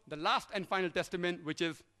follow the last and final testament, which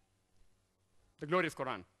is the glorious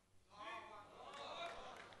Quran.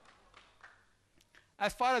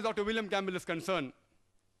 As far as Dr. William Campbell is concerned,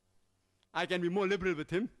 I can be more liberal with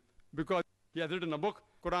him because he has written a book,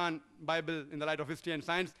 Quran, Bible in the Light of History and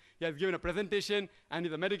Science. He has given a presentation and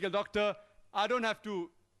he's a medical doctor. I don't have to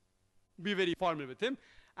be very formal with him.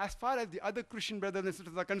 As far as the other Christian brothers and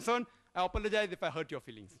sisters are concerned, I apologize if I hurt your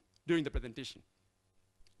feelings during the presentation.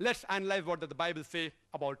 Let's analyze what does the Bible say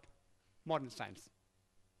about modern science.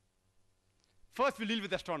 First, we'll deal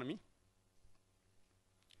with astronomy.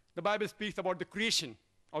 The Bible speaks about the creation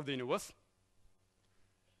of the universe.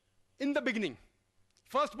 In the beginning,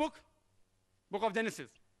 first book of Genesis,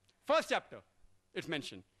 first chapter, it's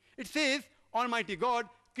mentioned. It says, Almighty God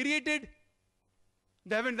created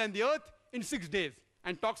the heavens and the earth in 6 days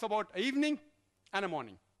and talks about an evening and a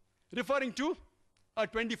morning, referring to a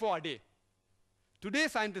 24-hour day. Today,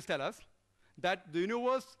 scientists tell us that the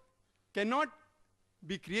universe cannot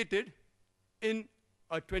be created in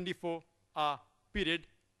a 24-hour period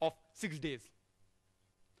of 6 days.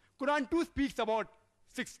 Quran too speaks about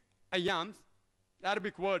 6 ayyams. The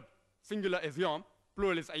Arabic word singular is yom,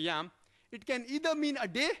 plural is ayyam. It can either mean a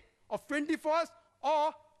day of 24 hours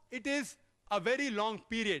or it is a very long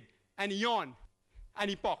period, an eon, an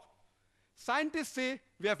epoch. Scientists say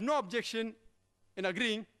we have no objection in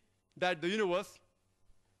agreeing that the universe,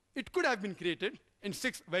 it could have been created in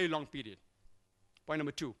 6 very long periods. Point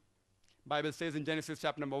number 2. Bible says in Genesis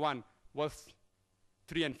chapter number 1, verse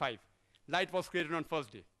 3 and 5. Light was created on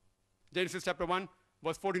first day. Genesis chapter 1,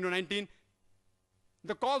 verse 14 to 19.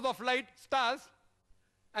 The cause of light, stars,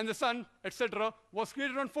 and the sun, etc., was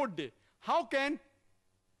created on 4th day. How can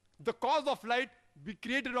the cause of light be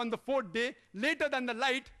created on the 4th day later than the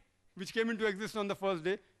light which came into existence on the first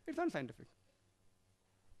day? It's unscientific.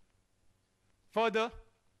 Further,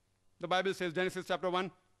 the Bible says, Genesis chapter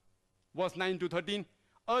 1, verse 9 to 13,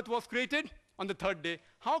 earth was created on the 3rd day.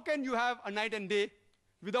 How can you have a night and day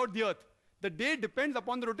without the earth? The day depends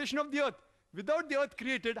upon the rotation of the earth. Without the earth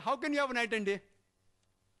created, how can you have a night and day?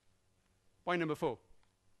 Point number 4.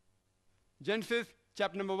 Genesis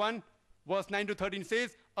chapter number 1, verse 9 to 13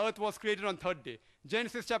 says, earth was created on 3rd day.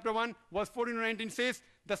 Genesis chapter 1, verse 14 to 19 says,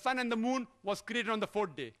 the sun and the moon was created on the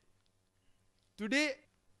 4th day. Today,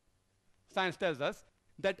 science tells us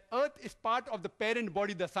that Earth is part of the parent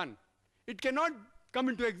body, the sun. It cannot come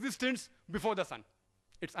into existence before the sun.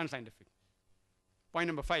 It's unscientific. Point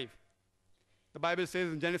number 5. The Bible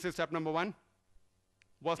says in Genesis chapter number 1,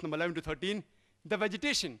 verse number 11 to 13, the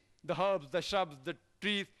vegetation, the herbs, the shrubs, the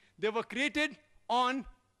trees, they were created on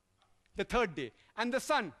the third day. And the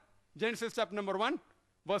sun, Genesis chapter number 1,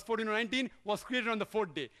 verse 14 to 19, was created on the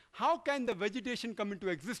fourth day. How can the vegetation come into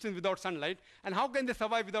existence without sunlight? And how can they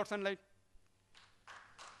survive without sunlight?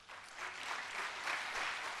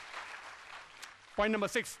 Point number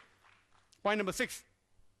 6. Point number 6.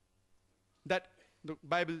 That the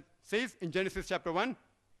Bible says in Genesis chapter 1,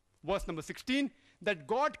 verse number 16, that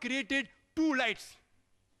God created two lights.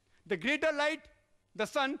 The greater light, the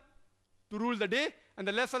sun, to rule the day, and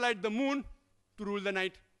the lesser light, the moon, to rule the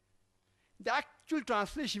night. The actual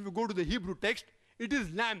translation, if you go to the Hebrew text, it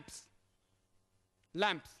is lamps.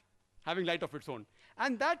 Lamps, having light of its own.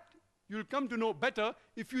 And that you'll come to know better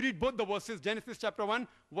if you read both the verses, Genesis chapter 1,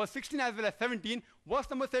 verse 16 as well as 17. Verse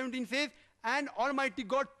number 17 says, and Almighty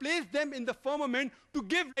God placed them in the firmament to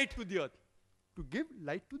give light to the earth. To give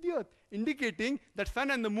light to the earth, indicating that sun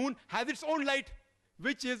and the moon has its own light,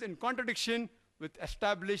 which is in contradiction with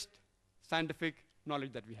established scientific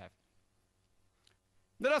knowledge that we have.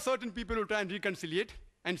 There are certain people who try and reconciliate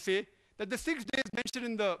and say that the 6 days mentioned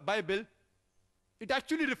in the Bible, it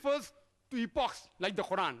actually refers to epochs like the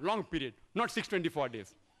Quran, long period, not 624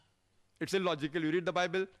 days. It's illogical. You read the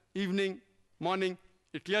Bible, evening, morning,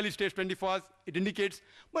 it clearly states 24 hours, it indicates.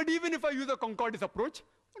 But even if I use a concordance approach,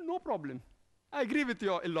 no problem. I agree with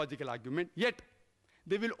your illogical argument. Yet,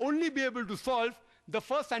 they will only be able to solve the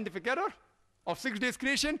first scientific error of 6 days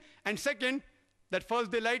creation, and second, that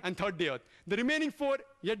first day light and third day earth. The remaining 4,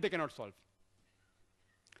 yet they cannot solve.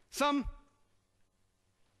 Some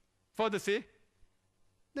further say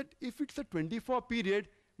that if it's a 24 period,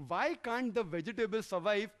 why can't the vegetables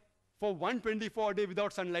survive for 124 day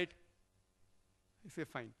without sunlight? I say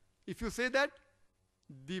fine. If you say that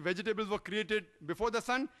the vegetables were created before the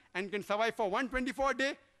sun and can survive for 124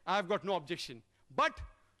 day, I have got no objection. But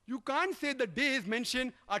you can't say the days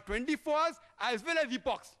mentioned are 24 hours as well as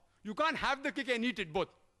epochs. You can't have the cake and eat it both.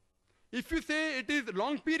 If you say it is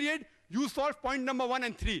long period, you solve point number 1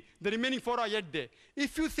 and 3. The remaining 4 are yet there.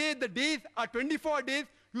 If you say the days are 24 days,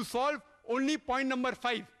 you solve only point number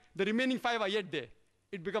 5. The remaining 5 are yet there.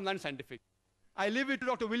 It becomes unscientific. I leave it to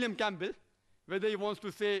Dr. William Campbell, whether he wants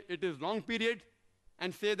to say it is long period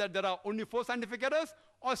and say that there are only 4 scientific errors,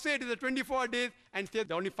 or say it is a 24 days and say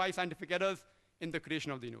there are only 5 scientific errors in the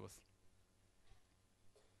creation of the universe.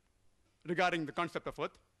 Regarding the concept of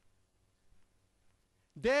Earth,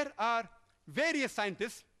 there are various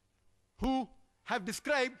scientists who have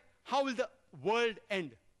described how will the world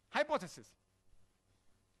end. Hypothesis.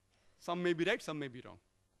 Some may be right, some may be wrong.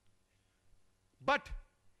 But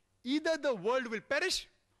either the world will perish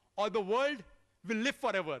or the world will live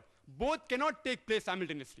forever. Both cannot take place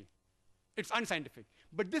simultaneously. It's unscientific.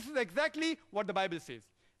 But this is exactly what the Bible says.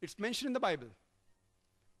 It's mentioned in the Bible.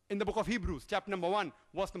 In the book of Hebrews, chapter number 1,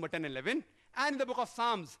 verse number 10 and 11. And in the book of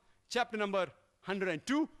Psalms, chapter number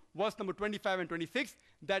 102, verse number 25 and 26,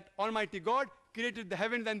 that Almighty God created the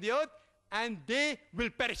heavens and the earth, and they will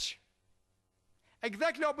perish.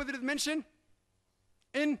 Exactly opposite is mentioned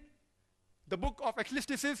in the book of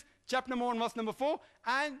Ecclesiastes, chapter number 1, verse number 4,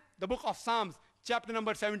 and the book of Psalms, chapter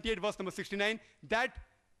number 78, verse number 69, that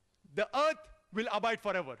the earth will abide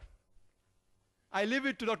forever. I leave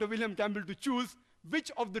it to Dr. William Campbell to choose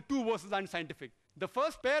which of the 2 verses are unscientific. The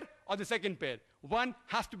first pair or the second pair. One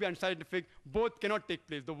has to be unscientific. Both cannot take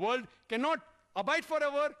place. The world cannot abide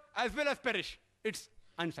forever as well as perish. It's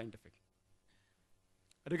unscientific.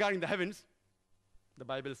 Regarding the heavens, the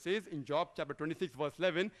Bible says in Job chapter 26 verse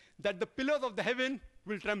 11 that the pillars of the heaven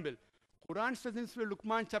will tremble. Quran says in Surah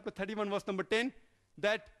Luqman chapter 31 verse number 10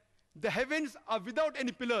 that the heavens are without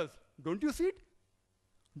any pillars. Don't you see it?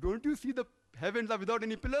 Don't you see the heavens are without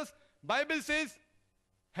any pillars? Bible says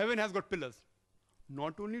heaven has got pillars.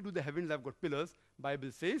 Not only do the heavens have got pillars,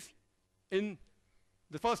 Bible says in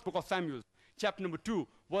the first book of Samuel, chapter number 2,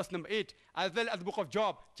 verse number 8, as well as the book of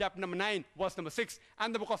Job, chapter number 9, verse number 6,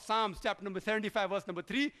 and the book of Psalms, chapter number 75, verse number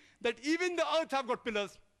 3, that even the earth have got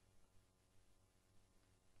pillars.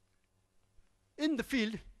 In the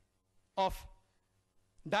field of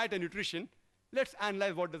diet and nutrition, let's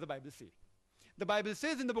analyze what does the Bible say. The Bible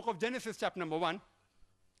says in the book of Genesis, chapter number 1,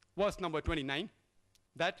 verse number 29,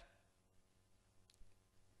 that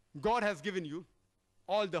God has given you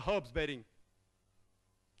all the herbs bearing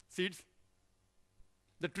seeds,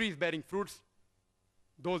 the trees bearing fruits,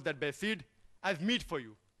 those that bear seed, as meat for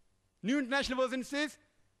you. New International Version says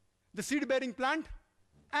the seed-bearing plant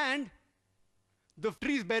and The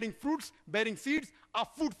trees bearing fruits, bearing seeds are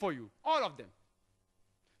food for you, all of them.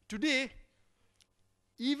 Today,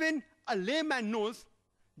 even a layman knows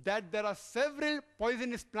that there are several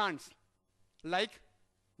poisonous plants like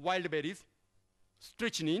wild berries,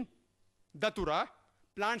 strychnine, datura,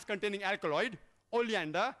 plants containing alkaloid,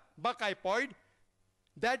 oleander, buckeye pod,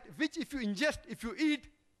 that which if you ingest, if you eat,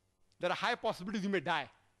 there are high possibilities you may die.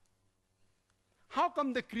 How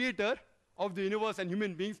come the creator of the universe and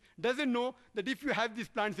human beings doesn't know that if you have these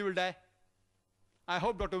plants, you will die? I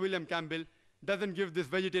hope Dr. William Campbell doesn't give this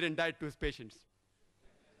vegetarian diet to his patients.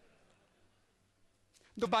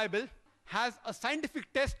 The Bible has a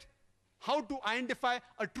scientific test how to identify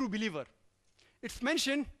a true believer. It's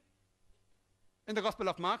mentioned in the Gospel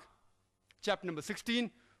of Mark, chapter number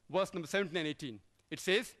 16, verse number 17 and 18. It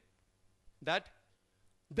says that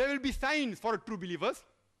there will be signs for true believers,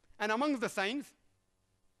 and amongst the signs,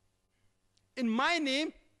 in my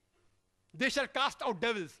name, they shall cast out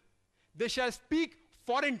devils. They shall speak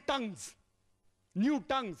foreign tongues, new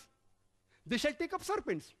tongues. They shall take up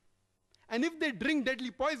serpents. And if they drink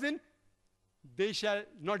deadly poison, they shall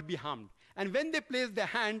not be harmed. And when they place their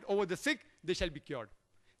hand over the sick, they shall be cured.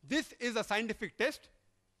 This is a scientific test.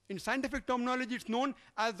 In scientific terminology, it's known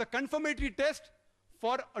as the confirmatory test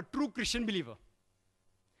for a true Christian believer.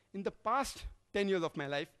 In the past 10 years of my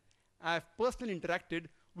life, I have personally interacted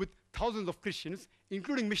with thousands of Christians,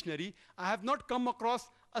 including missionaries. I have not come across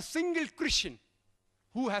a single Christian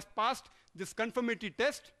who has passed this confirmatory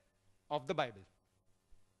test of the Bible.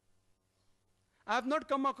 I have not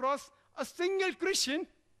come across a single Christian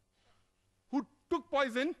who took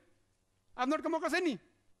poison. I have not come across any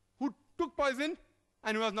who took poison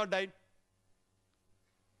and who has not died.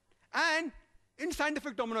 And in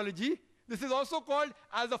scientific terminology, this is also called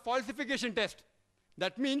as a falsification test.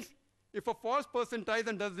 That means if a false person tries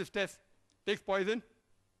and does this test, takes poison,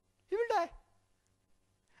 he will die.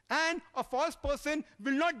 And a false person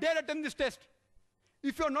will not dare attempt this test.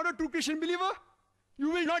 If you are not a true Christian believer,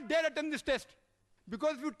 you will not dare attempt this test.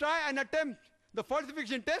 Because if you try and attempt the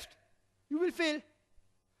falsification test, you will fail.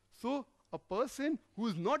 So a person who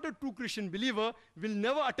is not a true Christian believer will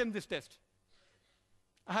never attempt this test.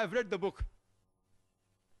 I have read the book,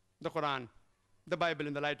 the Quran, the Bible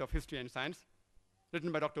in the light of history and science,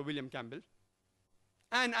 written by Dr. William Campbell.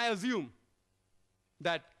 And I assume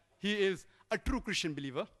that he is a true Christian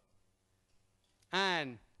believer.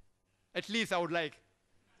 And at least I would like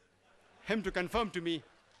him to confirm to me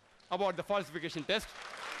about the falsification test.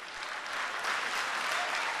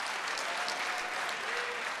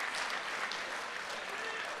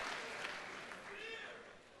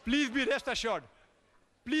 Please be rest assured.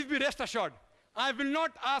 Please be rest assured. I will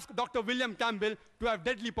not ask Dr. William Campbell to have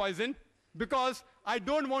deadly poison because I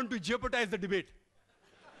don't want to jeopardize the debate.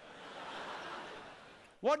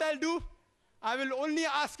 What I'll do, I will only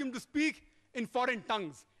ask him to speak in foreign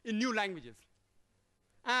tongues, in new languages.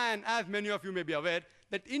 And as many of you may be aware,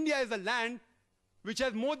 that India is a land which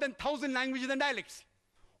has more than 1,000 languages and dialects.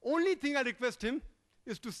 Only thing I request him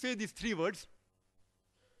is to say these three words,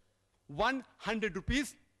 100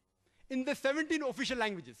 rupees, in the 17 official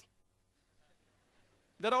languages.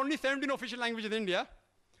 There are only 17 official languages in India.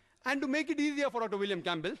 And to make it easier for Dr. William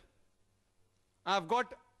Campbell, I've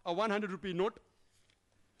got a 100 rupee note.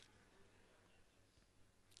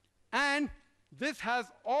 And this has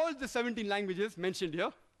all the 17 languages mentioned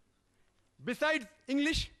here. Besides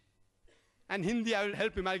English and Hindi, I will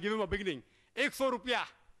help him. I'll give him a beginning. 100 rupiah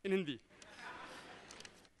in Hindi.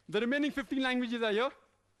 The remaining 15 languages are here.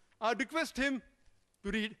 I'll request him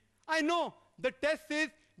to read. I know the test says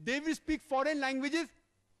they will speak foreign languages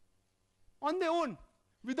on their own,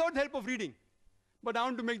 without help of reading. But I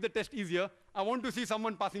want to make the test easier. I want to see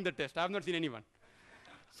someone passing the test. I have not seen anyone.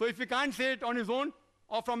 So if he can't say it on his own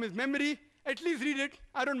or from his memory, at least read it.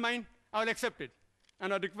 I don't mind. I will accept it.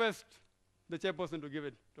 And I request the chairperson to give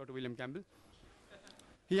it to Dr. William Campbell.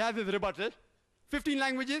 He has his rebuttal. 15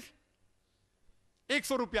 languages,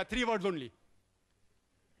 100 rupiah, 3 words only.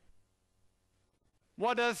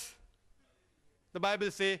 What does the Bible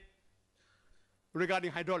say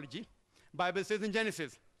regarding hydrology? Bible says in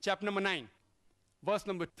Genesis, chapter number 9, verse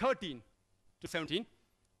number 13 to 17,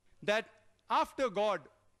 that after God,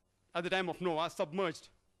 at the time of Noah, submerged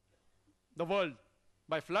the world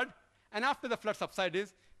by flood, and after the flood subsided,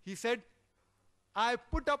 he said, I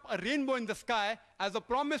put up a rainbow in the sky as a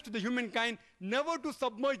promise to the humankind never to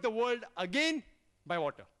submerge the world again by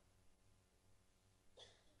water.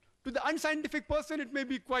 To the unscientific person, it may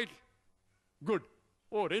be quite good.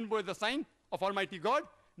 Oh, rainbow is a sign of Almighty God,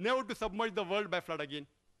 never to submerge the world by flood again.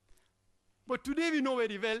 But today we know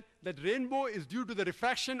very well that rainbow is due to the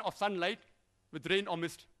refraction of sunlight with rain or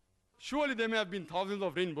mist. surely there may have been thousands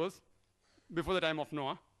of rainbows before the time of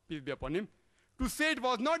Noah, peace be upon him. To say it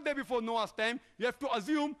was not there before Noah's time, you have to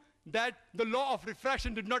assume that the law of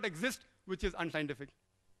refraction did not exist, which is unscientific.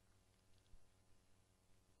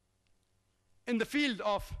 In the field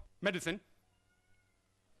of medicine,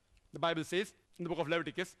 the Bible says, in the book of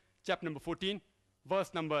Leviticus, chapter number 14,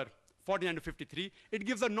 verse number 49 to 53, it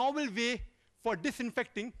gives a novel way for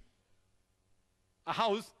disinfecting a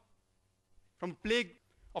house from plague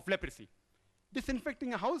of leprosy.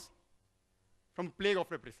 Disinfecting a house from plague of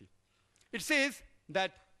leprosy. It says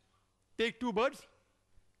that take 2 birds,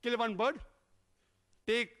 kill 1 bird,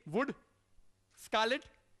 take wood, scarlet,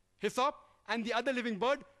 hyssop, and the other living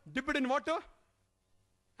bird, dip it in water,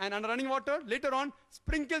 and under running water, later on,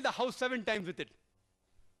 sprinkle the house 7 times with it.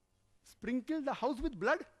 Sprinkle the house with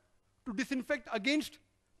blood to disinfect against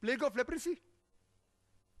plague of leprosy?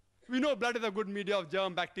 We know blood is a good media of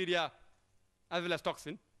germ, bacteria, as well as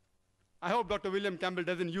toxin. I hope Dr. William Campbell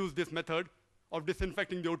doesn't use this method of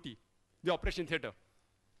disinfecting the OT, the operation theater.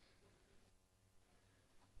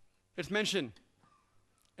 It's mentioned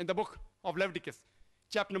in the book of Leviticus,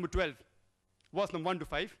 chapter number 12, verse number 1 to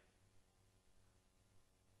 5.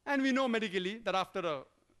 And we know medically that after a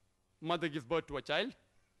mother gives birth to a child,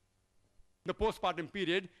 the postpartum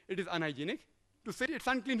period, it is unhygienic. To say it's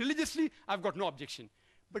unclean religiously, I've got no objection.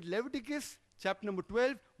 But Leviticus chapter number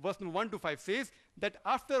 12, verse number 1 to 5 says that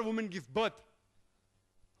after a woman gives birth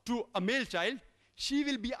to a male child, she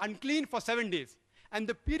will be unclean for 7 days. And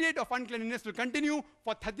the period of uncleanness will continue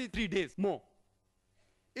for 33 days more.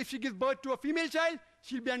 If she gives birth to a female child,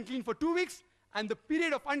 she'll be unclean for 2 weeks, and the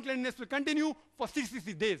period of uncleanness will continue for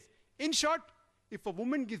 66 days. In short, if a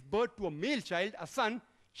woman gives birth to a male child, a son,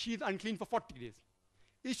 she is unclean for 40 days.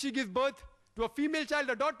 If she gives birth to a female child,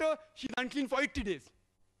 a daughter, she is unclean for 80 days.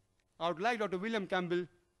 I would like Dr. William Campbell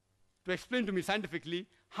to explain to me scientifically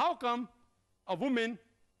how come a woman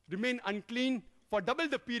remains unclean for double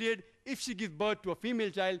the period if she gives birth to a female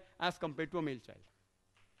child as compared to a male child.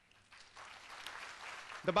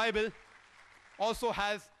 The Bible also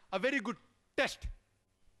has a very good test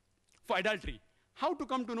for adultery. How to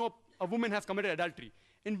come to know a woman has committed adultery.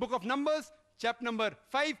 In book of Numbers, chapter number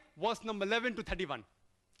 5, verse number 11 to 31.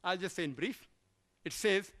 I'll just say in brief. It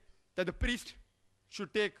says that the priest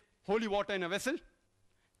should take holy water in a vessel,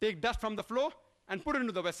 take dust from the floor, and put it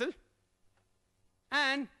into the vessel.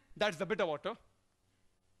 And that's the bitter water.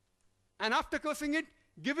 And after cursing it,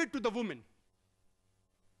 give it to the woman.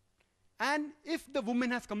 And if the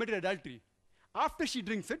woman has committed adultery, after she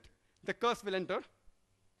drinks it, the curse will enter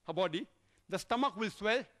her body, the stomach will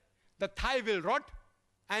swell, the thigh will rot,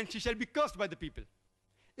 and she shall be cursed by the people.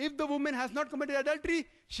 If the woman has not committed adultery,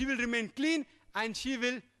 she will remain clean and she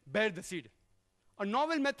will bear the seed. A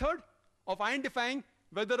novel method of identifying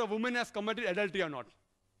whether a woman has committed adultery or not.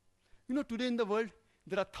 You know, today in the world,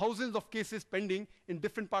 there are thousands of cases pending in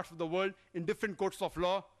different parts of the world, in different courts of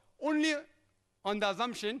law, only on the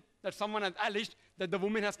assumption that someone has alleged that the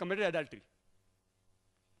woman has committed adultery.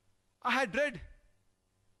 I had read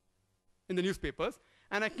in the newspapers,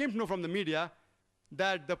 and I came to know from the media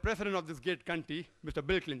that the president of this great country, Mr.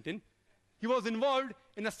 Bill Clinton, he was involved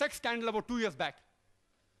in a sex scandal about 2 years back.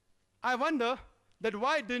 I wonder that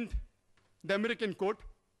why didn't the American court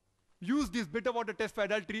use this bitter water test for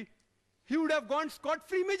adultery? He would have gone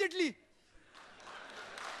scot-free immediately.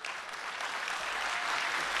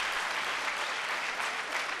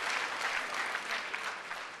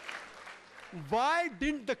 Why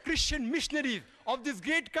didn't the Christian missionaries of this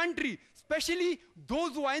great country, especially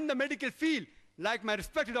those who are in the medical field, like my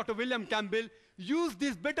respected Dr. William Campbell, use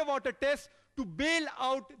this bitter water test to bail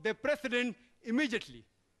out their president immediately?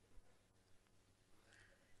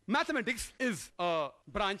 Mathematics is a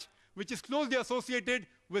branch which is closely associated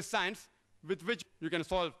with science, with which you can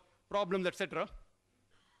solve problems, etc.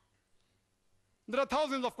 There are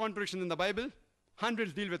thousands of contradictions in the Bible.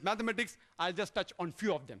 Hundreds deal with mathematics. I'll just touch on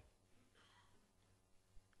few of them.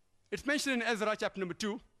 It's mentioned in Ezra chapter number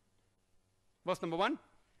 2, verse number 1,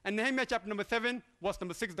 and Nehemiah chapter number 7, verse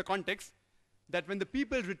number 6, the context, that when the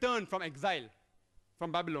people returned from exile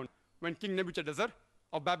from Babylon, when King Nebuchadnezzar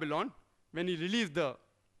of Babylon, when he released the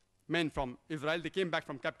men from Israel, they came back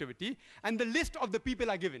from captivity, and the list of the people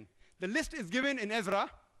are given. The list is given in Ezra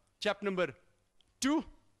chapter number 2,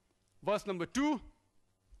 verse number 2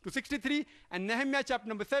 to 63, and Nehemiah chapter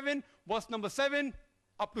number 7, verse number 7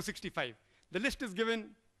 up to 65. The list is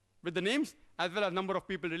given with the names as well as number of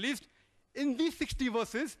people released. In these 60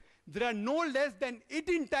 verses, there are no less than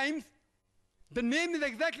 18 times the name is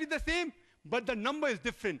exactly the same, but the number is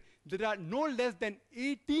different. There are no less than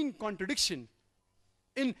 18 contradictions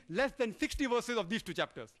in less than 60 verses of these two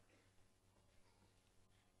chapters.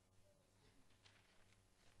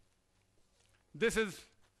 This is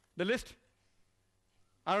the list.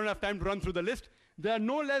 I don't have time to run through the list. There are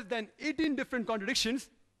no less than 18 different contradictions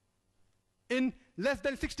in less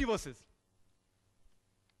than 60 verses.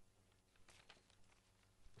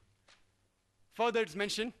 Further, it's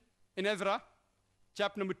mentioned in Ezra,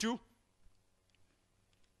 chapter number 2,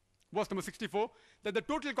 verse number 64, that the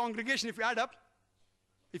total congregation, if you add up,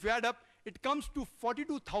 it comes to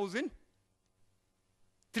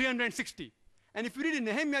 42,360. And if you read in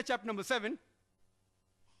Nehemiah chapter number 7,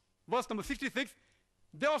 verse number 66,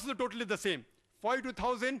 there also the total is the same,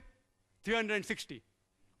 42,360.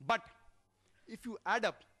 But if you add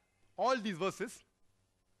up all these verses,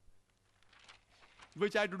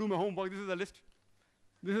 which I had to do my homework, this is the list.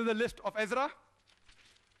 This is the list of Ezra.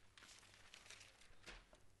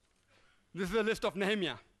 This is the list of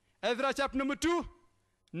Nehemiah. Ezra chapter number 2,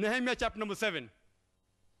 Nehemiah chapter number 7.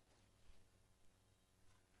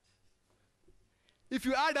 If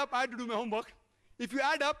you add up, I had to do my homework. If you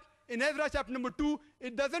add up, in Ezra chapter number 2,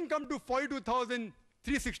 it doesn't come to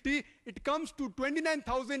 42,360, it comes to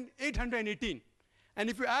 29,818. And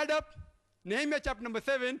if you add up Nehemiah chapter number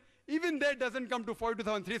 7, even there it doesn't come to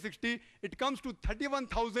 42,360, it comes to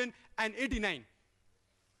 31,089.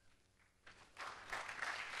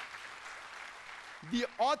 The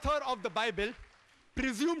author of the Bible,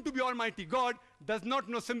 presumed to be Almighty God, does not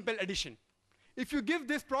know simple addition. If you give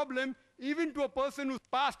this problem even to a person who's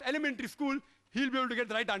passed elementary school, he'll be able to get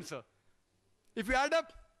the right answer. If you add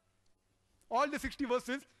up all the 60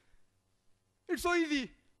 verses, it's so easy.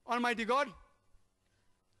 Almighty God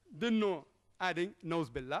didn't know adding knows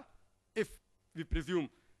billah, if we presume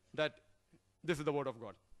that this is the word of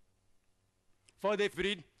God. Further, if we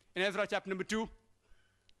read in Ezra chapter number 2,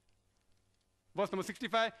 verse number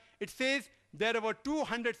 65, it says there were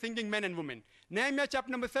 200 singing men and women. Nehemiah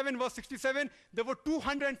chapter number 7, verse 67, there were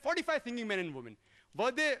 245 singing men and women.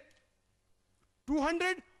 Were they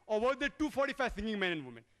 200 or were they 245 singing men and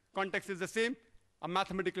women? Context is the same, a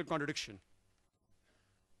mathematical contradiction.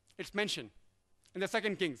 It's mentioned in the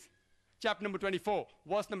 2 Kings, chapter number 24,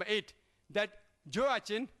 verse number 8, that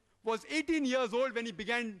Joachim was 18 years old when he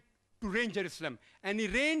began to reign Jerusalem, and he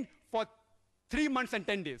reigned for 3 months and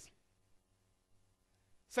 10 days.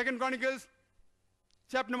 2 Chronicles,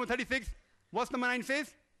 chapter number 36, verse number 9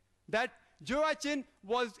 says that Joachim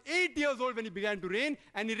was 8 years old when he began to reign,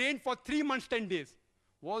 and he reigned for 3 months, 10 days.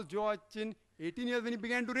 Was Joachim 18 years when he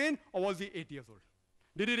began to reign, or was he 8 years old?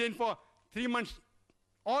 Did he reign for 3 months,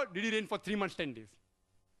 or did he reign for 3 months, 10 days?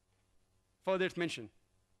 Further, it's mentioned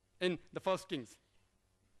in the 1 Kings,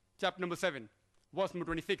 chapter number 7, verse number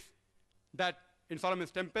 26, that in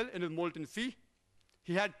Solomon's temple, in his molten sea,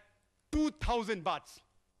 he had 2,000 baths.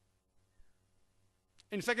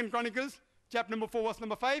 In 2 Chronicles, chapter number 4, verse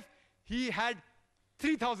number 5, he had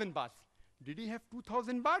 3,000 baths. Did he have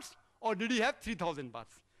 2,000 baths, or did he have 3,000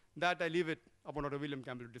 baths? That I leave it upon Dr. William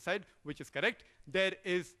Campbell to decide which is correct. There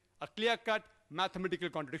is a clear-cut mathematical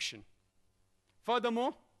contradiction.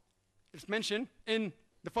 Furthermore, it's mentioned in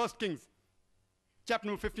the 1 Kings, chapter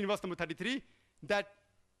number 15, verse number 33, that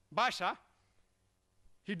Baasha,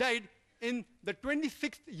 he died in the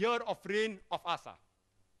 26th year of reign of Asa.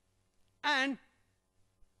 And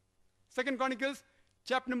 2 Chronicles,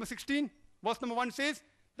 chapter number 16, verse number 1 says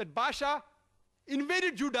that Baasha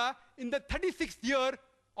invaded Judah in the 36th year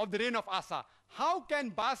of the reign of Asa. How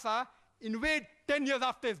can Baasha invade 10 years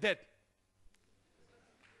after his death?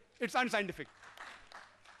 It's unscientific.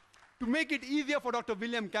 To make it easier for Dr.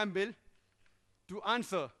 William Campbell to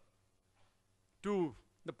answer to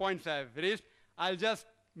the points I have raised, I'll just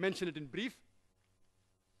mention it in brief.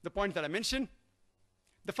 The points that I mentioned.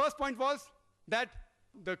 The first point was that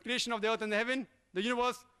the creation of the earth and the heaven, the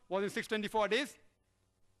universe, was in 624 days.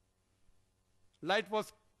 Light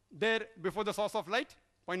was there before the source of light.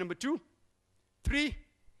 Point number 2. 3.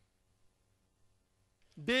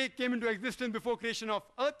 Day came into existence before creation of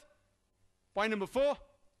earth. Point number 4.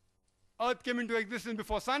 Earth came into existence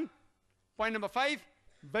before sun. Point number 5.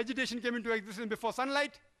 Vegetation came into existence before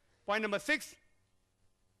sunlight. Point number 6.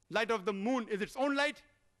 Light of the moon is its own light.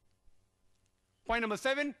 Point number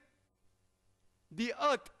 7. The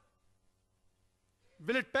earth,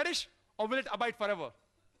 will it perish or will it abide forever?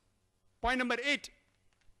 Point number 8.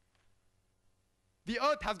 The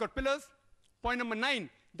earth has got pillars. Point number 9.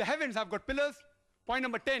 The heavens have got pillars. Point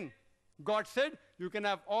number 10. God said you can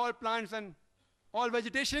have all plants and all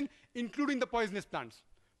vegetation, including the poisonous plants.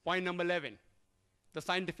 Point number 11. The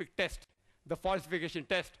scientific test, the falsification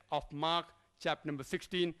test of Mark chapter number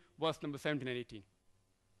 16, verse number 17 and 18.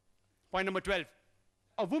 Point number 12.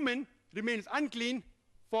 A woman remains unclean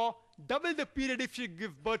for double the period if she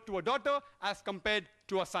gives birth to a daughter as compared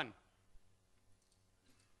to a son.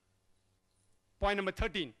 Point number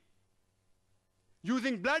 13.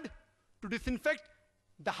 Using blood to disinfect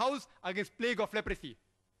the house against plague of leprosy.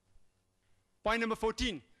 Point number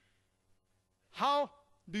 14. How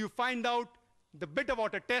do you find out the bitter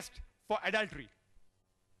water test for adultery?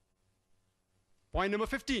 Point number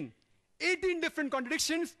 15. 18 different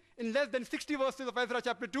contradictions in less than 60 verses of Ezra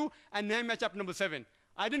chapter 2 and Nehemiah chapter number 7.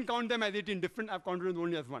 I didn't count them as 18 different, I've counted them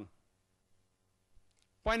only as one.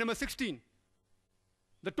 Point number 16.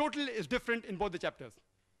 The total is different in both the chapters.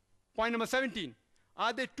 Point number 17.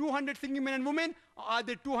 Are there 200 singing men and women, or are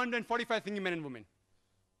there 245 singing men and women?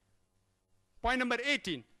 Point number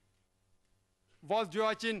 18. Was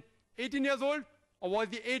Joachim 18 years old, or was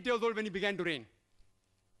he 8 years old when he began to reign?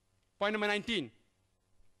 Point number 19.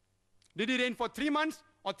 Did he reign for 3 months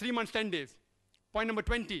or 3 months, 10 days? Point number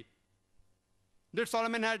 20. Did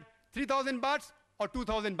Solomon had 3,000 baths or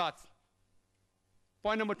 2,000 baths?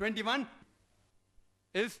 Point number 21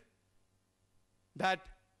 is that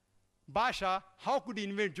Baasha, how could he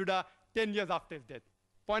invade Judah 10 years after his death?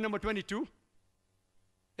 Point number 22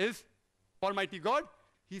 is Almighty God.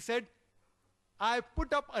 He said, I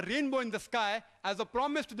put up a rainbow in the sky as a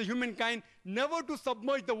promise to the humankind never to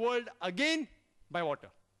submerge the world again by water.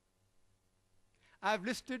 I have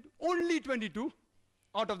listed only 22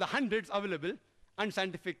 out of the hundreds available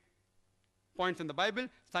unscientific points in the Bible,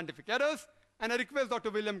 scientific errors, and I request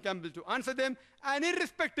Dr. William Campbell to answer them, and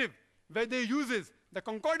irrespective whether he uses the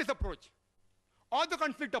concordance approach or the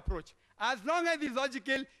conflict approach, as long as he is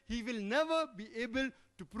logical, he will never be able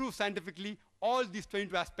to prove scientifically all these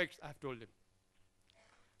 22 aspects I have told him.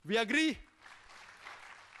 We agree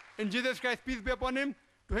in Jesus Christ, peace be upon him.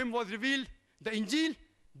 To him was revealed the Injil.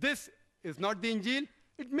 This is not the Injil.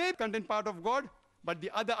 It may contain part of God, but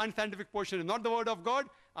the other unscientific portion is not the word of God.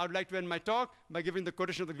 I would like to end my talk by giving the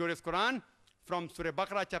quotation of the glorious Quran from Surah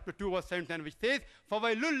Baqarah chapter 2 verse 7-10, which says,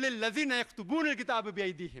 فَوَيْلٌ لِلَّذِينَ يَكْتُبُونَ الْكِتَابَ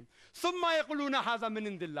بِأَيْدِيهِمْ ثُمَّ يَقُولُونَ هَذَا مِنْ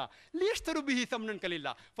عِنْدِ اللَّهِ لِيَشْتَرُوا بِهِ ثَمَنًا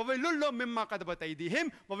قَلِيلًا فَوَيْلٌ لَهُم مِّمَّا كَتَبَتْ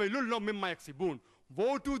أَيْدِيهِمْ وَوَيْلٌ لَهُم مِّمَّا يَكْسِبُونَ.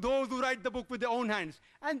 Woe to those who write the book with their own hands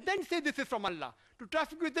and then say this is from Allah, to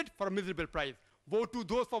traffic with it for a miserable price. Woe to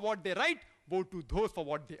those for what they write, woe to those for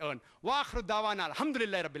what they earn. Wa akhiru da'wana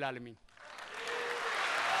alhamdulillahi rabbil alameen.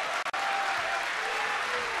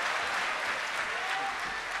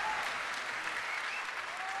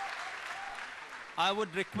 I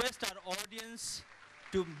would request our audience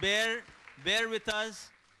to bear with us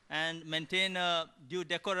and maintain a due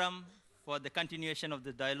decorum for the continuation of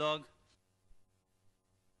the dialogue.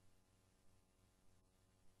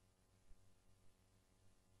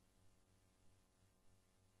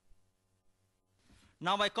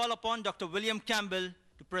 Now I call upon Dr. William Campbell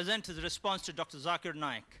to present his response to Dr. Zakir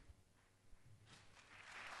Naik.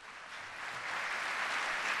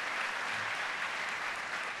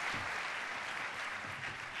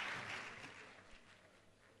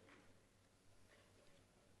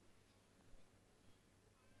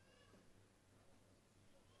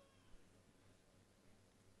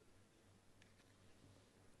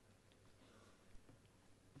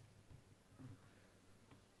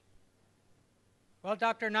 Well,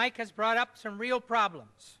 Dr. Naik has brought up some real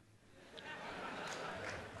problems.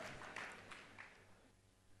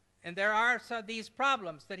 And there are these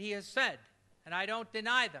problems that he has said, and I don't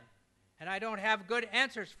deny them, and I don't have good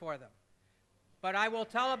answers for them. But I will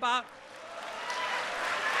tell about...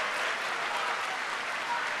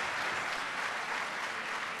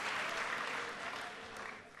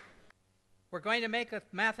 We're going to make a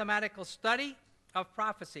mathematical study of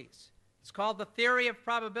prophecies. It's called the theory of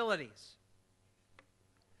probabilities.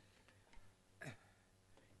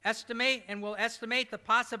 We'll estimate the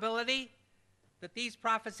possibility that these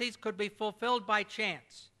prophecies could be fulfilled by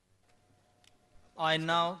chance. I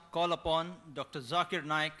now call upon Dr. Zakir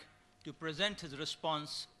Naik to present his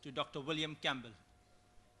response to Dr. William Campbell.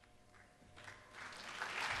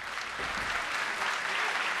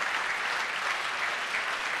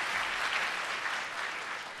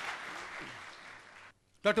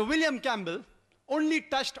 Dr. William Campbell only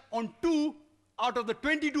touched on 2 out of the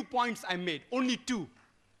 22 points I made, only 2.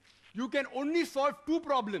 You can only solve 2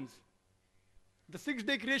 problems. The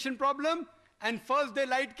 6-day creation problem, and first day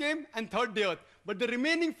light came, and third day earth. But the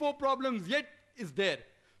remaining 4 problems yet is there.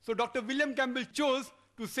 So Dr. William Campbell chose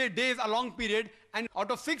to say days a long period, and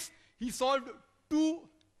out of 6, he solved 2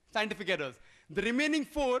 scientific errors. The remaining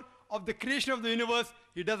 4 of the creation of the universe,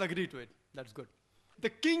 he does agree to it. That's good. The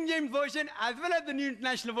King James Version, as well as the New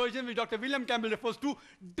International Version, which Dr. William Campbell refers to,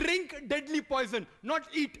 drink deadly poison, not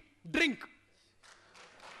eat, drink.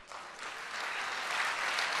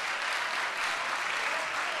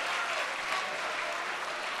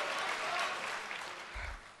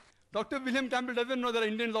 Dr. William Campbell doesn't know there are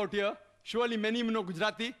Indians out here surely many know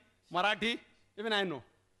Gujarati, Marathi, even I know.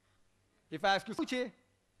 If I ask you, Puche.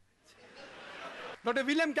 Dr.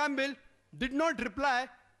 William Campbell did not reply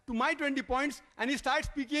to my 20 points, and he started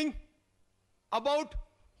speaking about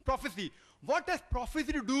prophecy. What has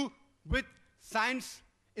prophecy to do with science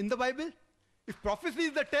in the Bible? If prophecy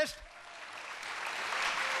is the test,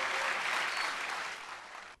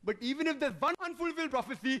 but even if there's one unfulfilled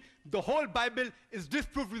prophecy, the whole Bible is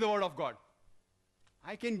disproved with the word of God.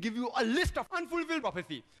 I can give you a list of unfulfilled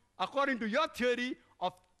prophecy. According to your theory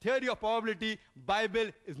of probability, Bible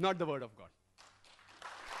is not the word of God.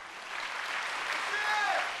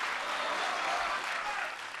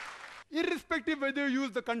 Irrespective whether you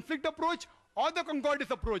use the conflict approach or the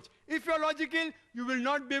concordance approach, if you're logical, you will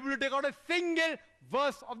not be able to take out a single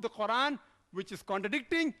verse of the Quran which is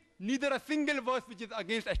contradicting, neither a single verse which is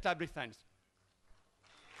against established science.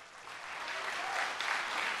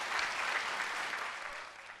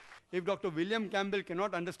 If Dr. William Campbell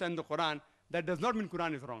cannot understand the Quran, that does not mean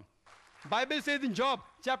Quran is wrong. Bible says in Job,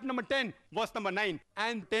 chapter number 10, verse number 9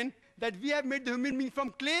 and 10, that we have made the human being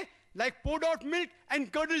from clay, like poured out milk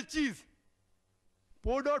and curdled cheese.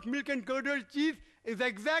 Poured out milk and curdled cheese is the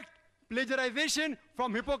exact plagiarization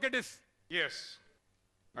from Hippocrates. Yes.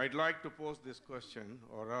 I'd like to pose this question,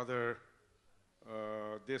 or rather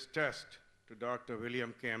this test, to Dr.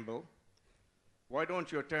 William Campbell. Why don't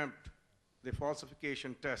you attempt the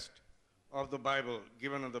falsification test of the Bible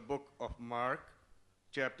given in the book of Mark,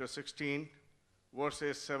 chapter 16,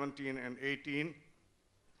 verses 17 and 18,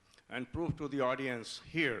 and prove to the audience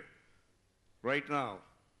here, right now,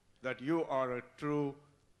 that you are a true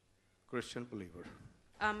Christian believer?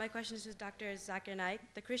 My question is to Dr. Zakir Naik.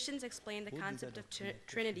 The Christians explain the concept of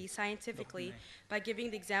Trinity scientifically by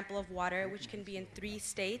giving the example of water, which can be in 3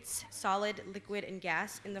 states, solid, liquid, and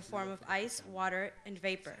gas, in the form of ice, water, and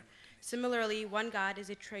vapor. Similarly, one God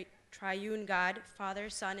is a triune God, Father,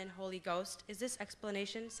 Son, and Holy Ghost. Is this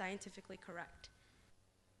explanation scientifically correct?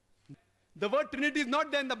 The word Trinity is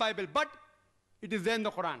not there in the Bible, but it is there in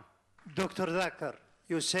the Quran. Dr. Zakir,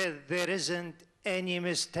 you said there isn't any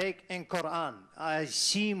mistake in Quran. I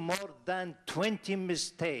see more than 20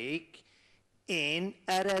 mistakes in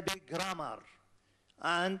Arabic grammar,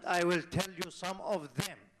 and I will tell you some of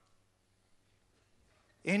them.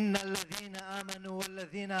 إن الذين آمنوا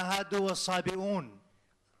والذين هادوا والصابئون.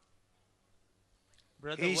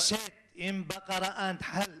 He said in Baqarah and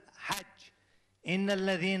Hajj, إن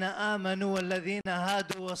الذين آمنوا والذين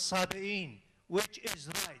هادوا والصابئين. Which is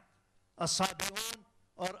right? الصابئون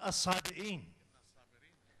or الصابئين?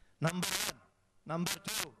 Number 1. Number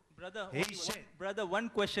 2. Brother, one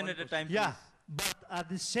question at a time, please. Yeah, but at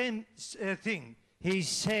the same thing, he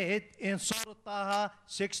said in Surah Taha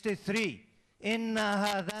 63, إِنَّ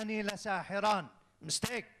هَذَانِ لَسَاحِرَانِ.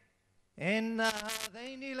 Mistake. إِنَّ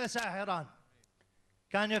هَذَيْنِ لَسَاحِرَانِ.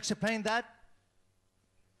 Can you explain that?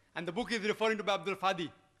 And the book is referring to Abdul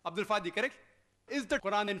Fadi. Abdul Fadi, correct? Is the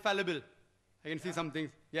Quran infallible? I can see some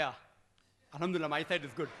things. Yeah. Alhamdulillah, my side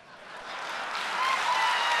is good.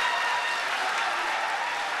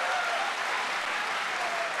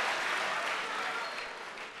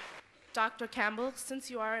 Dr. Campbell,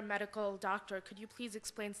 since you are a medical doctor, could you please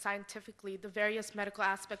explain scientifically the various medical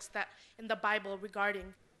aspects that in the Bible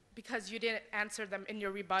regarding, because you didn't answer them in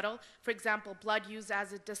your rebuttal. For example, blood used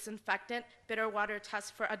as a disinfectant, bitter water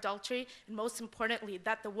test for adultery, and most importantly,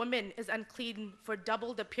 that the woman is unclean for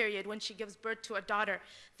double the period when she gives birth to a daughter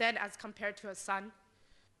than as compared to a son.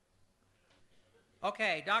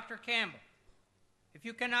 Okay, Dr. Campbell, if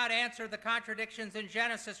you cannot answer the contradictions in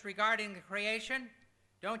Genesis regarding the creation,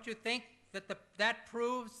 don't you think that that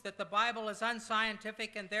proves that the Bible is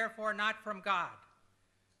unscientific and therefore not from God?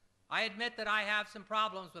 I admit that I have some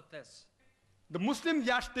problems with this. The Muslim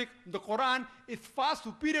yardstick, the Quran, is far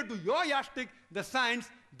superior to your yardstick, the science.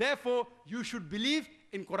 Therefore, you should believe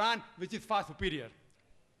in Quran, which is far superior.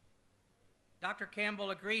 Dr.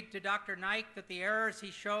 Campbell agreed to Dr. Naik that the errors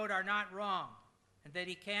he showed are not wrong and that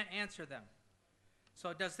he can't answer them.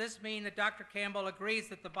 So does this mean that Dr. Campbell agrees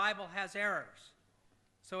that the Bible has errors?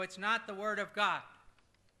 So it's not the Word of God.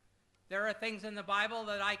 There are things in the Bible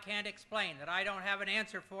that I can't explain, that I don't have an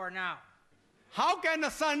answer for now. How can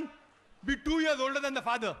a son be 2 years older than the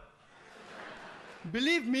father?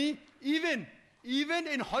 Believe me, even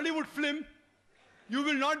in Hollywood film, you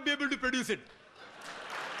will not be able to produce it.